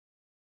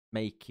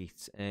make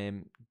it?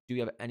 Do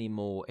you have any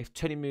more? If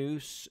Tony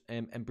moves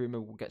and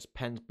Bruno gets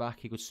pens back,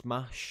 he could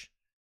smash.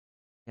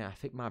 Yeah, I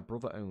think my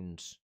brother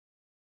owns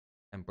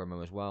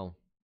Mbromo as well.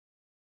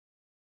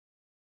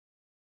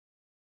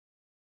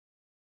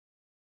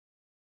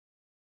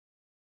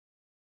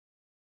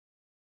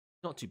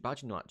 Not too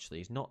bad, actually.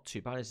 He's not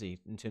too bad, is he,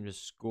 in terms of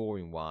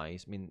scoring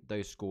wise? I mean,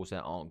 those scores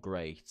there aren't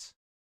great.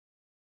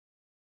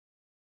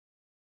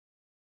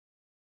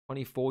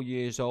 24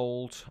 years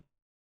old.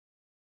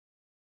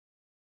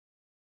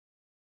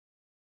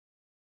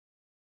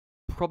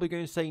 Probably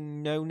going to say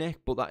no,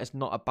 Nick, but that is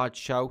not a bad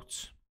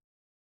shout.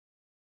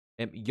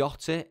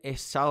 Yotta, if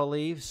Salah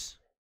leaves.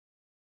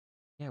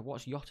 Yeah,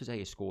 what's Yotta's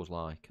A scores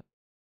like?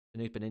 I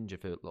know he's been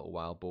injured for a little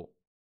while, but...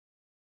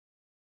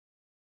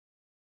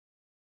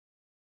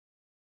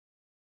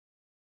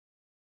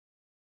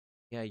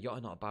 Yeah,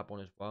 Yotta not a bad one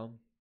as well.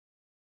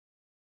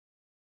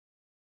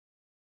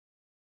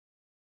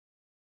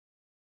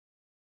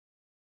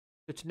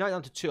 It's 9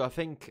 down to 2. I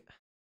think.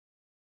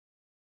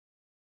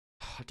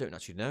 I don't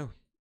actually know.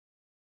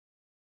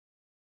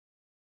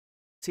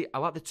 See, I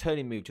like the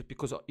turning move just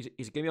because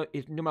he's going to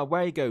be, no matter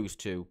where he goes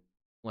to,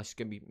 unless it's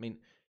going to be. I mean,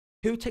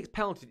 who takes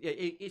penalties?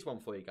 Here's one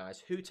for you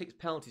guys. Who takes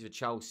penalties for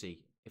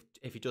Chelsea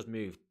if he does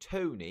move?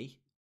 Tony,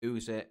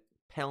 who's a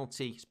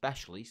penalty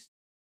specialist,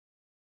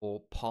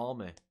 or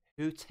Palmer?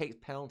 Who takes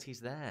penalties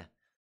there?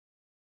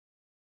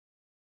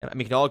 I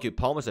mean, you can argue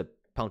Palmer's a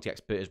penalty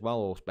expert as well,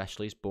 or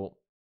specialist, but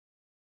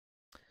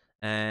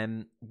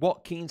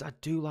Watkins, I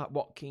do like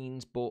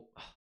Watkins, but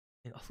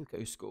I think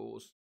who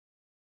scores.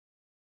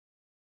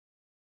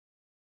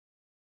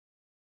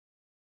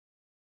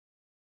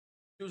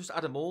 You'll just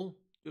add them all.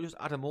 You'll just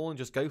add them all and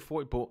just go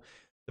for it. But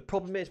the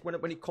problem is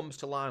when it comes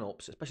to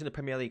lineups, especially in the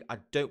Premier League, I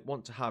don't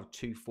want to have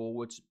 2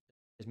 forwards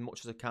as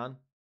much as I can.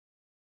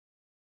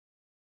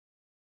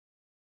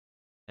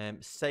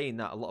 Saying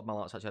that, a lot of my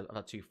lineups actually have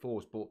had 2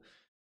 forwards, but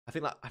I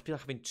feel like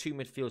having 2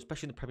 midfielders,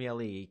 especially in the Premier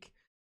League,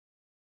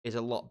 is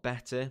a lot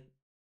better.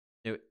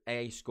 You know,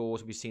 AA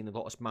scores. We've seen a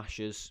lot of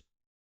smashes.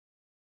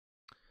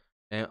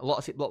 A lot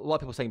of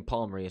people saying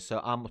Palmer here,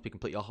 so I must be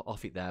completely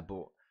off it there.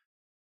 But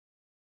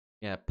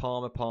yeah,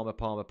 Palmer.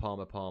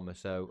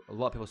 So a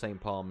lot of people saying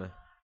Palmer.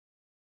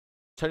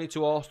 Tony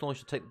to Arsenal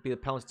should be the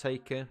penalty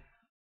taker.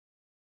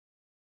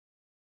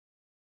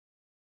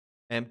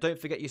 Don't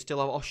forget you still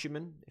have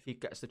Osherman if he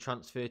gets the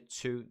transfer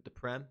to the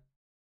Prem.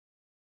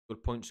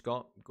 Good point,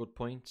 Scott. Good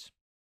point.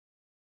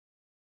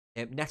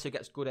 Neto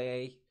gets good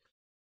AA.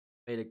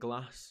 Made of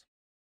glass.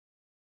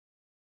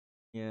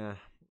 Yeah,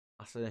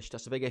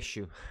 that's a big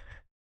issue.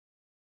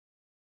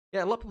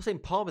 Yeah, a lot of people saying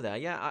Palmer there.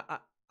 Yeah,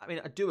 I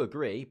mean, I do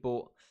agree,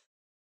 but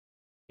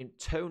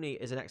Tony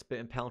is an expert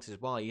in penalties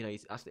as well. You know,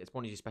 it's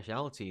one of his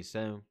specialities.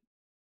 So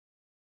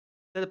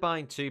instead of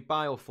buying 2,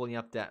 buy all 4 and you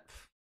have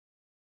depth.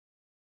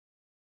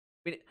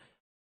 I mean,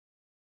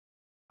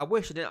 I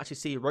wish I didn't actually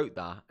see he wrote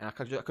that, and I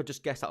could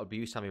just guess that would be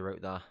you, Sammy,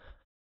 wrote that.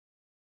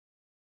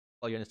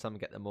 Oh, you understand?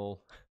 Get them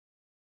all.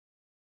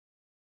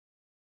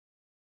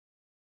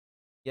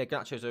 Yeah,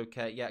 Gnacho's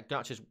okay. Yeah,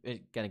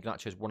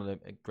 Gnacho's one of the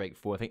great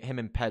 4. I think him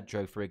and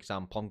Pedro, for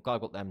example. I'm glad I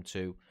got them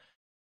 2.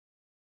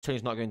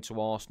 Tony's not going to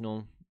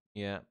Arsenal.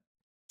 Yeah.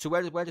 So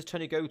where does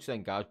Tony go to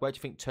then, guys? Where do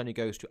you think Tony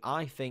goes to?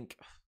 I think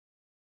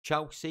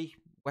Chelsea.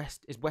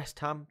 West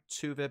Ham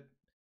to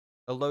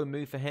a low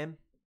move for him?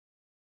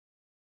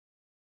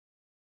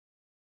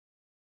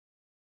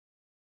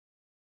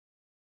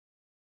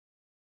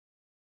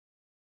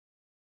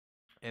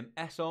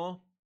 SR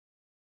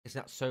is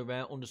that so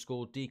rare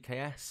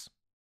 _DKS.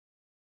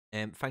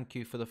 Thank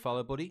you for the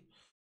follow, buddy.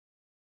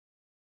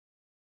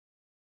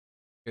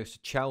 Goes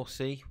to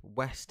Chelsea,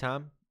 West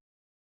Ham,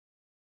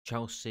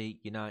 Chelsea,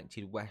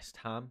 United, West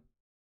Ham,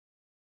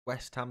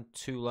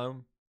 2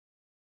 loan.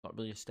 Not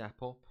really a step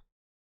up.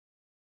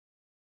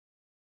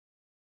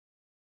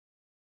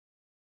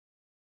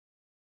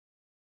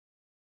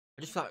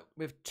 I just feel like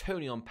with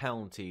Tony on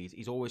penalties,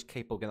 he's always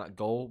capable of getting that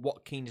goal.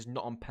 Watkins is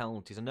not on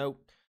penalties. I know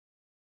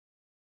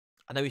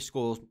he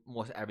scores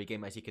almost every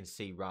game, as you can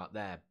see right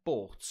there.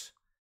 But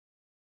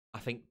I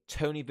think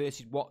Tony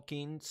versus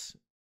Watkins,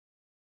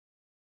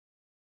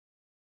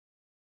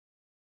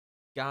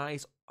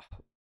 guys,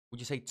 would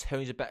you say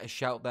Tony's a better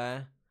shout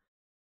there?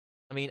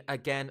 I mean,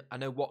 again, I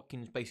know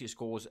Watkins basically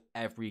scores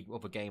every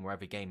other game or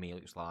every game he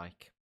looks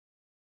like.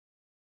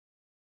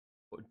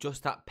 But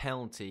just that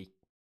penalty,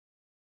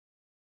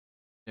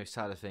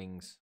 side of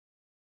things.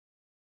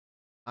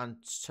 And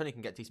Tony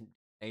can get decent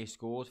A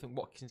scores. I think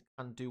Watkins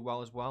can do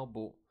well as well,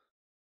 but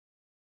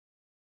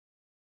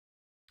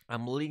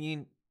I'm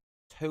leaning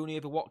Tony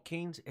over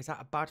Watkins. Is that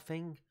a bad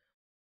thing? I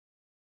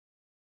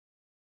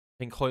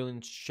think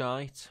Hoyland's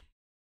shite.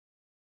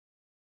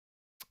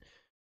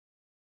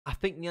 I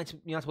think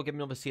United will give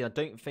him another season. I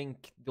don't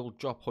think they'll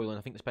drop Hoyland.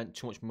 I think they spent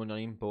too much money on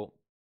him, but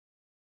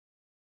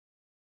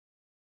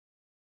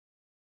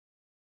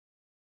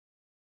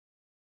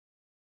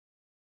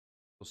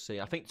we'll see.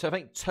 I think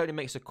Tony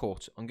makes a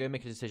cut. I'm going to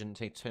make a decision and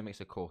say Tony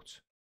makes a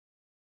cut.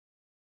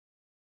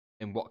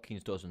 And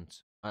Watkins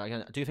doesn't.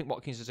 Again, I do think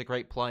Watkins is a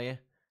great player,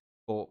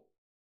 but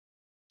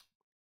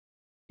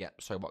yeah,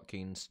 so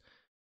Watkins.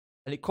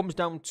 And it comes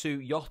down to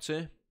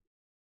Yotta,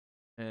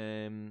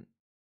 Cunha,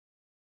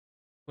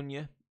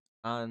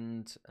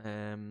 and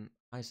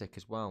Isaac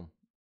as well.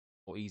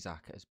 Or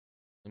Isaac.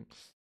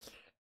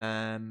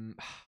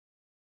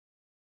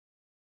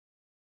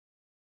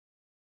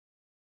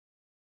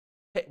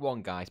 Pick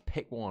one, guys.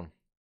 Pick one.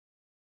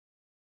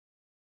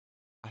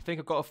 I think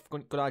I've got a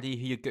good idea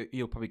who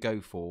you'll probably go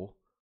for.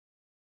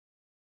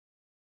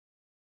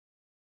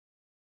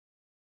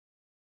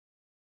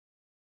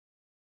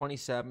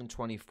 (27,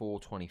 24,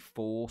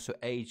 24). So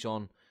age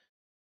on.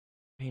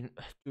 I mean,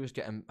 just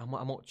get him. How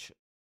much?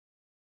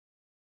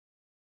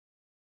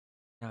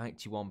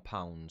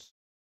 £91.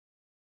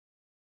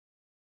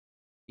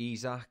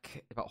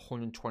 Isaac about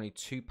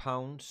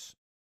 £122.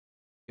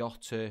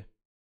 Yotta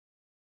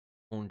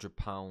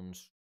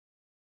 £100.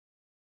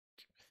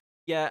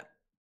 Yeah,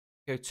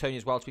 go Tony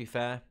as well. To be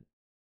fair,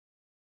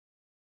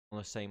 on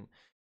the same.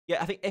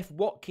 Yeah, I think if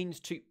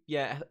Watkins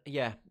yeah,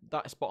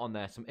 that's spot on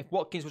there. So if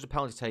Watkins was a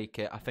penalty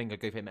taker, I think I'd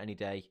go for him any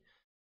day.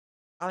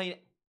 I mean,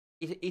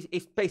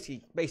 it's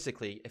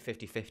basically a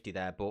 50-50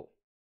 there, but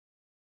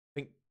I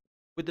think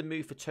with the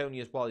move for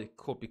Tony as well, it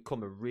could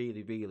become a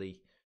really,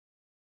 really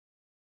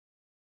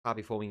high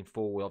performing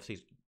forward.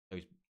 Obviously,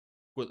 he's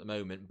good at the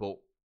moment, but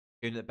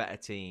in a better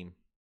team.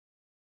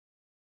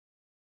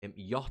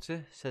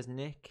 Yotta, says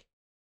Nick.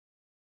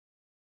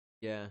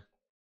 Yeah.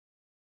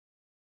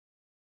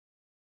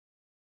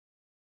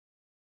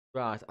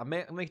 Right, I'm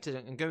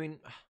going.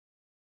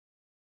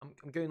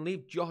 I'm going to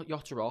leave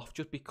Yotta off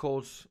just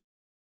because.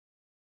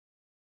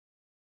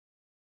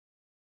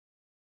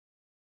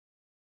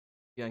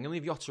 Yeah, I'm going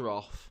to leave Yotta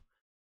off.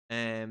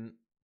 I'm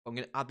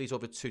going to add these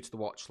other two to the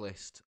watch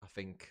list, I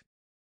think.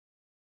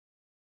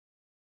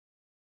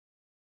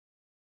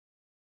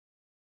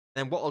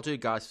 Then what I'll do,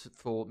 guys,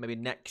 for maybe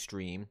next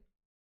stream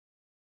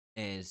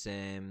is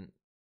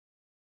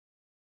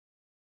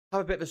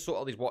have a bit of a sort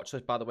out these watch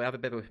lists. By the way, have a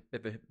bit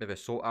of a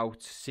sort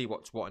out, see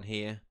what's what in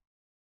here,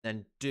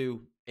 then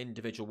do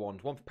individual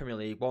ones. One for Premier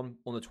League, one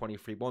under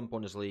 23, one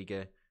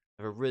Bundesliga.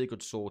 Have a really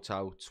good sort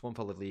out. One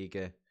for La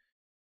Liga.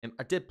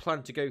 I did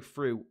plan to go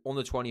through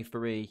under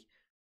 23,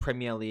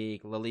 Premier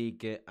League, La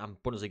Liga, and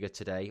Bundesliga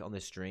today on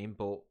this stream,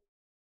 but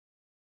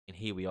and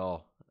here we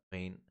are. I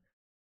mean,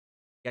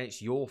 again, it's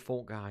your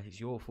fault, guys. It's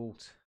your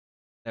fault.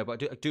 No,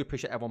 but I do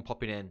appreciate everyone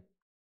popping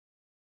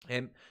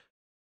in.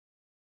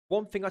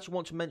 One thing I actually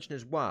want to mention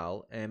as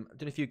well, I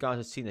don't know if you guys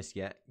have seen this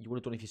yet. You would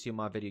have done if you seen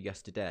my video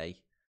yesterday.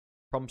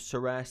 From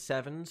Sorare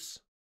Sevens.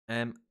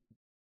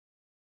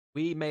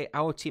 We made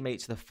our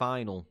teammates to the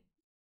final.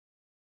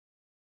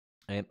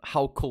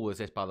 How cool is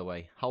this, by the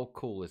way? How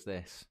cool is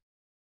this?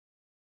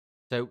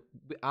 So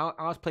I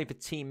was playing for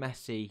Team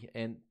Messi,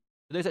 and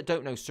for those that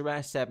don't know,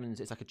 Sorare Sevens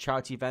is like a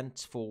charity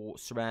event for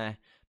Sorare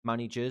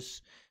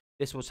managers.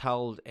 This was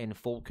held in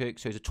Falkirk,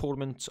 so it's a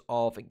tournament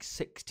of like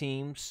 6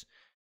 teams,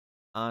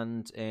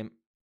 and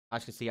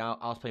as you can see, I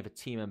was playing for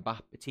Team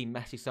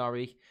Messi.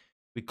 Sorry,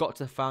 we got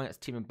to the final. It's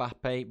Team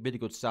Mbappe, really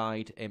good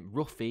side.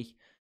 Ruffy,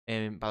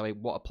 by the way,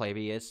 what a player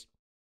he is.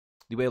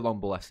 They were long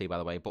ball FC, by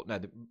the way, but no,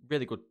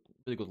 really good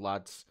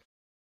lads.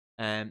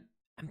 And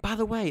by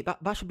the way,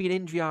 that should be an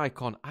injury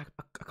icon. I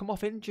come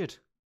off injured.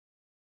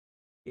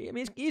 I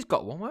mean, he's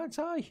got one, won't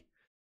I?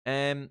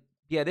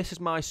 Yeah, this is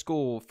my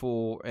score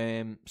for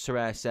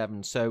Sorare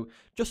 7. So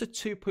just a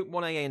 2.1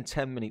 AA in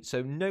 10 minutes.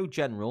 So no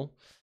general.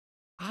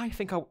 I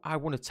think I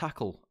won a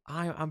tackle.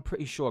 I'm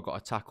pretty sure I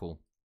got a tackle,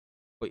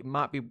 but it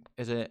might be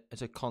as a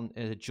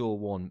dual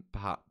one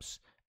perhaps.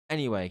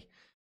 Anyway,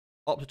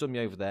 Ops done me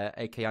over there,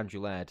 aka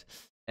Andrew Laird.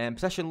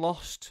 Possession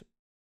lost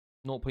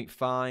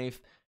 0.5.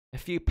 A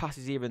few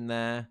passes here and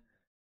there,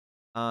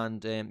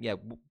 and yeah,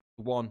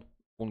 one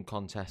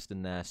contest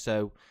in there.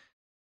 So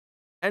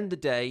end of the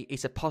day,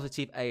 it's a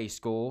positive AA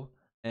score.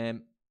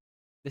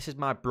 This is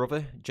my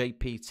brother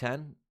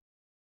JP10.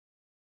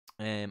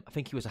 I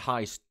think he was the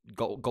highest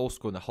goal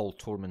scorer in the whole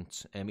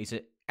tournament. He's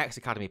an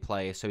ex-academy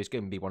player, so he's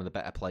going to be one of the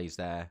better players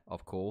there,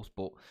 of course.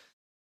 But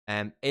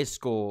his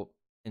score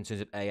in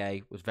terms of AA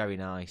was very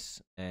nice.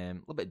 A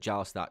little bit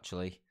jealous,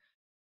 actually.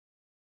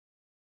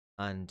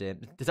 And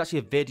there's actually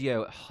a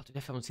video. Oh, I don't know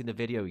if I've seen the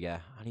video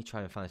yet. I need to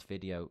try and find this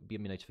video. Be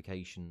in my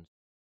notifications.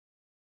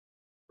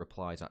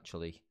 Replies,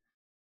 actually.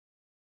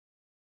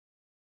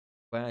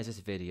 Where is this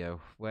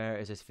video? Where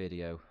is this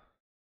video?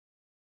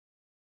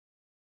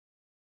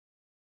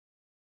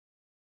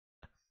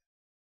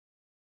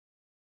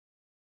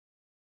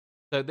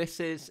 So this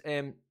is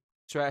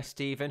Trey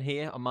Stephen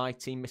here on my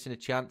team missing a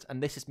chance,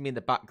 and this is me in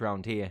the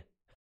background here.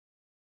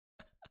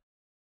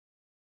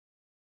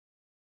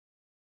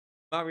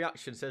 My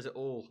reaction says it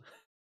all.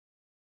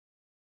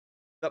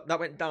 That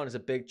went down as a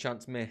big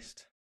chance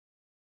missed.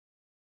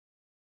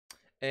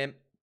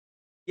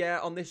 Yeah,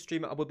 on this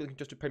stream I will be looking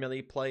just at Premier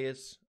League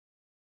players.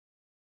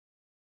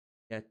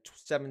 Yeah,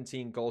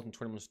 17 goals and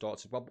 21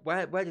 starts. Well,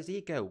 where does he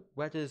go?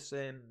 Where does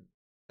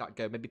that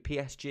go? Maybe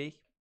PSG?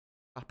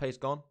 Mbappé's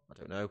gone? I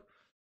don't know.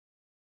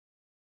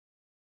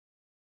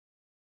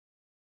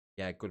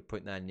 Yeah, good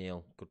point there,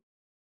 Neil. Good.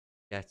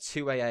 Yeah,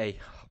 2 AA.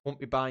 Won't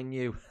be buying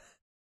you.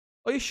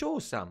 Are you sure,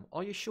 Sam?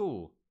 Are you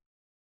sure?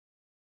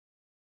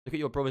 Look at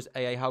your brother's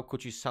AA. How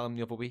could you sell him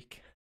the other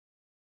week?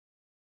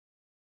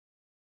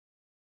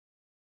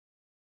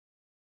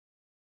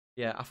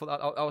 Yeah, I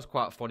thought that was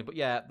quite funny. But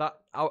yeah,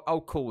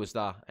 how cool was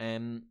that?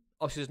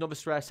 Obviously, there's another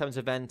Sorare Sevens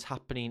event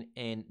happening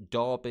in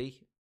Derby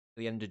at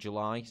the end of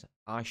July.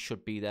 I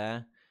should be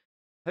there.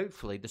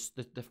 Hopefully,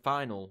 the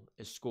final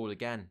is scored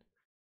again.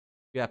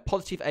 Yeah,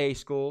 positive AA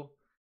score.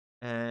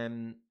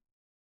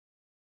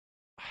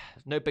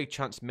 No big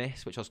chance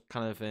miss, which I was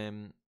kind of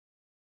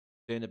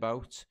doing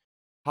about.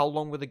 How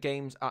long were the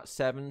games at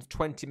 7?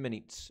 20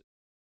 minutes.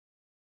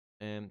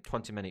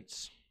 20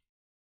 minutes.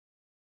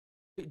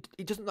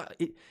 It doesn't.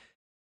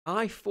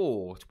 I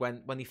thought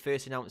when they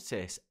first announced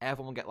this,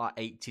 everyone would get like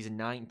 80s and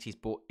 90s,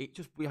 but it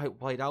just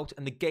played out,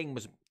 and the game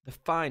was the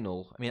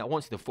final. I mean, I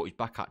want to see the footage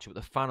back actually,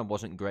 but the final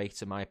wasn't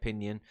great in my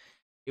opinion.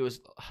 It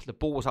was the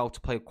ball was out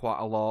to play quite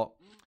a lot.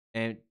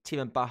 Team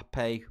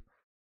Mbappe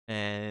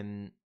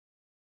had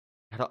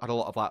a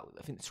lot of like.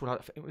 I think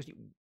it was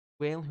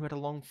Will who had a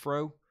long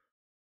throw.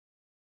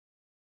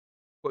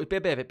 But it was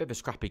a bit of a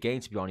scrappy game,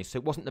 to be honest. So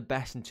it wasn't the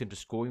best in terms of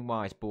scoring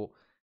wise, but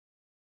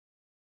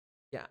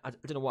yeah, I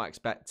don't know what I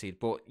expected.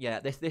 But yeah,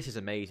 this is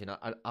amazing.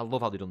 I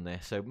love how they've done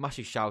this. So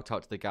massive shout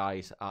out to the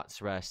guys at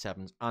Sorare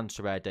Sevens and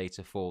Sorare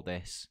Data for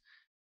this.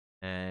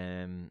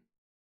 And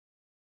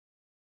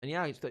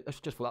yeah, it's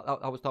just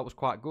that was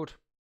quite good.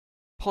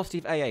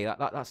 Positive AA.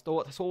 That's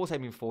all I was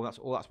aiming for. That's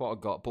what I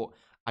got. But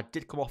I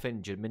did come off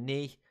injured. My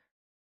knee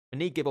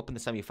gave up in the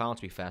semi-final,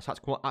 to be fair. So I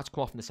had to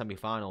come off in the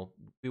semi-final.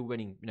 We were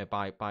winning,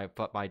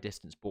 by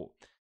distance, but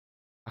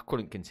I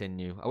couldn't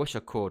continue. I wish I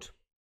could.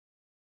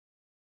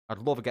 I'd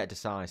love to get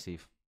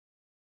decisive.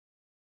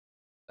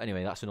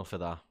 Anyway, that's enough of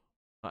that.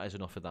 That is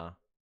enough of that.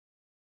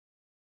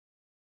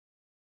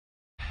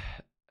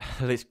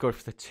 Let's go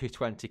for the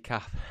 220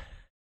 cap.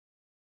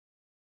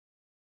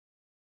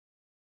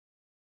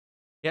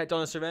 Yeah,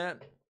 Donna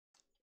Surratt.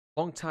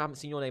 Long time haven't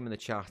seen your name in the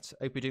chat.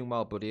 Hope you're doing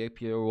well, buddy.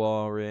 Hope you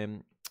are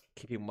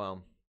keeping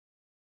well.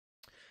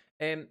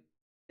 Yeah,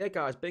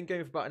 guys, been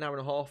going for about an hour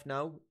and a half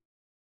now.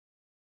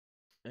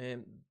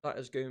 That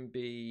is going to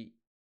be.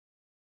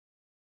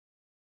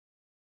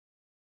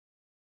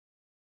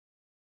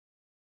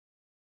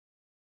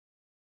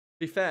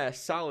 To be fair,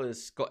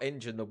 Salah's got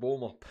injured in the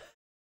warm up.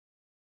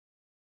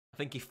 I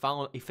think he fell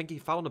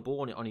on the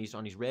ball on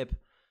his rib.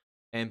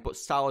 But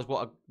Salah's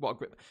what a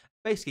grip.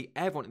 Basically,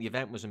 everyone at the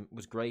event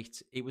was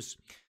great. It was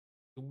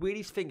the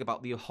weirdest thing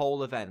about the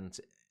whole event.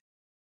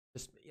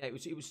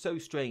 It was so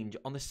strange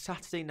on the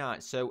Saturday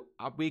night. So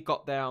we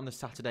got there on the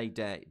Saturday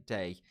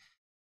day,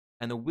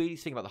 and the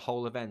weirdest thing about the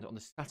whole event on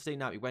the Saturday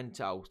night, we went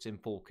out in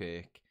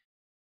Falkirk,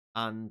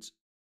 and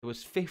there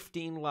was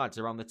 15 lads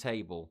around the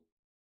table,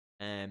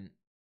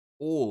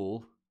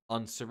 all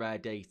on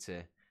Sorare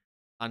Data,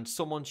 and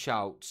someone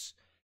shouts,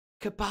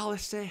 "Cabal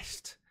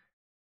assist,"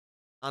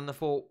 and I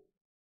thought,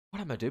 what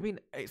am I doing?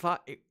 It's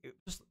like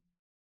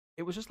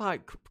it was just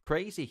like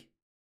crazy.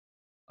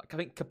 Like, I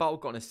think Cabal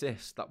got an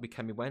assist that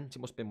weekend we went. It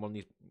must have been one of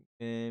these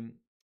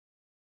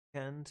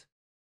weekend.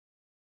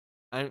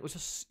 And it was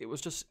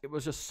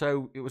just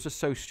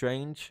so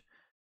strange.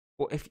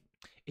 But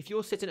if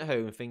you're sitting at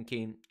home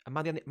thinking, am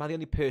I the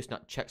only person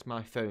that checks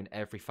my phone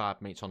every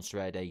 5 minutes on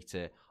Sorare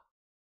Data?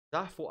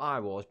 That's what I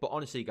was. But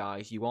honestly,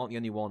 guys, you aren't the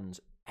only ones.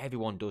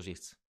 Everyone does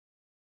it.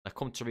 I've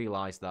come to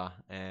realise that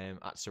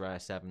at Sorare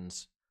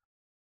Sevens.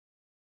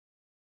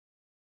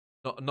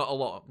 Not a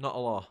lot. Not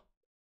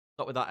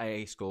with that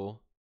AA score.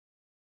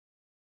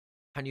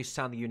 Can you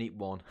sound the unique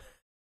one?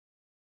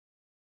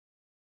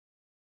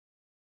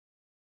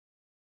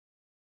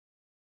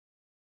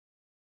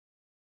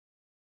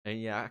 And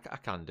yeah, I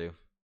can do.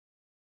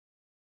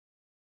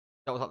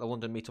 That was like the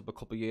London meetup a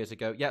couple of years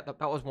ago. Yeah, that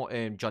was what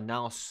John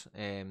Nals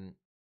ran,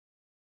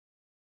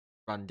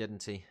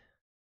 didn't he?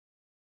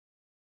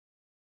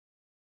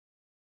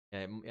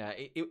 Yeah,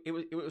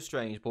 it was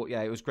strange, but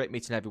yeah, it was great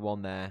meeting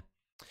everyone there.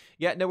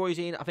 Yeah, no worries,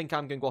 Ian. I think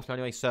I'm going to go off now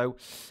anyway. So,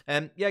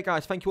 yeah,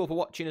 guys, thank you all for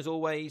watching. As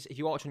always, if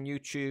you watch on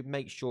YouTube,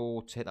 make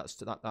sure to hit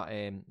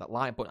that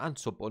like button and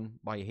sub button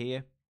while you're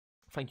here.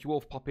 Thank you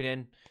all for popping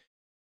in.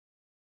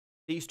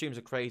 These streams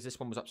are crazy. This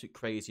one was absolutely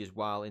crazy as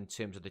well in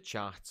terms of the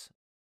chat.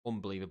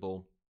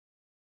 Unbelievable.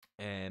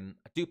 I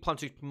do plan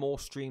to do more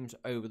streams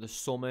over the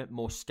summer,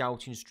 more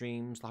scouting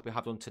streams like we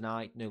have done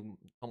tonight. Not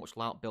much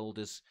lout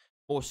builders,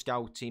 more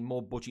scouting,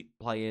 more budget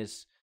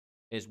players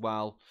as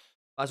well.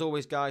 As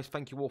always, guys,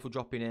 thank you all for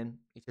dropping in.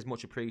 It is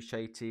much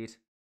appreciated.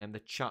 And the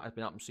chat has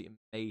been absolutely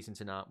amazing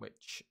tonight,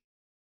 which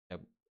I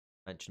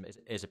mentioned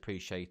is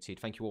appreciated.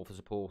 Thank you all for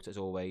support, as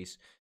always.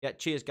 Yeah,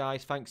 cheers,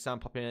 guys. Thanks, Sam,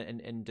 popping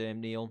in,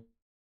 and Neil.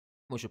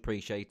 Much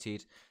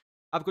appreciated.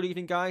 Have a good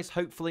evening, guys.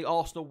 Hopefully,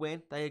 Arsenal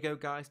win. There you go,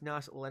 guys.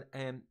 Nice little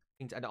thing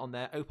to end it on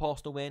there. Hope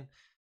Arsenal win.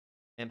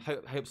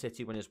 Hope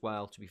City win as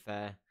well, to be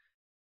fair.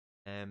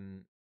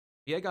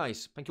 Yeah,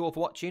 guys. Thank you all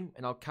for watching,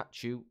 and I'll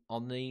catch you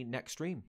on the next stream.